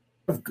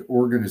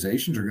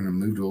organizations are going to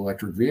move to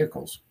electric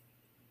vehicles,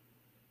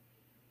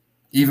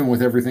 even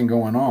with everything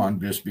going on,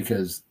 just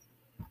because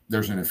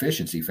there's an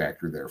efficiency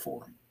factor there for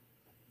them.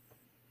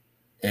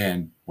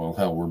 And, well,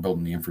 hell, we're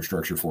building the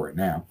infrastructure for it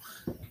now.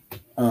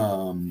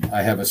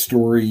 I have a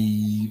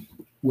story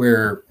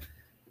where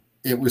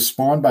it was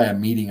spawned by a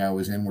meeting I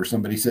was in where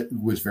somebody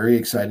was very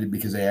excited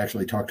because they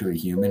actually talked to a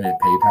human at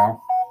PayPal.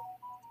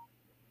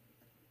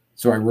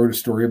 So I wrote a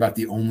story about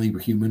the only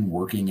human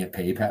working at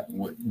PayPal,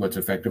 what's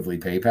effectively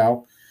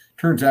PayPal.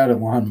 Turns out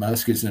Elon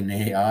Musk is an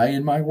AI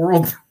in my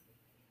world.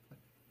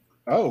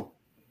 Oh.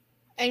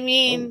 I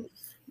mean,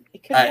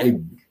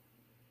 I'm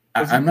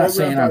not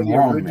saying I'm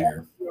wrong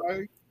there.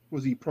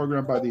 Was he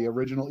programmed by the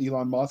original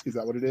Elon Musk? Is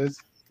that what it is?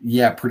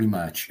 Yeah, pretty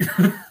much.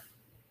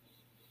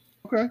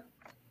 Okay.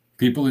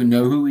 People who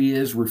know who he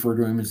is refer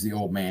to him as the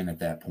old man at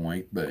that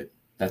point, but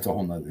that's a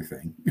whole nother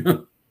thing.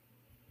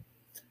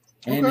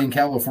 And in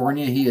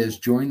California, he has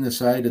joined the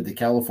side of the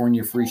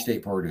California Free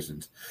State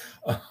Partisans.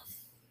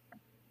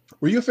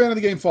 Were you a fan of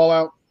the game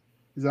Fallout?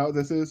 Is that what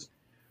this is?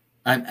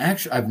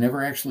 I've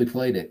never actually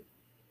played it.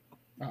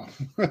 Oh.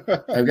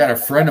 I've got a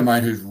friend of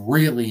mine who's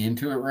really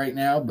into it right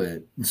now,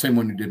 but the same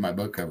one who did my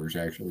book covers,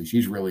 actually.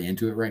 She's really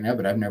into it right now,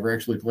 but I've never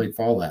actually played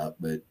Fallout.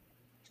 But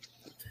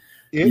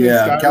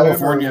yeah,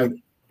 California.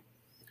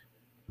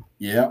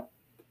 Yeah.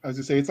 I was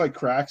gonna say it's like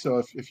crack.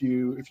 So if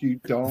you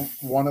don't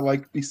want to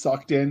like be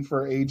sucked in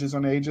for ages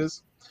on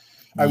ages,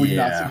 I would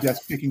not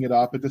suggest picking it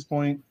up at this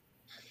point.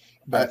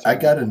 But I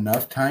got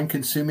enough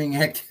time-consuming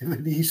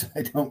activities.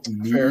 I don't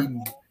need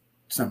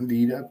something to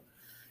eat up.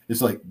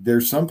 It's like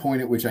there's some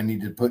point at which I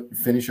need to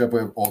finish up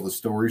with all the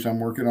stories I'm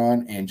working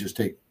on and just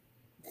take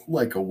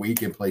like a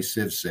week and play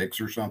Civ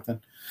 6 or something.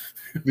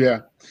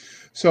 Yeah.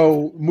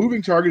 So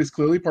Moving Target is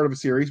clearly part of a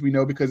series. We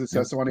know because it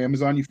says so on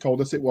Amazon. You've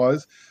told us it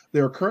was.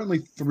 There are currently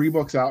 3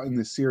 books out in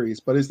this series,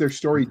 but is their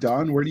story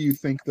done? Where do you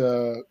think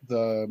the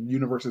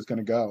universe is going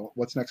to go?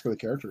 What's next for the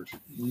characters?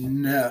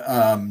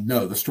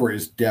 No, the story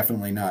is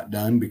definitely not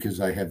done because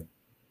I have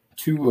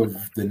 2 of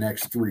the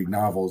next 3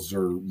 novels,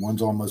 or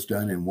one's almost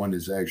done and one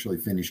is actually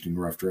finished in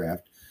rough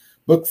draft.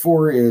 Book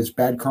 4 is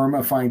Bad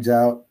Karma finds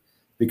out,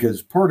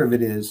 because part of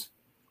it is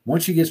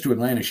once she gets to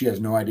Atlanta, she has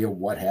no idea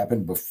what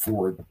happened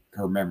before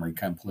her memory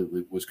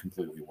was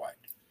completely wiped.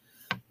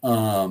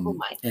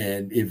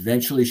 And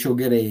eventually she'll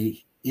get a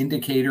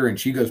indicator and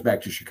she goes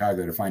back to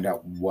Chicago to find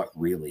out what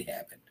really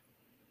happened.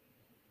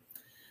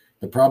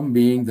 The problem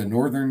being the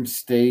northern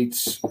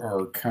states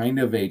are kind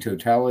of a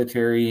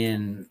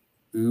totalitarian,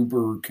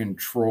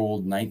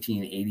 Uber-controlled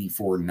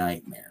 1984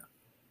 nightmare.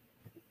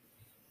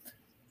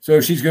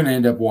 So she's going to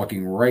end up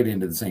walking right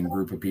into the same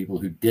group of people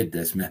who did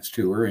this mess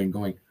to her and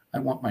going, I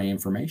want my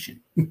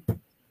information.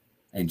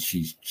 And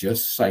she's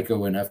just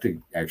psycho enough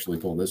to actually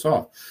pull this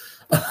off.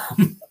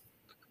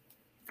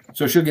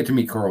 So she'll get to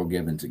meet Carl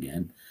Gibbons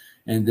again.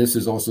 And this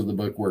is also the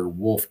book where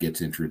Wolf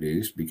gets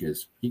introduced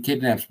because he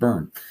kidnaps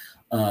Byrne.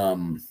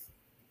 The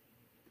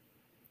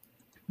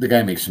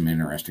guy makes some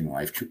interesting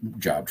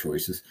job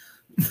choices.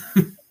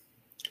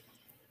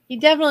 He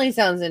definitely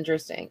sounds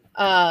interesting.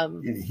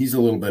 He's a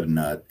little bit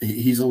nut.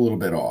 He's a little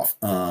bit off.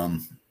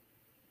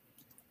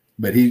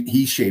 But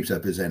he shapes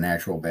up as an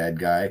actual bad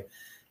guy.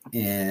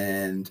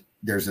 And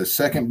there's a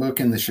second book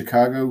in the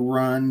Chicago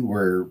run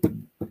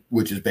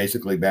which is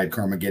basically Bad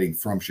Karma getting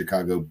from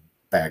Chicago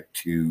back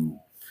to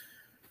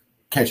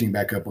catching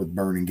back up with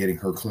Byrne and getting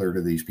her clear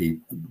to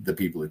the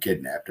people who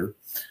kidnapped her,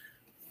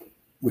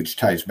 which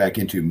ties back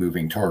into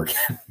Moving Target.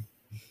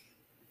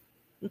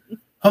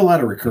 A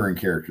lot of recurring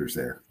characters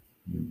there.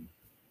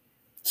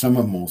 Some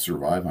of them will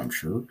survive, I'm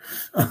sure.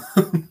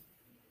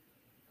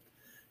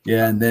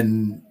 Yeah, and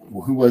then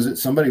who was it?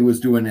 Somebody was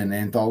doing an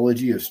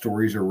anthology of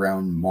stories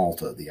around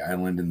Malta, the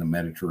island in the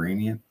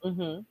Mediterranean.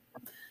 Mm-hmm.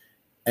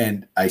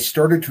 And I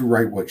started to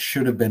write what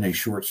should have been a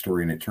short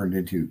story, and it turned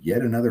into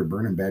yet another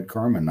Burning Bad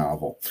Karma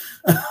novel.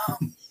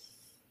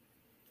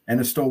 And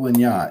a stolen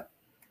yacht,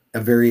 a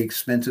very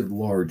expensive,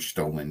 large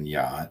stolen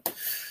yacht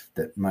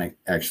that might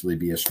actually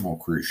be a small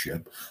cruise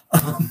ship.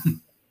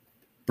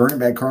 Burning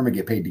Bad Karma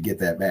get paid to get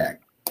that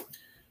back.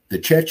 The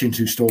Chechens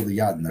who stole the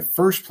yacht in the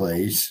first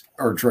place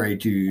are trying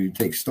to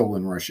take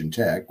stolen Russian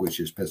tech, which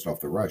has pissed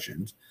off the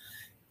Russians.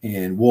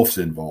 And Wolf's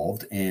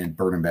involved, and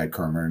Burning Bad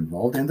Karma are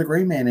involved, and the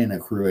Gray Man and a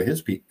crew of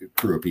his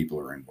crew of people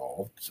are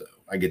involved. So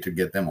I get to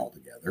get them all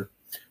together.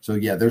 So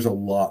yeah, there's a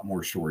lot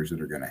more stories that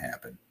are going to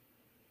happen.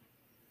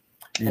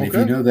 And if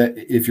you know that,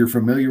 if you're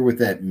familiar with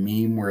that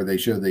meme where they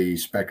show the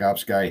Spec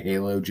Ops guy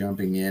Halo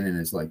jumping in, and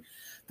it's like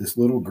this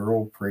little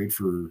girl prayed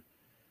for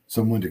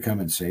someone to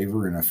come and save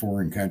her in a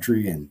foreign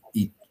country, and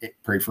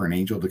prayed for an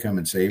angel to come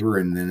and save her,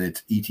 and then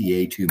it's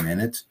ETA 2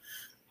 minutes.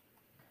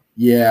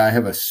 Yeah, I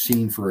have a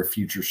scene for a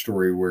future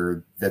story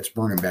where that's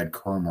Burning Bad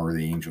Karma or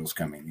the angels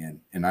coming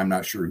in. And I'm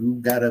not sure who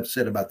got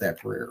upset about that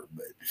prayer,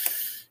 but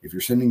if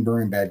you're sending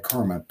Burning Bad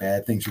Karma,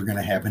 bad things are going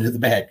to happen to the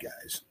bad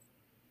guys.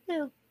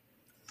 Yeah.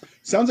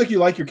 Sounds like you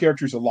like your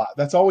characters a lot.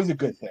 That's always a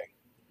good thing.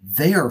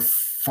 They are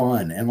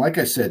fun. And like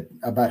I said,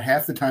 about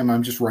half the time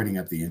I'm just writing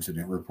up the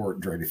incident report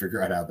and trying to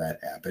figure out how that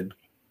happened.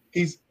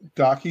 He's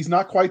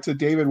not quite to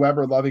David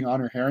Weber loving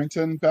Honor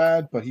Harrington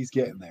bad, but he's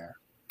getting there.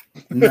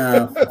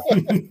 No.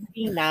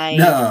 Be nice.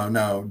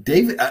 No.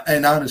 David,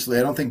 and honestly,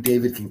 I don't think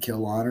David can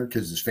kill Honor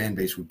because his fan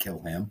base would kill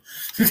him.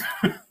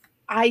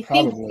 I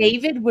think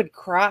David would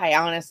cry,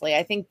 honestly.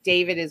 I think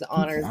David is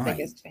Honor's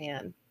biggest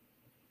fan.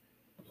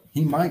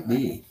 He might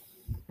be.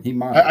 He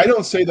might. I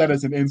don't say that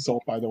as an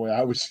insult, by the way.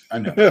 I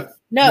know.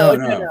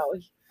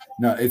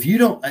 No, if you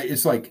don't,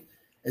 it's like,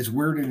 as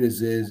weird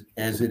as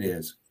it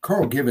is,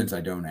 Carl Givens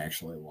I don't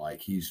actually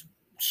like. He's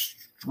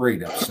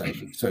straight up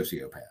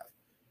sociopath.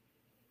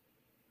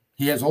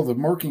 He has all the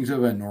markings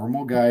of a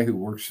normal guy who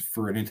works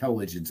for an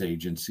intelligence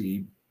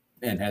agency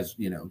and has,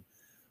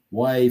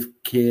 wife,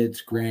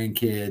 kids,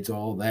 grandkids,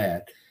 all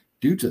that.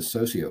 Dude's a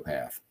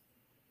sociopath.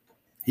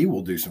 He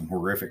will do some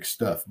horrific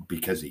stuff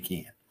because he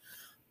can.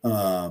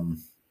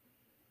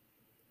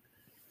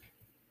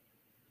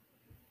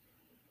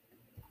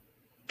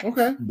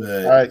 Okay.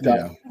 But, all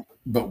right,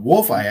 but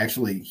Wolf,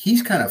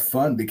 he's kind of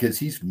fun because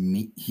he's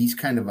me. He's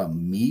kind of a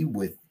me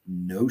with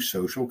no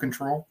social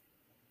control.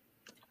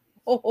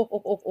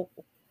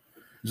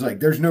 It's like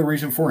there's no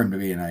reason for him to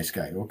be a nice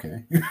guy.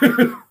 Okay.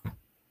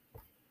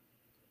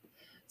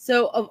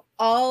 So, of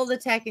all the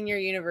tech in your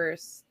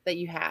universe that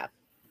you have,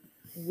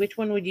 which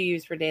one would you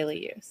use for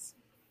daily use?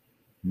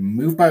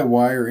 Move by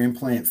wire,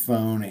 implant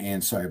phone,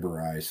 and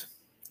cyber eyes,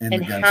 and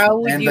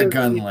the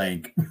gun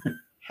link.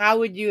 How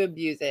would you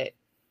abuse it?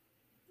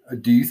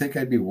 Do you think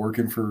I'd be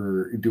working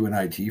for doing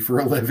IT for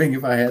a living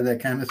if I had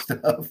that kind of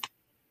stuff?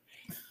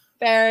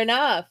 Fair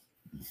enough.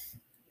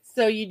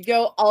 So you'd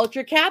go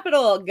Ultra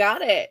Capital.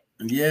 Got it.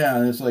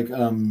 Yeah, it's like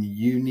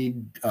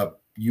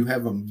you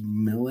have a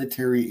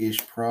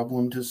military-ish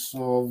problem to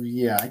solve.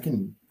 Yeah, I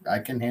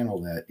can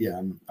handle that. Yeah,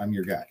 I'm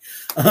your guy.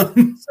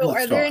 So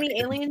are there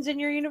any aliens in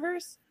your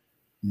universe?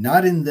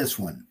 Not in this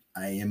one.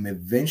 I am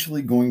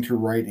eventually going to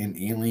write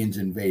an Aliens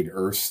Invade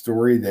Earth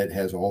story that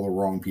has all the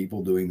wrong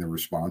people doing the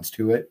response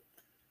to it.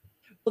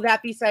 Will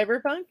that be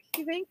Cyberpunk,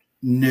 you think?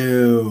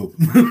 No,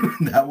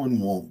 that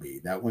one won't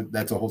be.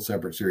 That's a whole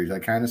separate series. I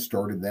kind of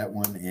started that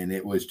one, and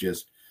it was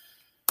just,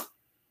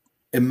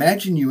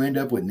 imagine you end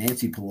up with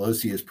Nancy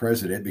Pelosi as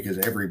president because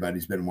everyone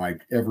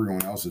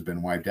else has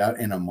been wiped out,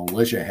 and a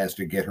militia has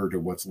to get her to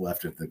what's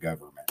left of the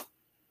government.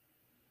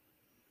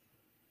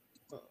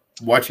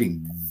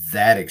 Watching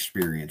that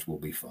experience will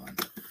be fun.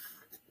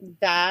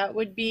 That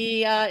would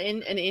be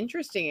an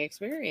interesting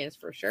experience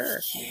for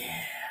sure.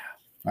 Yeah.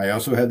 I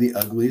also have the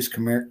ugliest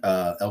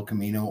El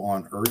Camino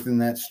on Earth in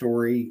that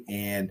story.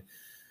 And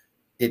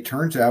it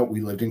turns out we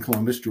lived in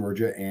Columbus,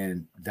 Georgia,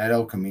 and that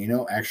El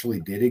Camino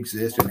actually did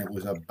exist. And it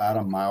was about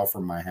a mile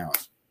from my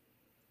house.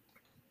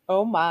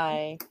 Oh,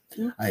 my.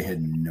 I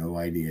had no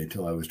idea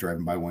until I was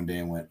driving by one day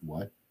and went,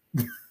 what?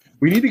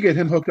 We need to get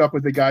him hooked up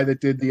with the guy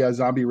that did the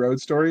Zombie Road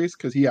stories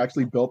because he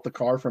actually built the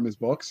car from his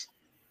books.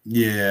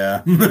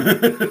 Yeah.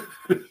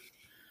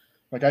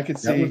 Like I could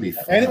see,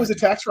 and it was a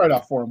tax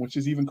write-off for him, which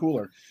is even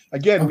cooler.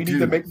 Again, we need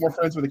to make more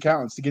friends with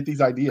accountants to get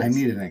these ideas. I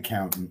need an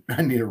accountant.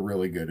 I need a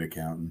really good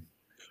accountant.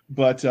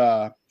 But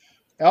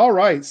all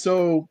right,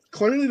 so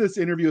clearly this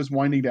interview is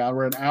winding down.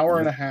 We're an hour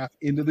and a half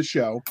into the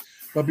show.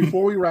 But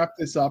before we wrap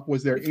this up,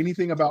 was there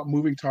anything about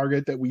Moving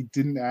Target that we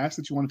didn't ask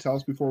that you want to tell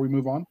us before we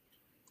move on?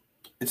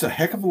 It's a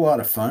heck of a lot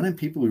of fun, and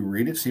people who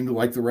read it seem to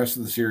like the rest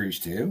of the series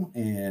too.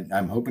 And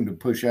I'm hoping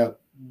to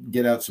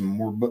get out some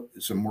more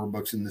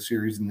books in the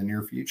series in the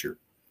near future.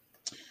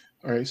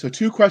 All right, so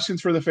 2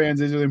 questions for the fans.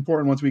 These are the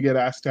important ones we get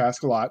asked to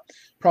ask a lot.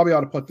 Probably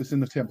ought to put this in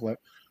the template.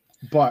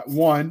 But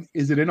 1,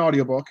 is it an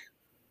audiobook?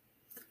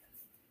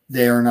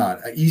 They are not.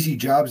 Easy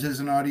Jobs is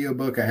an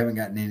audiobook. I haven't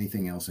gotten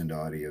anything else into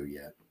audio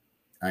yet.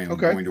 I am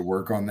going to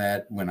work on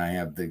that when I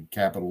have the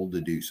capital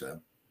to do so.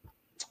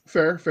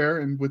 Fair.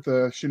 And with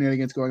the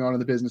shenanigans going on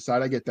the business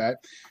side, I get that.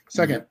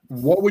 Second,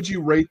 what would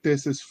you rate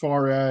this as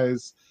far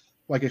as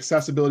like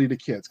accessibility to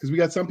kids? Because we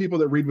got some people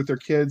that read with their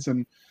kids,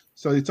 and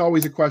so it's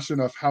always a question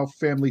of how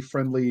family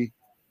friendly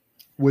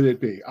would it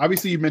be.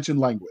 Obviously, you mentioned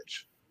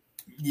language.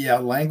 Yeah,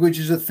 language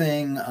is a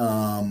thing.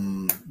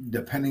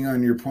 Depending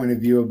on your point of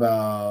view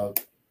about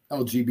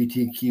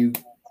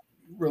LGBTQ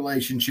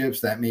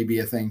relationships, that may be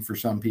a thing for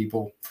some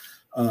people.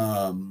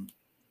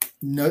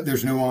 No,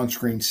 there's no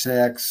on-screen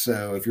sex,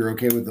 so if you're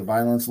okay with the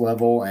violence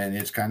level, and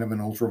it's kind of an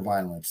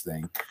ultra-violence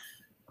thing,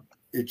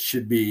 it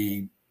should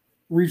be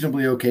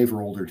reasonably okay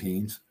for older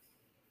teens.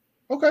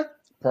 Okay.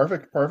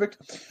 Perfect.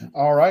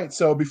 All right.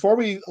 So before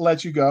we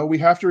let you go, we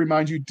have to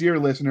remind you, dear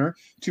listener,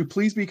 to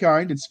please be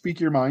kind and speak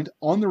your mind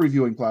on the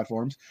reviewing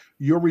platforms.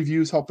 Your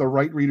reviews help the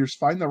right readers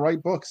find the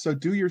right books. So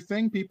do your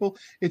thing, people.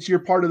 It's your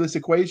part of this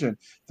equation.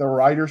 The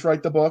writers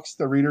write the books,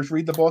 the readers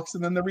read the books,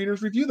 and then the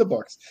readers review the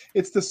books.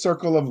 It's the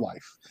circle of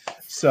life.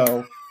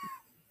 So,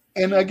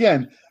 and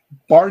again,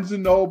 Barnes &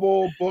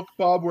 Noble,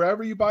 BookBub,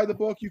 wherever you buy the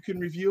book, you can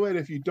review it.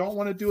 If you don't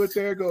want to do it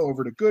there, go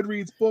over to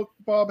Goodreads.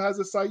 BookBub has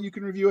a site you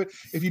can review it.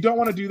 If you don't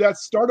want to do that,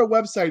 start a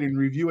website and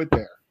review it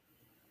there.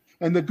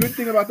 And the good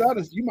thing about that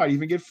is you might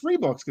even get free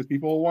books because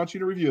people will want you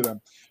to review them.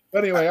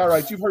 But anyway, all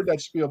right, you've heard that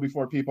spiel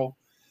before, people.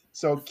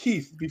 So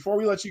Keith, before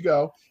we let you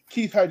go,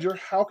 Keith Hedger,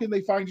 how can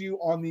they find you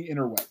on the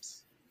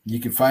interwebs? You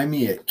can find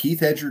me at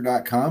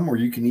keithhedger.com, or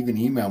you can even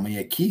email me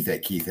at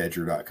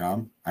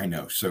keith@keithhedger.com. I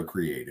know, so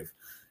creative.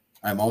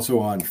 I'm also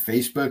on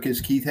Facebook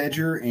as Keith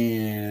Hedger,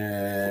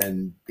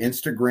 and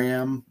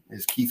Instagram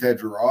is Keith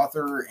Hedger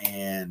Author.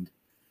 And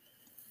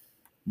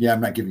yeah, I'm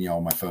not giving you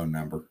all my phone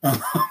number.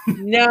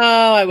 No,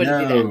 I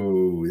wouldn't do that.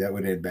 No, that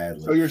would end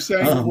badly. So you're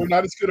saying we're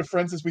not as good of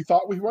friends as we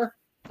thought we were?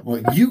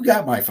 Well, you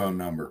got my phone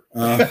number.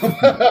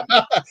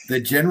 The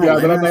general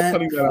internet. I'm not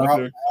putting that out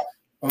there.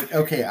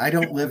 Okay, I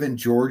don't live in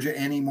Georgia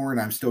anymore,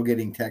 and I'm still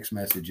getting text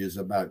messages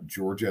about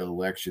Georgia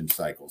election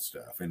cycle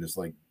stuff. And it's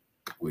like,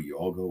 will you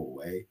all go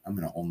away? I'm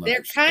in a whole nother.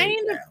 They're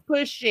kind of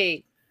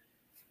pushy.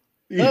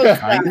 Yeah,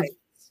 kind of.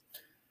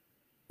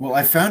 Well,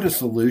 I found a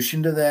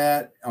solution to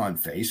that on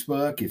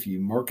Facebook. If you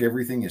mark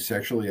everything as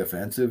sexually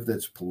offensive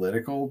that's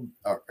political,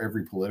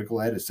 every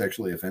political ad is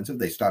sexually offensive,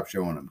 they stop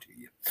showing them to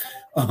you.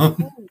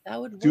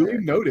 That would work. Duly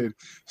noted.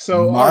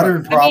 So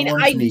modern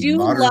problems I need do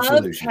modern love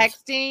solutions.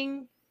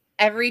 Texting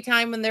every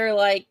time when they're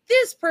like,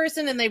 this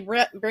person, and they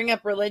bring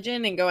up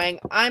religion and going,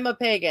 I'm a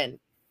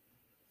pagan.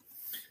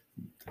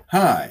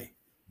 Hi,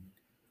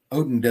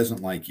 Odin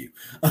doesn't like you.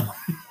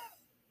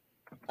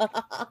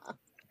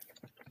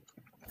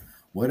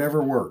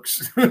 Whatever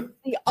works.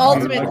 The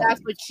ultimate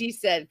that's what she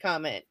said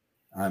comment.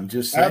 I'm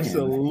just saying.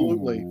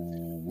 Absolutely.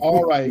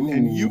 All right.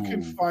 And you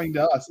can find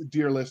us,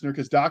 dear listener,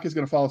 because Doc is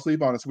going to fall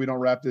asleep on us so we don't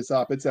wrap this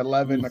up. It's at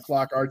 11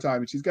 o'clock our time,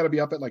 and she's got to be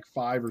up at like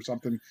 5 or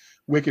something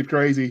wicked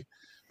crazy.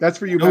 That's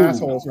for you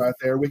assholes right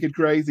there. Wicked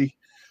crazy.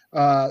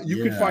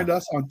 You can find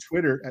us on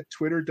Twitter at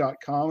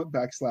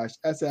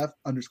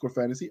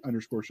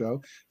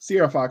twitter.com/SF_fantasy_show,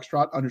 Sierra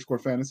Foxtrot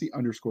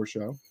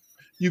 _fantasy_show.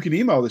 You can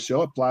email the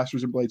show at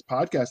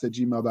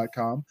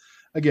blastersandbladespodcast@gmail.com.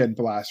 Again,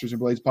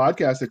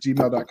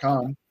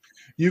 blastersandbladespodcast@gmail.com.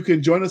 You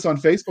can join us on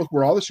Facebook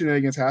where all the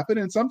shenanigans happen.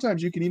 And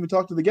sometimes you can even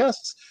talk to the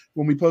guests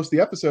when we post the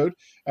episode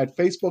at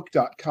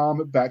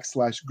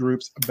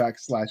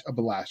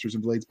facebook.com/groups/Blasters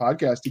and Blades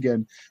Podcast.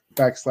 Again,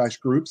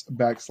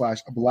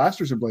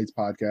 /groups/Blasters and Blades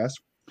Podcast.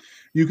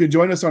 You can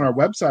join us on our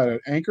website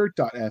at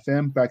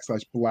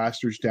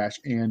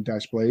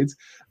anchor.fm/blasters-and-blades.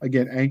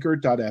 Again,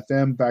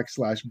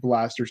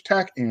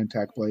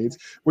 anchor.fm/blasters-and-blades,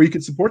 where you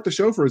can support the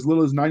show for as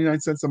little as 99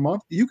 cents a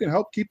month. You can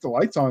help keep the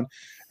lights on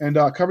and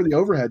cover the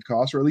overhead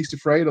costs, or at least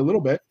defray it a little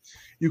bit.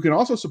 You can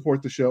also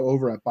support the show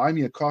over at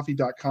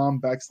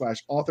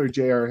buymeacoffee.com/author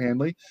J.R.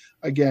 Handley.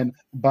 Again,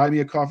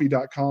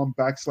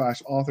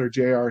 buymeacoffee.com/author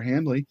J.R.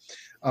 Handley.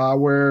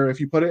 Where if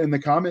you put it in the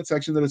comment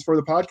section that it's for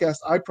the podcast,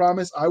 I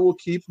promise I will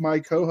keep my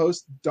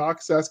co-hosts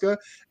Doc Seska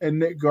and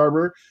Nick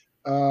Garber.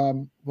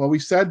 Well, we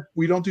said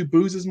we don't do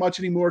booze as much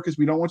anymore because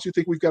we don't want you to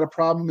think we've got a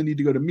problem and need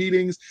to go to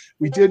meetings.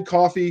 We did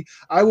coffee.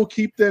 I will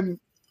keep them,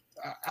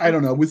 I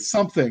don't know, with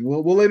something.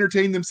 We'll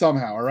entertain them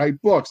somehow. All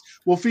right, books.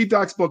 We'll feed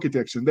Doc's book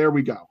addiction. There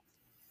we go.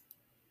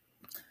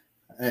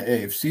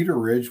 Hey, if Cedar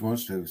Ridge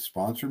wants to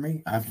sponsor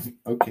me, I'm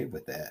okay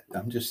with that.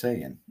 I'm just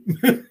saying.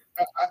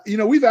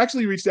 We've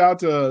actually reached out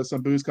to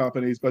some booze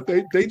companies, but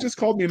they just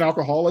called me an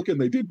alcoholic and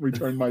they didn't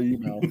return my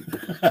email.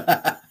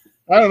 I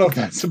don't know what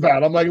that's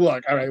about. I'm like,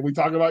 look, all right, we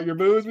talk about your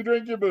booze, we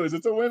drink your booze.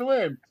 It's a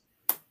win-win.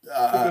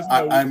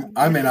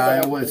 I'm in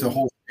Iowa. It's a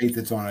whole state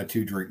that's on a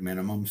 2-drink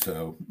minimum.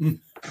 So,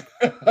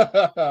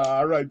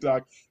 all right,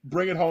 Doc,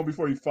 bring it home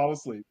before you fall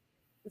asleep.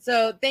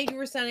 So, thank you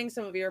for spending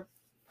some of your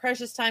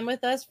precious time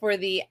with us. For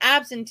the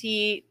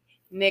absentee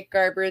Nick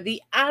Garber, the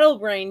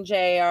Addlebrain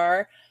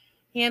J.R.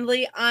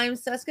 Handley, I'm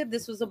Seska.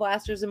 This was the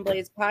Blasters and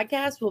Blades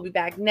podcast. We'll be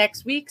back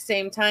next week,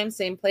 same time,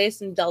 same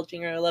place,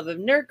 indulging our love of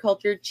nerd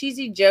culture,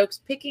 cheesy jokes,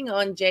 picking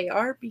on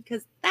JR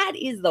because that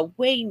is the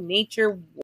way nature works.